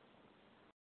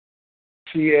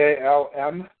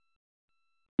 CALM?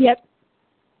 Yep.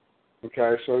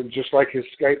 Okay, so just like his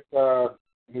Skype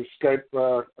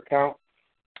account,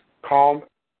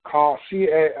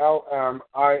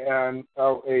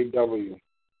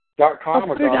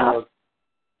 CALMINLAW.com or .org?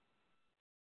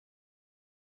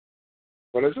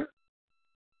 What is it?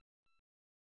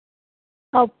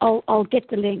 I'll get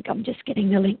the link. I'm just getting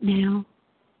the link now.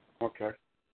 Okay.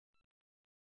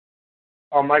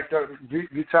 Oh,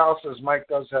 Vital says Mike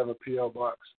does have a P.O.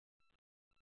 box.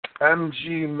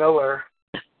 MG Miller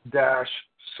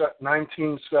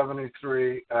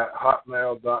 1973 at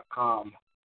hotmail.com.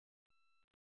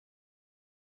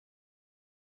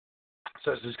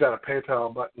 Says he's got a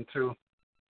PayPal button too.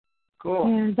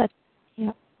 Cool.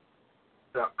 Yeah.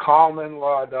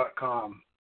 CalmInLaw.com.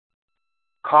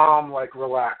 Calm, like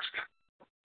relaxed.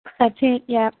 That's it,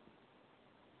 yeah.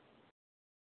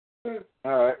 All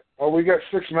right. Well, we got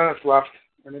 6 minutes left.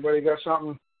 Anybody got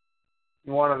something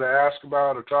you wanted to ask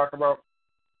about or talk about?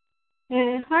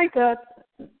 Hi, Gus.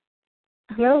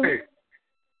 Hello. Hey.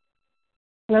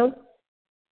 Hello.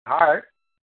 Hi.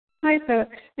 Hi, sir.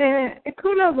 A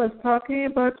caller was talking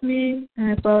about me,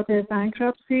 about the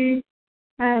bankruptcy,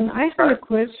 and I have a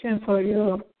question for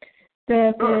you.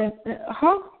 that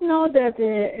how to know that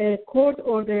a court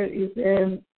order is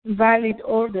a valid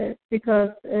order? Because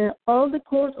all the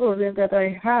court orders that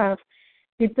I have,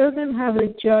 it doesn't have a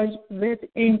judge with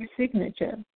ink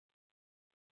signature.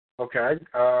 Okay,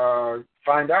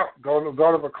 find out. Go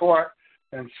to the court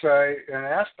and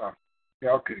ask them.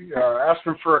 Ask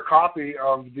them for a copy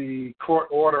of the court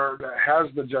order that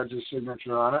has the judge's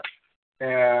signature on it.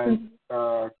 And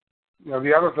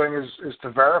the other thing is to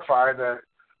verify that.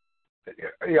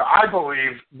 I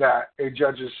believe that a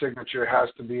judge's signature has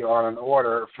to be on an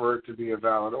order for it to be a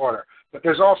valid order. But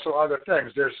there's also other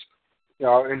things. There's,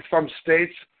 in some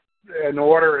states, an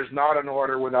order is not an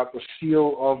order without the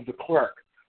seal of the clerk.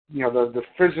 The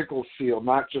physical seal,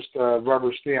 not just a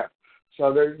rubber stamp.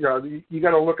 So you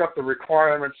got to look up the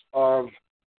requirements of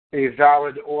a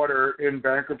valid order in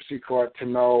bankruptcy court to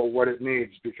know what it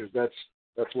needs, because that's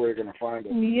where you're going to find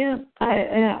it. Yeah,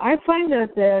 I find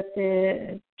that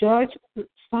the judge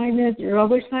signed it,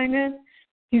 Robert signed it.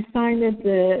 He signed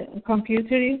it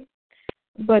computerly,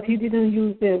 but he didn't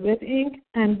use the wet ink,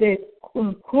 and the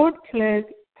court clerk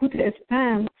put a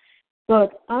stamp.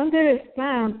 But under a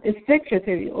stamp, a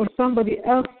secretary or somebody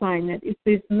else signed it. It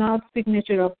is not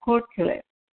signature of court clerk.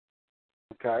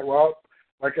 Okay. Well,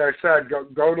 like I said,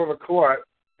 go to the court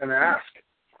and ask.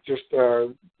 Just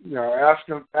ask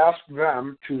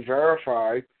them to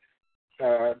verify.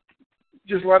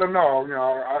 Just let them know.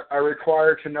 I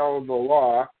require to know the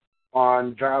law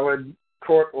on valid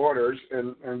court orders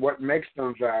and what makes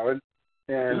them valid,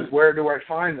 and where do I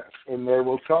find this? And they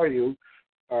will tell you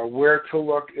where to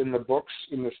look in the books,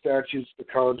 in the statutes, the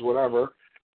codes, whatever,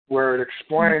 where it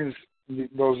explains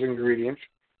those ingredients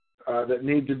that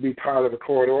need to be part of the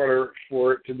court order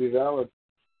for it to be valid.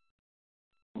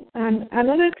 And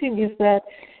another thing is that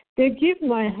they give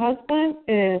my husband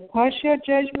a partial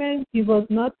judgment. He was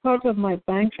not part of my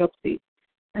bankruptcy,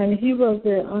 and he was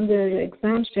under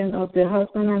exemption of the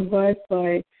husband and wife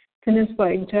by tenants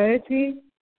by entirety.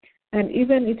 And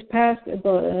even it passed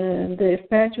about the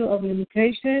statute of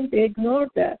limitation, they ignored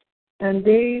that, and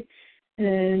they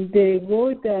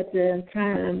void that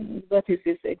what is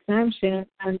his exemption,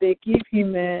 and they give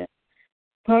him a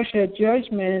partial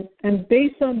judgment. And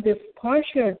based on the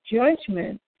partial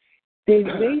judgment, they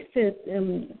wasted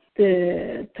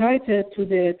the title to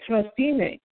the trustee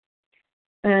name,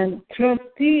 and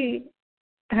trustee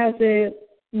has a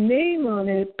name on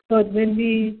it, but when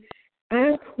we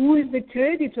ask who is the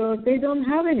creditor, they don't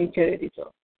have any creditor.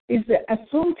 It's the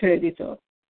assumed creditor,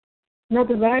 not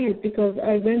valid, because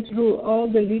I went through all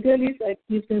the legalese. I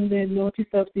gave them the notice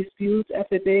of dispute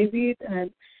affidavit, and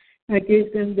I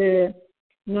gave them the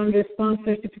non-response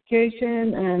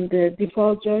certification and the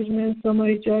default judgment,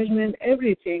 summary judgment,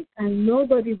 everything. And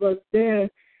nobody was there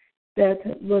that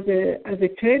was as a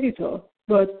creditor.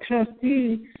 But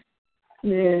trustee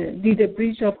did a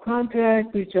breach of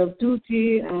contract, breach of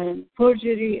duty, and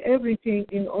perjury, everything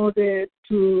in order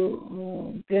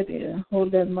to get a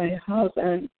hold of my house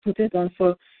and put it on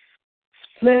for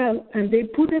sale. And they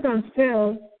put it on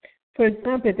sale. For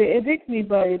example, they evict me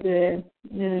by the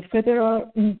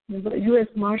federal U.S.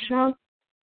 Marshal,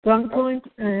 gunpoint,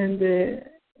 and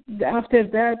after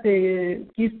that they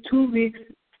give 2 weeks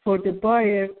for the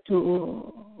buyer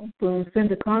to send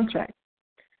the contract.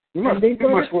 You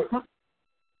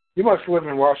must live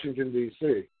in Washington,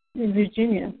 D.C. In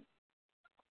Virginia.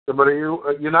 But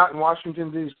you're not in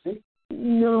Washington, D.C.?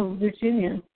 No,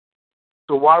 Virginia.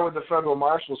 So why would the federal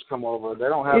marshals come over? They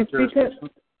don't have jurisdiction.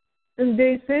 And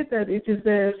they said that it is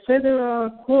a federal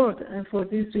court, and for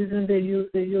this reason they use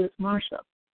the U.S. Marshal.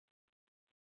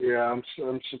 Yeah, I'm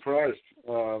surprised.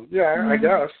 I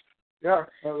guess. Yeah,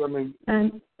 I mean,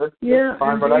 that's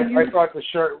fine. But I thought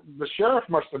the sheriff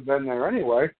must have been there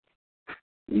anyway.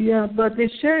 Yeah, but the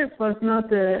sheriff was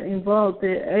not involved.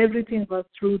 Everything was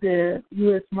through the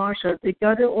U.S. Marshal. They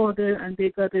got an order, and they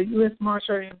got the U.S.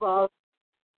 Marshal involved.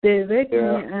 They evict me,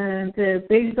 and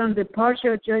based on the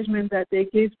partial judgment that they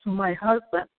gave to my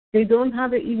husband, they don't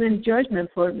have an even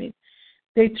judgment for me.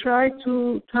 They try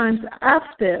 2 times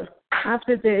after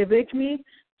they evict me,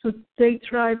 they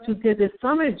try to get a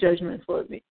summary judgment for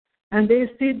me, and they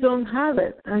still don't have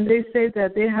it. And they say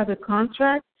that they have a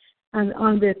contract, and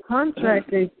on the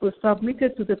contract they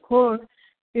submitted to the court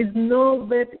is no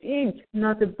wet ink.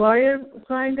 Not the buyer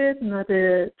signed it, not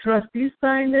the trustee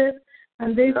signed it.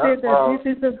 And they said that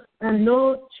this is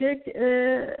no check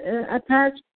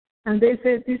attached. And they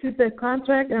said this is a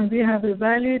contract, and we have a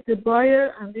valid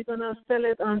buyer, and we're going to sell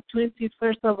it on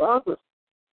 21st of August.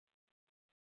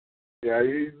 Yeah,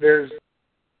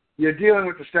 you're dealing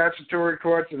with the statutory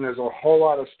courts, and there's a whole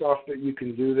lot of stuff that you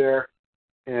can do there.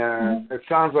 And it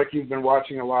sounds like you've been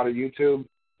watching a lot of YouTube,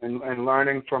 and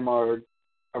learning from a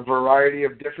variety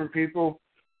of different people,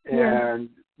 and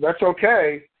that's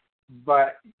okay,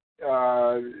 but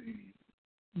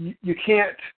you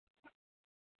can't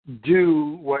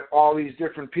do what all these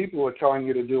different people are telling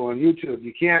you to do on YouTube.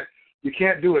 You can't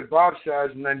do what Bob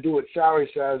says and then do what Sally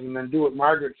says and then do what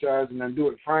Margaret says and then do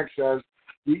what Frank says.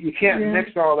 You can't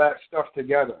mix all that stuff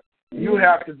together. You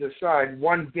have to decide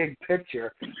one big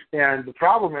picture, and the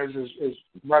problem is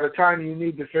by the time you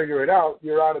need to figure it out,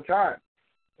 you're out of time,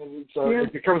 and so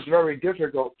it becomes very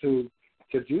difficult to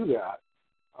do that.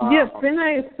 Yes, when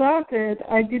I started,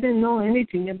 I didn't know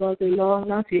anything about the law,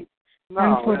 nothing.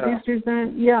 And for this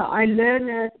reason, I learned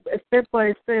it step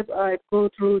by step. I go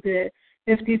through the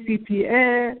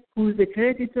FTCPA, who's the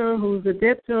creditor, who's the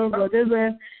debtor,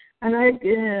 whatever, and I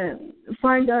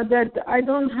find out that I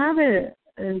don't have a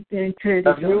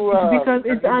creditor because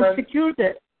it's unsecured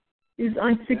debt. It's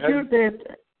unsecured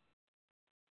debt.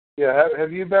 Yeah,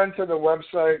 have you been to the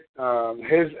website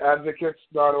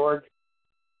hisadvocates.org?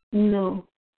 No.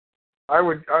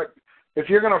 If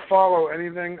you're going to follow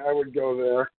anything, I would go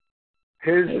there.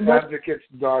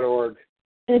 Hisadvocates.org.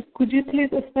 Could you please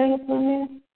spell it for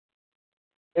me?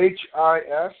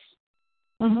 HIS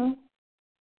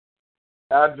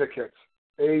Advocates,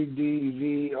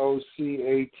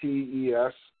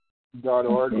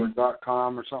 ADVOCATES.org or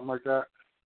 .com or something like that.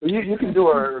 You can do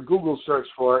a Google search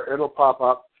for it. It'll pop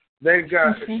up. They've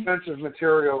got extensive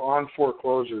material on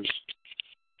foreclosures.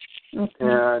 Okay.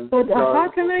 And, but how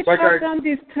can I track down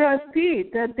this trustee?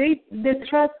 The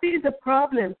trustee is a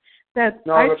problem. The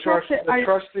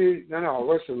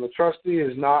trustee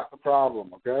is not the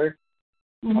problem, okay?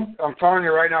 I'm telling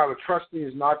you right now, the trustee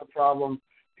is not the problem.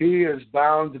 He is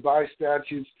bound by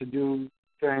statutes to do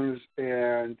things,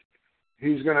 and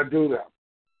he's going to do them.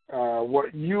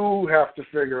 What you have to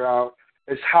figure out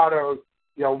is how to,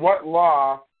 what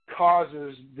law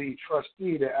causes the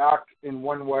trustee to act in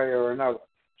one way or another.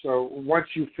 So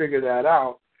once you figure that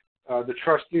out, the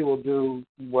trustee will do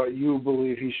what you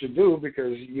believe he should do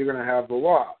because you're going to have the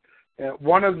law. And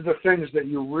one of the things that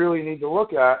you really need to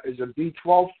look at is a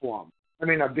B-12 form. A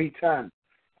B-10.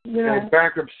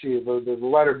 Bankruptcy, the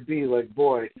letter B like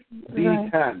boy,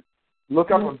 B-10. Look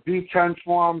up a B-10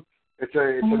 form. It's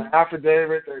an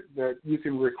affidavit that you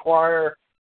can require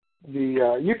the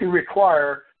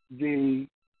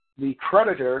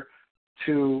creditor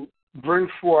to bring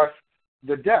forth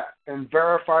the debt and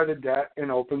verify the debt in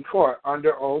open court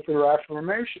under oath or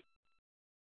affirmation.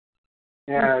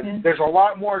 And there's a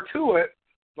lot more to it,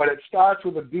 but it starts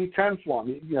with a B-10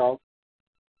 form.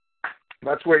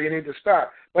 That's where you need to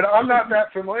start. But I'm not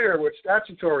that familiar with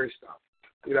statutory stuff.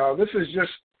 This is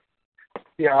just,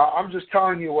 I'm just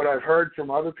telling you what I've heard from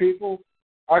other people.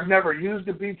 I've never used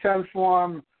a B-10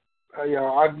 form.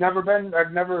 I've never been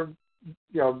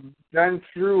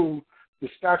through the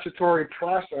statutory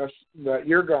process that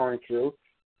you're going through,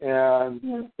 and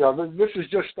this is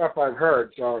just stuff I've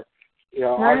heard. So,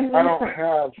 I don't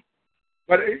have,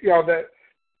 but that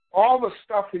all the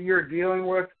stuff that you're dealing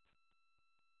with,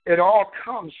 it all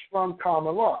comes from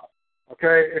common law.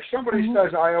 Okay, if somebody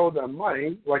says I owe them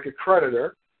money, like a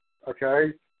creditor,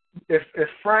 okay, if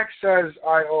Frank says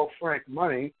I owe Frank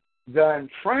money, then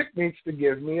Frank needs to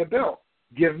give me a bill.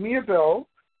 Give me a bill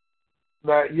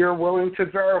that you're willing to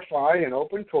verify in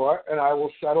open court, and I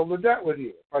will settle the debt with you.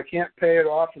 If I can't pay it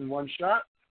off in one shot,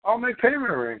 I'll make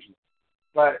payment arrangements.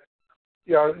 But,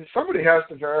 somebody has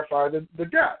to verify the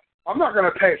debt. I'm not going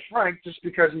to pay Frank just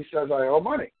because he says I owe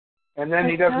money. And then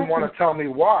he doesn't want to tell me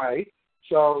why.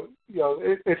 So,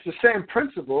 it's the same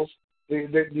principles.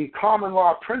 The common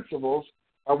law principles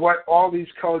are what all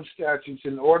these code statutes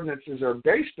and ordinances are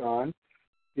based on,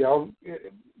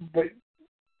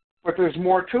 but there's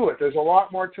more to it. There's a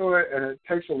lot more to it, and it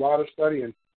takes a lot of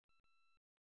studying.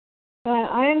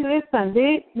 I understand.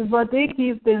 They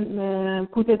give them,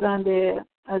 put it on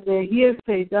as a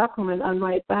hearsay document on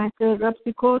my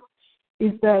bankruptcy code,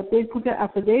 is that they put an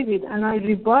affidavit, and I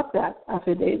rebut that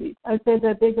affidavit. I said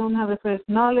that they don't have a first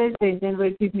knowledge, they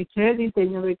never give me credit, they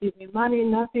never give me money,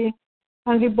 nothing,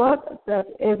 and rebut that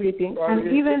everything. Well,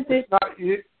 and you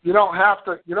don't have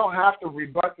to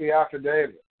rebut the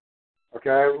affidavit.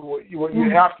 Okay, what you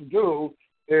have to do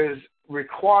is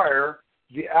require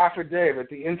the affidavit,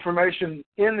 the information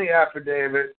in the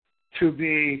affidavit, to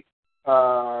be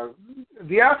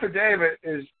the affidavit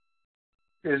is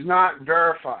not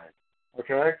verified.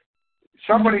 Okay,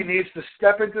 somebody needs to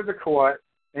step into the court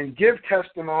and give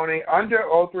testimony under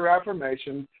oath or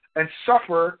affirmation and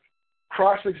suffer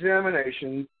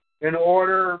cross-examination in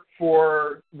order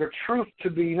for the truth to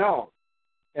be known.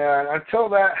 And until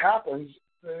that happens,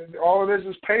 all it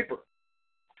is paper.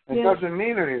 It doesn't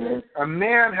mean anything. A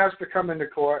man has to come into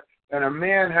court, and a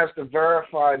man has to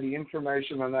verify the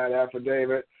information on that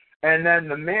affidavit, and then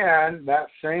the man, that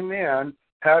same man,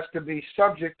 has to be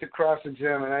subject to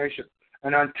cross-examination.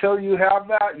 And until you have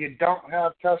that, you don't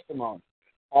have testimony.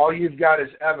 All you've got is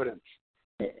evidence.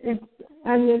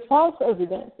 And false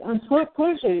evidence and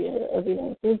perjury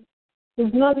evidence.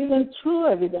 It's not even true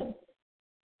evidence.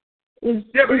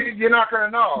 But you're not going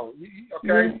to know.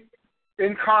 Okay? Yeah.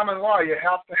 In common law, you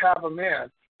have to have a man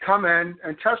come in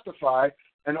and testify,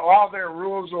 and all their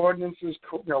rules, ordinances,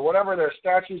 whatever their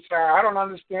statutes are, I don't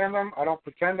understand them. I don't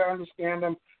pretend to understand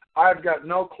them. I've got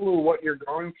no clue what you're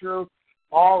going through.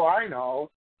 All I know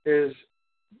is,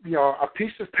 a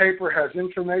piece of paper has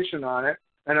information on it,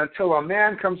 and until a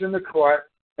man comes into court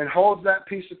and holds that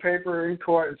piece of paper in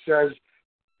court and says,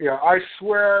 I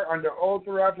swear under oath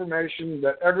or affirmation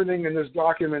that everything in this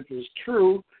document is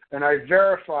true, and I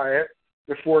verify it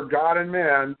before God and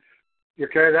man,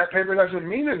 okay, that paper doesn't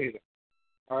mean anything,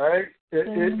 all right?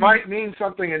 It might mean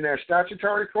something in their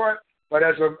statutory court, but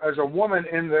as a woman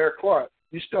in their court,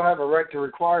 you still have a right to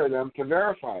require them to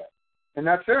verify it, and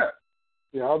that's it,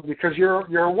 because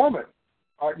you're a woman.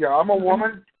 I'm a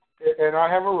woman, and I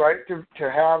have a right to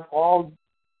have all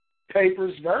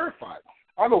papers verified.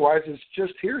 Otherwise, it's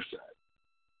just hearsay.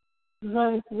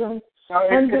 Right.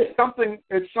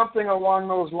 It's something along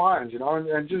those lines,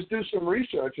 and just do some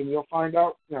research, and you'll find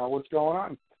out, what's going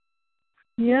on.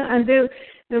 Yeah, and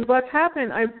what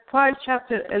happened? I filed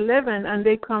Chapter 11, and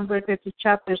they converted to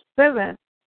Chapter 7,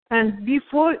 and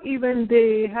before even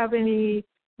they have any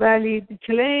valid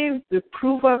claim, the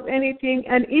proof of anything,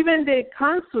 and even the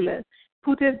consulate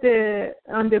put it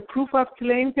on the proof of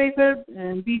claim paper,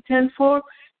 B-10-4,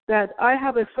 that I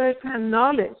have a first-hand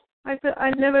knowledge. I said,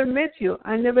 I never met you.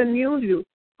 I never knew you.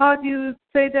 How do you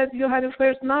say that you had a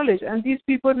first knowledge? And these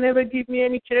people never give me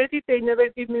any credit. They never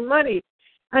give me money.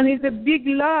 And it's a big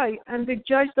lie, and the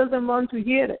judge doesn't want to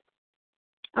hear it.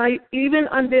 Even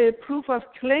on the proof of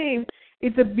claim,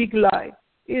 it's a big lie.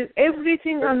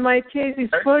 Everything on my case is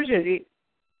perjury.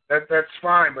 That's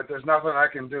fine, but there's nothing I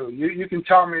can do. You can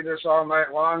tell me this all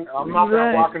night long. I'm not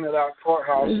going to walk into that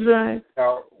courthouse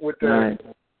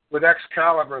with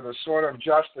Excalibur, the sword of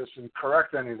justice, and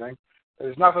correct anything.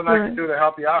 There's nothing I can do to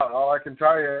help you out. All I can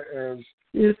tell you is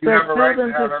you have a right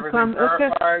to have everything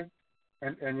verified,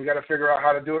 and you got to figure out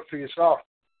how to do it for yourself.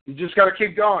 You just got to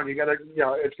keep going. You got to,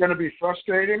 it's going to be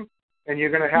frustrating, and you're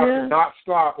going to have to not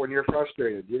stop when you're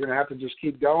frustrated. You're going to have to just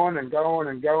keep going and going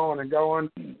and going and going,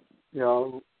 and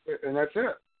that's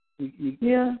it.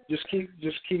 Just keep.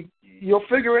 You'll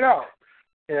figure it out.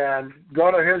 And go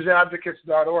to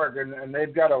hisadvocates.org, and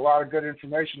they've got a lot of good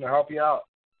information to help you out.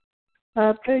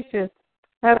 I appreciate it.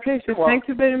 Thank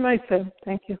you very much, sir.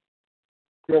 Thank you.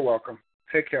 You're welcome.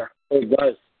 Take care. Hey,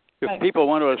 guys. If people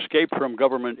want to escape from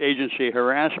government agency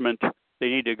harassment, they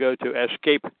need to go to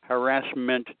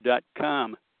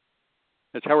escapeharassment.com.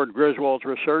 That's Howard Griswold's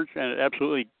research, and it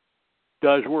absolutely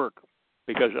does work,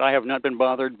 because I have not been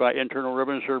bothered by Internal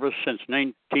Revenue Service since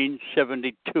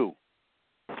 1972.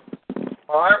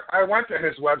 Well, I went to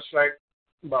his website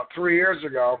about 3 years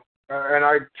ago, and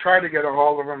I tried to get a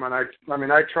hold of him, and I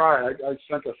tried. I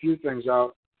sent a few things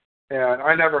out, and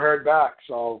I never heard back.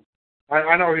 So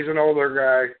I know he's an older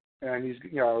guy, and he's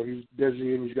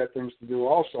busy, and he's got things to do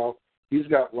also. He's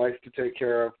got life to take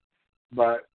care of,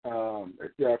 but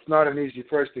it's not an easy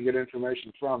place to get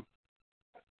information from.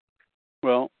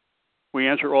 Well, we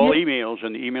answer all emails,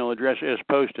 and the email address is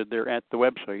posted there at the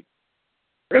website.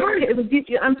 Really?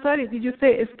 I'm sorry, did you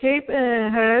say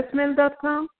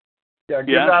escapeharassment.com? Yeah,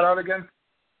 give that out again.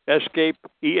 Escape,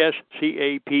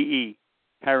 ESCAPE,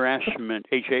 harassment,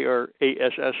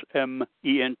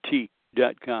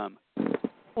 HARASSMENT.com.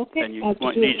 Okay. And you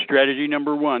need strategy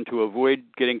number 1 to avoid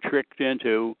getting tricked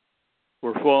into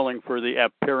or falling for the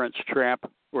appearance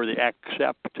trap or the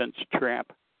acceptance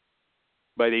trap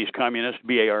by these communist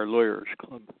BAR lawyers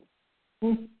club.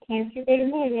 Thank you very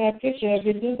much. I appreciate it. I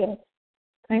will do that.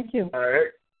 Thank you. All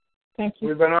right. Thank you.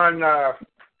 We've been on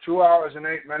 2 hours and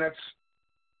 8 minutes.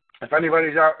 If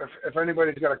anybody's got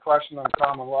a question on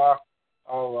common law,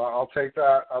 I'll take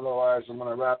that. Otherwise, I'm going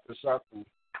to wrap this up and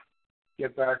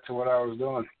get back to what I was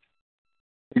doing.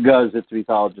 Because it's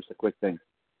Vital, just a quick thing.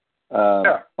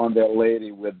 On that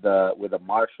lady with the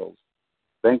marshals,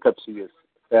 bankruptcy is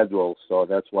federal, so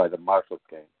that's why the marshals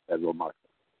came, federal marshals.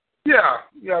 Yeah,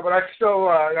 but I still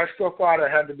thought it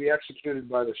had to be executed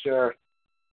by the sheriff.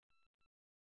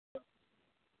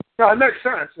 No, it makes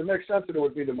sense. It makes sense that it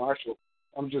would be the marshal.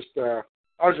 I was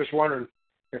just wondering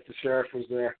if the sheriff was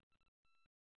there.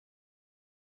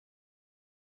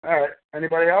 All right.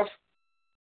 Anybody else?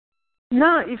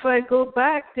 No, if I go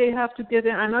back, they have to get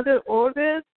another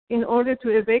order in order to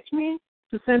evict me,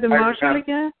 to send a marshal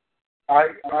again? I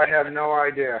have no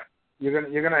idea.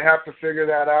 You're gonna have to figure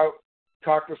that out.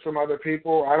 Talk to some other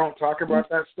people. I don't talk about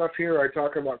that stuff here. I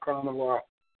talk about common law.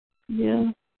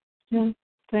 Yeah.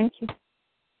 Thank you.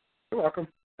 You're welcome.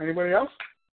 Anybody else?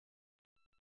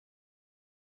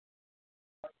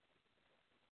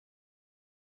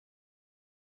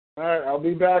 All right, I'll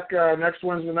be back next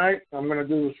Wednesday night. I'm going to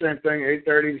do the same thing,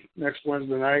 8:30 next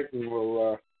Wednesday night, and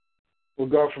we'll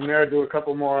go from there. Do a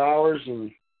couple more hours,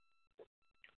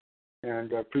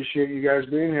 and appreciate you guys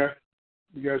being here.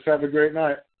 You guys have a great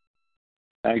night.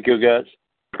 Thank you, guys.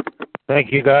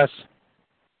 Thank you, Gus.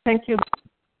 Thank you.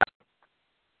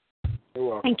 You're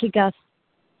welcome. Thank you, Gus.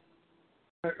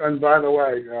 And by the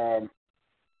way,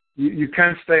 you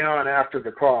can stay on after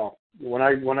the call. When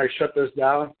I shut this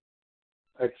down,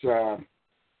 it's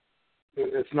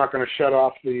not going to shut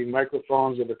off the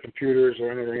microphones or the computers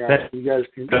or anything else. You guys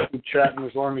can keep chatting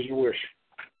as long as you wish.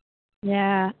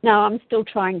 Yeah. No, I'm still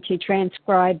trying to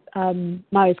transcribe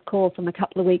Mo's call from a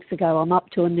couple of weeks ago. I'm up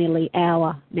to a nearly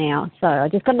hour now. So I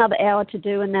just got another hour to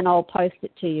do, and then I'll post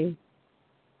it to you.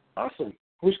 Awesome.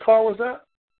 Whose call was that?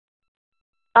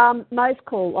 Mo's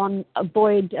call on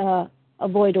avoid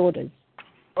orders.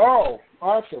 Oh,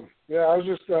 awesome. Yeah, I was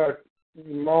just,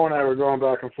 Mo and I were going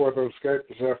back and forth on Skype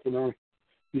this afternoon.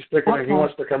 He's thinking he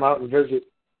wants to come out and visit.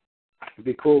 It'd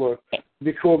be cool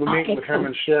to meet with him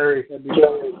and Sherry.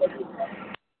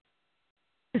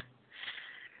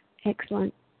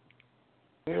 Excellent.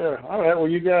 Yeah. All right. Well,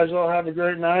 you guys all have a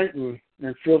great night, and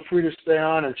feel free to stay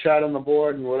on and chat on the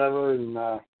board and whatever, and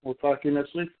we'll talk to you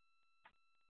next week.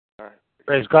 All right.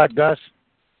 Praise God, Gus.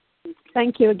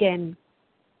 Thank you again.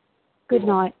 Good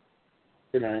night.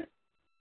 Good night.